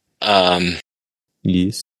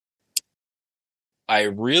 Yes. I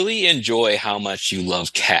really enjoy how much you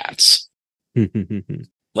love cats.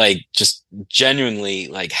 Like, just genuinely,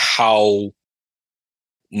 like, how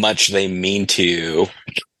much they mean to you.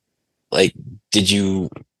 Like,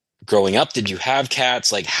 growing up, did you have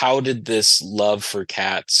cats? Like, how did this love for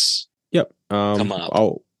cats Yep. come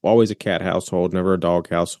up? Always a cat household, never a dog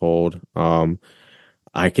household.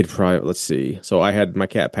 I could probably, let's see. So I had my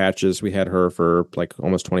cat Patches. We had her for like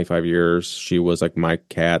almost 25 years. She was like my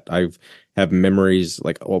cat. Have memories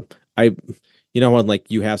like, well, when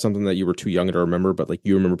like you have something that you were too young to remember, but like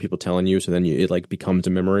you remember people telling you, so then it like becomes a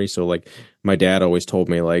memory. So like my dad always told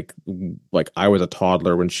me like I was a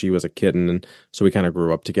toddler when she was a kitten, and so we kind of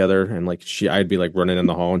grew up together. And like I'd be like running in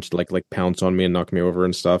the hall, and she'd like pounce on me and knock me over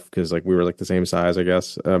and stuff because like we were like the same size, I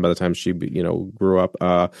guess. By the time she grew up,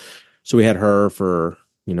 so we had her for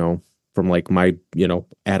from like my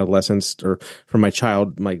adolescence, or from my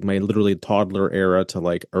my literally toddler era to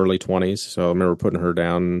like early 20s. So I remember putting her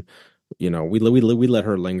down. We let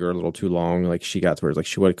her linger a little too long. Like she got to where like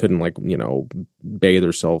she couldn't like bathe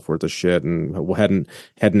herself worth of shit, and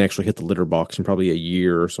hadn't actually hit the litter box in probably a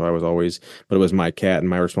year. So I was always, but it was my cat and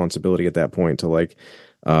my responsibility at that point to like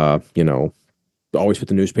always put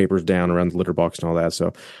the newspapers down around the litter box and all that.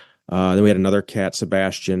 So then we had another cat,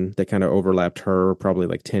 Sebastian, that kind of overlapped her probably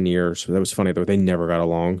like 10 years. So that was funny though. They never got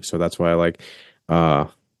along. So that's why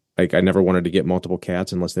I never wanted to get multiple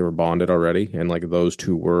cats unless they were bonded already. And like those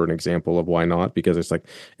two were an example of why not, because it's like,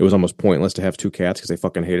 it was almost pointless to have two cats because they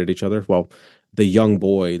fucking hated each other. Well, the young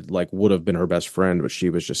boy like would have been her best friend, but she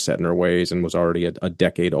was just set in her ways and was already a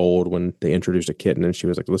decade old when they introduced a kitten, and she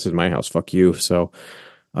was like, this is my house. Fuck you. So,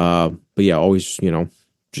 but yeah, always,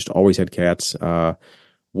 just always had cats.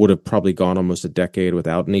 Would have probably gone almost a decade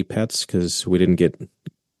without any pets because we didn't get,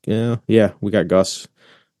 we got Gus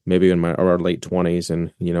maybe in our late 20s,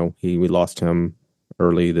 and we lost him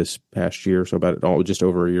early this past year, so just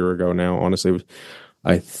over a year ago now. Honestly,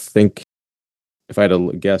 I think if I had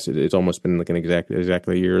to guess, it's almost been like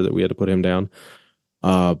exactly a year that we had to put him down.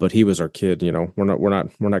 But he was our kid. We're not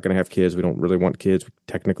going to have kids. We don't really want kids.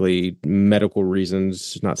 Technically, medical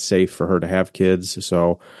reasons, it's not safe for her to have kids.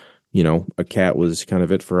 So, a cat was kind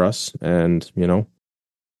of it for us. And,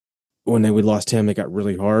 when we lost him, it got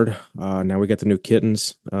really hard. Now we got the new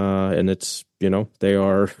kittens, and it's, they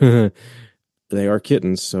are, they are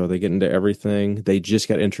kittens. So they get into everything. They just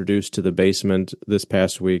got introduced to the basement this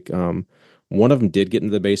past week. One of them did get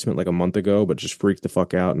into the basement like a month ago, but just freaked the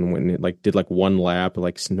fuck out and went and did like one lap,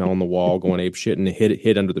 like smelling the wall, going ape shit, and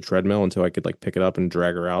hid under the treadmill until I could like pick it up and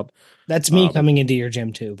drag her out. That's me coming into your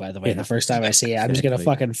gym too, by the way. Yeah, the first time I see it, I'm just gonna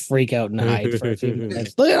fucking freak out and hide for a few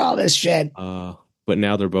minutes. Look at all this shit. But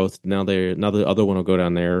now they're both now the other one will go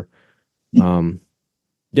down there.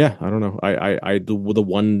 Yeah, I don't know. I the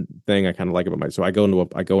one thing I kind of like about so I go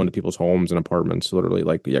into people's homes and apartments, literally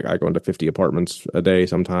I go into 50 apartments a day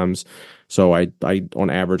sometimes. So I on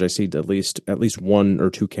average I see at least one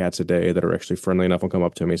or two cats a day that are actually friendly enough and come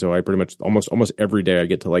up to me. So I pretty much almost every day I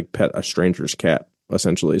get to like pet a stranger's cat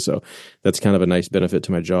essentially. So that's kind of a nice benefit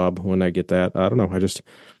to my job when I get that. I don't know.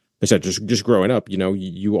 I said just growing up,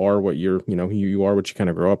 you are what you are what you kind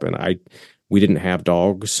of grow up in. We didn't have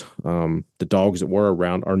dogs. The dogs that were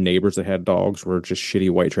around, our neighbors that had dogs, were just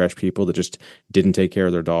shitty white trash people that just didn't take care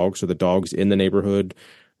of their dogs. So the dogs in the neighborhood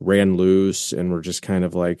ran loose and were just kind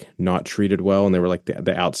of like not treated well. And they were like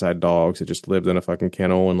the outside dogs that just lived in a fucking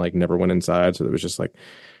kennel and like never went inside. So it was just like,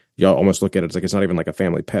 you almost look at it as like it's not even like a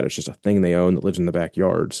family pet. It's just a thing they own that lives in the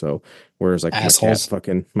backyard. So whereas like Assholes.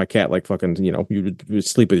 my cat like fucking, you would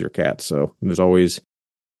sleep with your cat. So there's always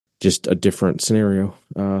just a different scenario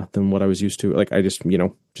than what I was used to. Like I just,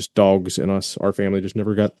 just dogs and our family just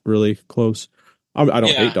never got really close. I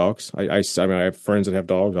don't hate dogs. I mean, I have friends that have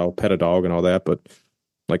dogs. I'll pet a dog and all that, but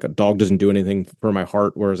like a dog doesn't do anything for my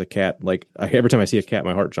heart. Whereas a cat, like every time I see a cat,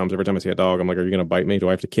 my heart jumps. Every time I see a dog, I'm like, are you going to bite me? Do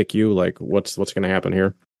I have to kick you? Like what's going to happen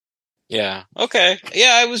here? Yeah. Okay.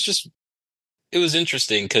 Yeah, it was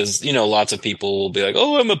interesting because, lots of people will be like,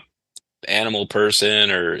 oh, I'm a animal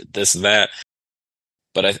person or this and that.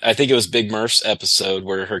 But I think it was Big Murph's episode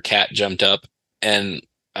where her cat jumped up and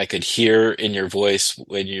I could hear in your voice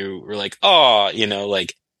when you were like, oh,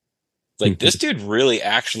 like this dude really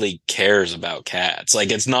actually cares about cats.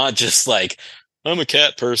 Like it's not just like I'm a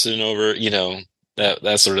cat person over,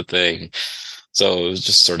 that sort of thing. So it was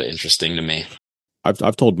just sort of interesting to me.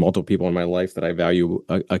 I've told multiple people in my life that I value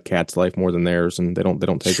a cat's life more than theirs, and they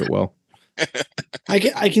don't take it well.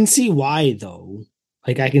 I can see why though.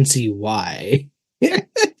 Like I can see why.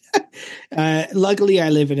 Luckily,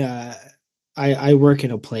 I work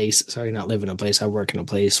in a place. Sorry, not live in a place. I work in a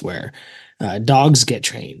place where dogs get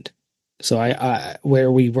trained. So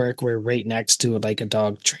where we work, we're right next to like a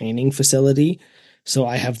dog training facility. So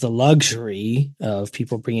I have the luxury of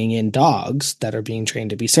people bringing in dogs that are being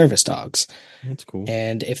trained to be service dogs. That's cool.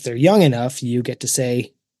 And if they're young enough, you get to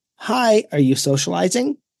say, "Hi, are you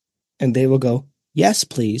socializing?" And they will go, "Yes,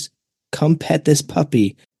 please. Come pet this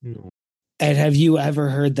puppy." No. And have you ever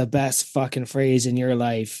heard the best fucking phrase in your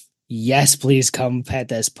life? Yes, please come pet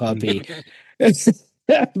this puppy.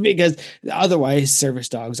 Because otherwise, service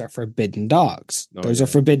dogs are forbidden dogs. Oh, Those yeah. are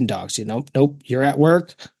forbidden dogs. Nope, you're at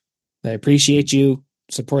work. I appreciate you.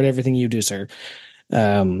 Support everything you do, sir.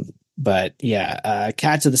 But yeah,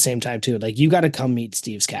 cats at the same time too. Like you got to come meet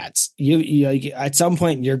Steve's cats. You at some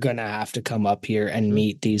point you're gonna have to come up here and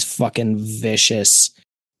meet these fucking vicious,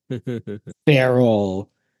 feral,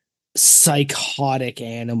 psychotic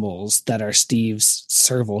animals that are Steve's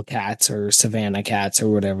serval cats or Savannah cats or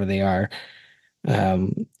whatever they are.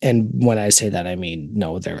 And when I say that, I mean,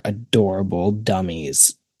 no, they're adorable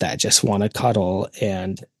dummies that just want to cuddle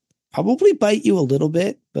and probably bite you a little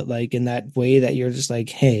bit, but like in that way that you're just like,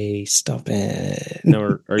 hey, stop it.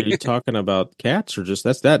 Now, are you talking about cats or just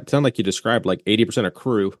that sound like you described like 80% of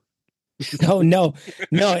crew? No.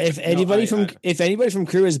 If anybody from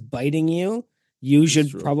crew is biting you, you should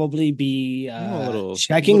probably be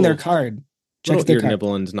checking their card. Check their card.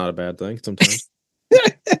 Nibbling's not a bad thing sometimes.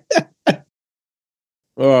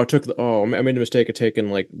 Oh, I made a mistake of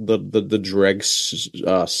taking like the dreg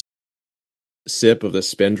sip of the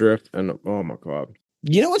Spindrift, and oh my god!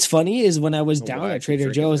 You know what's funny is when I was down at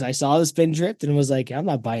Trader Joe's, I saw the Spindrift and was like, I'm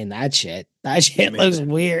not buying that shit. That shit looks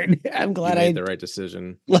weird. I'm glad I made the right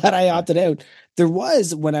decision. Glad I opted out. There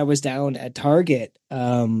was when I was down at Target,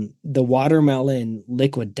 the watermelon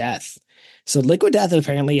Liquid Death. So Liquid Death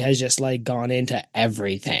apparently has just like gone into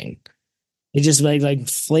everything. It just like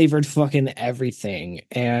flavored fucking everything.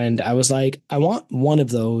 And I was like, I want one of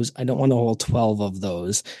those. I don't want a whole 12 of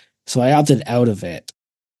those. So I opted out of it.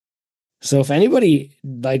 So if anybody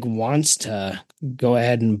like wants to go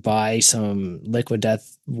ahead and buy some Liquid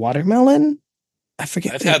Death watermelon, I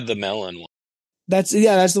forget. I've had the melon one. That's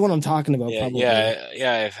the one I'm talking about. Yeah, probably.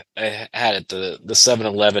 I had it. The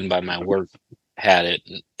 7-Eleven by my work had it,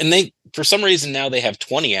 and they for some reason now they have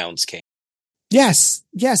 20-ounce cans. Yes,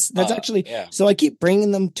 that's actually. Yeah. So I keep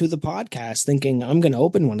bringing them to the podcast, thinking I'm going to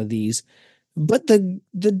open one of these, but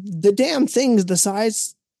the damn thing's the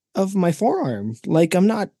size of my forearm. Like I'm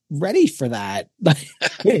not ready for that.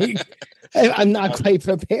 I'm not quite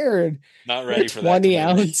prepared. Not ready for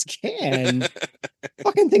 20-ounce can.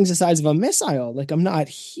 Fucking thing's the size of a missile. Like I'm not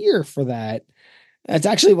here for that. That's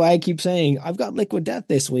actually why I keep saying I've got Liquid Death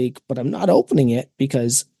this week, but I'm not opening it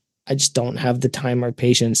because I just don't have the time or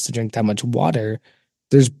patience to drink that much water.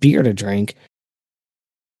 There's beer to drink.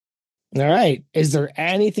 All right. Is there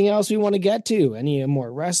anything else we want to get to? Any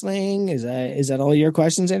more wrestling? Is that all your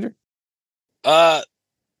questions, Andrew? No,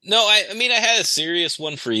 I mean I had a serious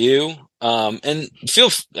one for you. And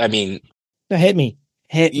hit me.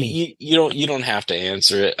 You don't have to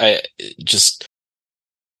answer it.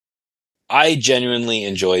 I genuinely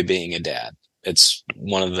enjoy being a dad. It's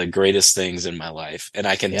one of the greatest things in my life. And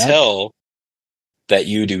I can tell that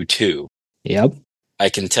you do too. Yep. I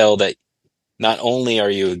can tell that not only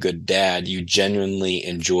are you a good dad, you genuinely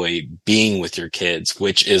enjoy being with your kids,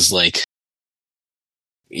 which is like,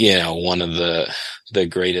 one of the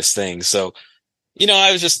greatest things. So,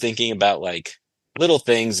 I was just thinking about like little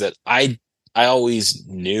things that I always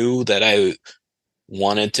knew that I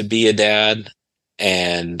wanted to be a dad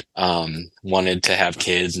and wanted to have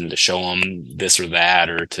kids and to show them this or that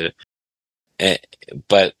or to, eh,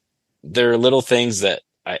 but there are little things that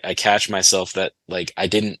I catch myself that like I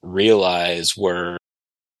didn't realize I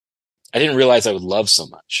would love so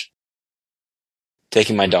much.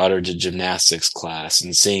 Taking my daughter to gymnastics class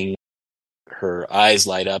and seeing her eyes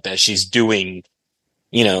light up as she's doing,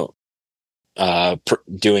 you know,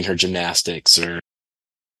 doing her gymnastics, or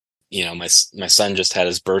my son just had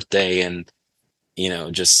his birthday, and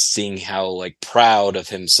just seeing how like proud of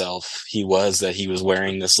himself he was that he was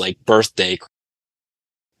wearing this like birthday.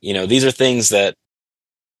 These are things that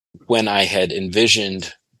when I had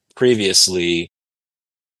envisioned previously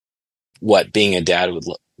what being a dad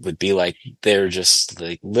would be like, they're just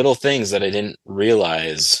like little things that I didn't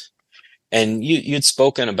realize. And you'd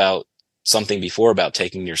spoken about something before about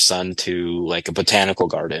taking your son to like a botanical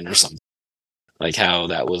garden or something, like how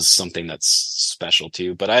that was something that's special to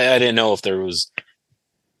you. But I didn't know if there was,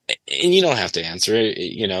 and you don't have to answer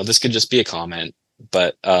it. This could just be a comment,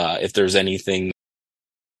 but if there's anything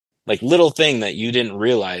like little thing that you didn't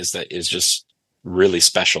realize that is just really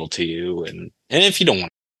special to you. And if you don't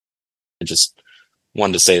want, I just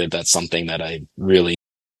wanted to say that that's something that I really,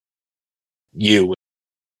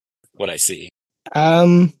 what I see.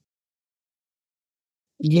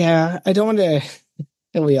 Yeah, I don't want to.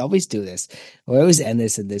 And we always do this. We always end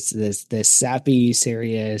this in this sappy,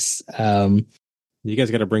 serious. You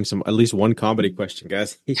guys got to bring at least one comedy question,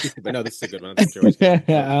 guys. But no, this is a good one. I think Joey's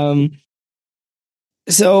good.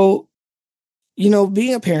 So,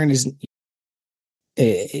 being a parent is,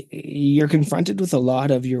 you're confronted with a lot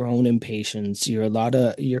of your own impatience.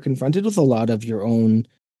 You're confronted with a lot of your own,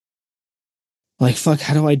 like, fuck,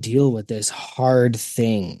 how do I deal with this hard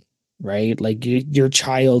thing? Right? Like your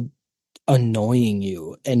child annoying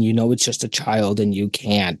you, and it's just a child and you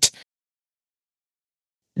can't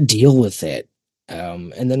deal with it.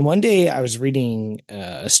 And then one day I was reading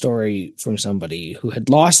a story from somebody who had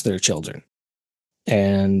lost their children.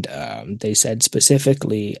 And they said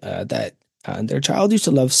specifically that their child used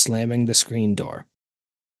to love slamming the screen door.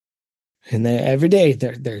 And then every day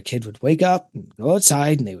their kid would wake up and go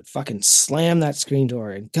outside and they would fucking slam that screen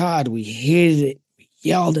door. And God, we hated it. We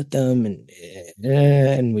yelled at them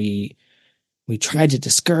and we tried to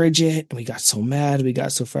discourage it. And we got so mad. We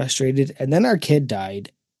got so frustrated. And then our kid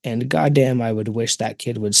died. And goddamn, I would wish that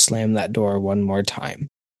kid would slam that door one more time.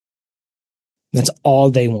 That's all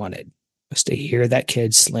they wanted, was to hear that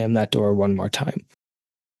kid slam that door one more time.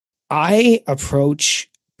 I approach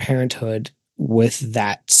parenthood with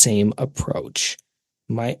that same approach.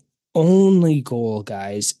 My only goal,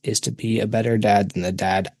 guys, is to be a better dad than the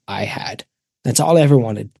dad I had. That's all I ever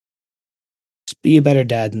wanted. Just be a better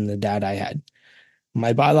dad than the dad I had.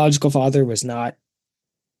 My biological father was not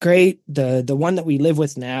great. The one that we live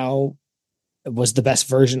with now was the best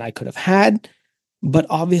version I could have had. But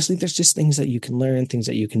obviously, there's just things that you can learn, things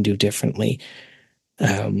that you can do differently.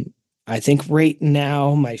 I think right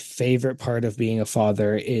now, my favorite part of being a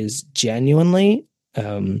father is genuinely,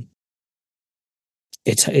 it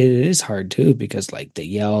is hard too, because like they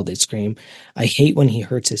yell, they scream. I hate when he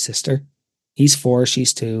hurts his sister. He's 4,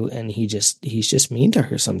 she's 2, and he's just mean to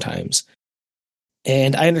her sometimes.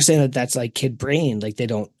 And I understand that that's like kid brain, like they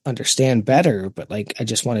don't understand better, but like I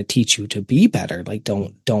just want to teach you to be better. Like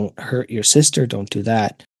don't hurt your sister, don't do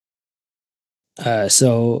that.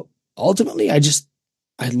 So ultimately,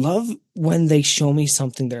 I love when they show me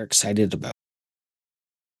something they're excited about.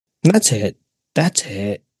 And that's it. That's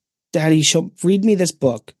it. Daddy, read me this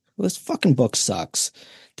book. Well, this fucking book sucks.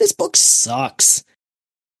 This book sucks.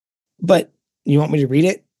 But you want me to read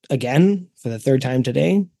it again for the 3rd time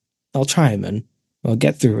today? I'll try, man. I'll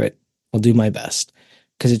get through it. I'll do my best.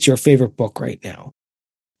 Because it's your favorite book right now.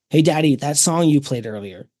 Hey, Daddy, that song you played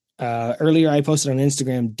earlier. Earlier I posted on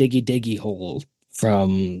Instagram, Diggy Diggy Hole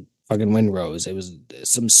from fucking Windrose. It was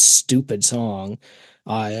some stupid song.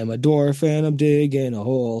 I am a dwarf and I'm digging a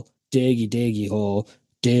hole. Diggy diggy hole.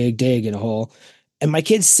 Dig in a hole. And my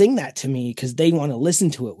kids sing that to me because they want to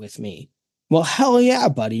listen to it with me. Well, hell yeah,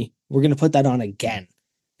 buddy. We're going to put that on again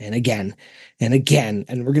and again and again.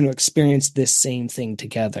 And we're going to experience this same thing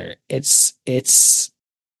together. It's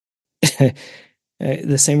the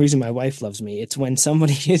same reason my wife loves me. It's when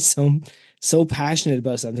somebody is so passionate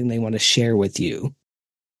about something they want to share with you.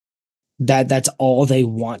 That's all they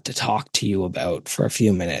want to talk to you about for a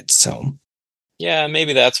few minutes. So yeah,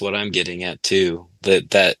 maybe that's what I'm getting at too.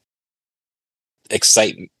 That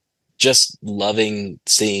excitement, just loving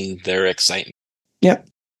seeing their excitement. Yep.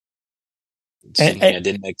 Something I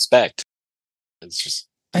didn't expect. It's just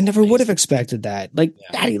I never would have expected that. Like,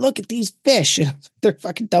 Yeah. Daddy, look at these fish. They're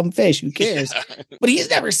fucking dumb fish. Who cares? But he's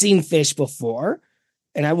never seen fish before.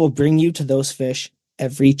 And I will bring you to those fish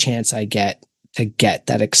every chance I get to get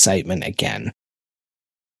that excitement again.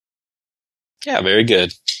 Yeah, very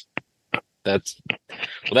good. That's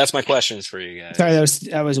my questions for you guys. Sorry,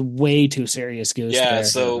 that was way too serious, Goose. Yeah, there.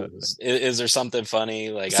 so is there something funny?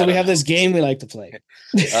 Like, So I we don't have know. this game we like to play.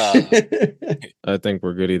 I think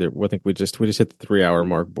we're good either. I think we just hit the 3-hour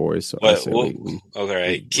mark, boys. So I say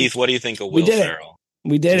okay, Keith, what do you think of we Will did it. Ferrell?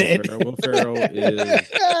 We did it. Will Ferrell is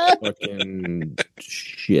fucking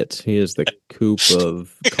shit. He is the coop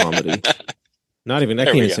of comedy. Not even, I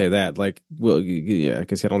can't even say that. Like, well, yeah,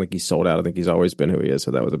 because I don't think he's sold out. I think he's always been who he is. So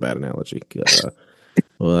that was a bad analogy.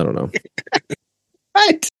 Well, I don't know.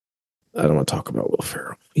 What? I don't want to talk about Will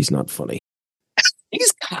Ferrell. He's not funny.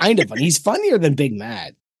 He's kind of funny. He's funnier than Big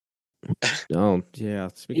Matt. Oh, yeah.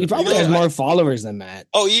 He probably has more followers than Matt.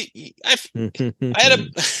 Oh, I had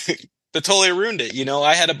that totally ruined it.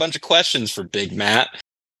 I had a bunch of questions for Big Matt.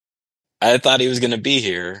 I thought he was going to be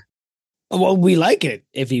here. Well, we like it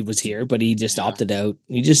if he was here, but he just opted out.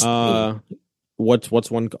 He just what's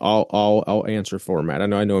one I'll answer for Matt. I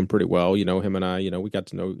know him pretty well. Him and I. We got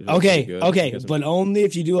to know. Okay, but only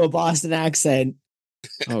if you do a Boston accent.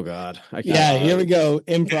 Oh God! Yeah, here we go.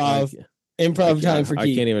 Improv time for Keith.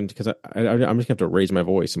 I can't even because I'm just gonna have to raise my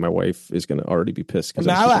voice, and my wife is gonna already be pissed because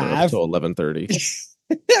I'm keeping her until 11:30.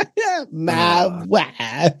 My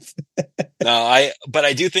wife. No, but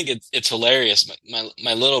I do think it's hilarious.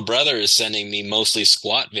 My little brother is sending me mostly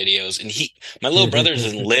squat videos, and my little brother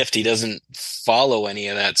doesn't lift. He doesn't follow any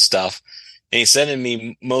of that stuff, and he's sending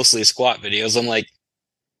me mostly squat videos. I'm like,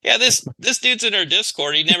 yeah, this dude's in our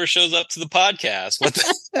Discord. He never shows up to the podcast. What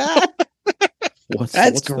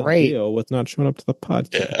That's what's great. The deal with not showing up to the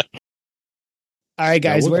podcast? Yeah. All right,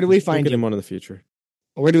 guys, where do we find you? Him on in the future.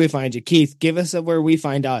 Where do we find you, Keith? Give us where we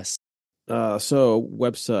find us. So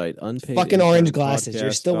website unpaid. Fucking orange glasses.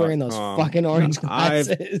 You're still wearing those fucking orange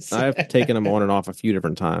glasses. I've taken them on and off a few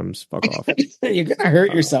different times. Fuck off. You're gonna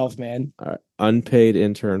hurt yourself, man. All right.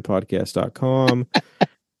 Unpaidinternpodcast.com.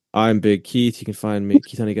 I'm Big Keith. You can find me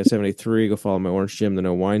Keith Honeycat 73. Go follow my Orange Jim, the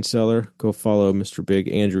No Wine Cellar. Go follow Mr. Big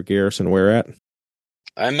Andrew Garrison. Where at?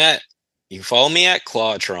 You can follow me at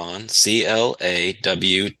Clawtron,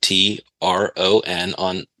 CLAWTRON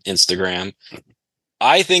on Instagram.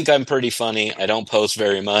 I think I'm pretty funny. I don't post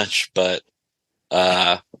very much, but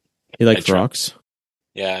you like rocks?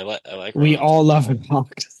 Yeah, I like. We all love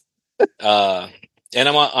rocks. And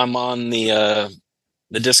I'm on the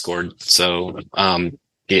Discord. So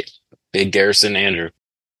Big Garrison Andrew.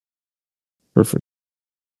 Perfect.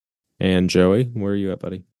 And Joey, where are you at,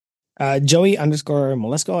 buddy? Joey _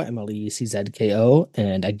 Molesko, MLECZKO.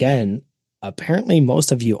 And again, apparently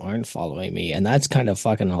most of you aren't following me, and that's kind of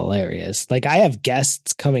fucking hilarious. Like, I have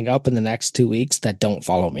guests coming up in the next 2 weeks that don't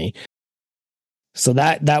follow me. So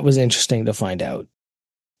that was interesting to find out.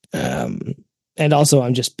 And also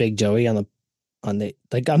I'm just Big Joey on the I'm the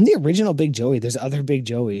original Big Joey. There's other Big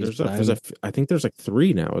Joeys. I think there's like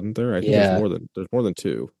 3 now, isn't there? I think there's more than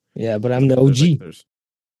 2. Yeah, but I'm the OG.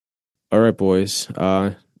 All right, boys.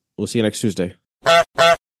 We'll see you next Tuesday.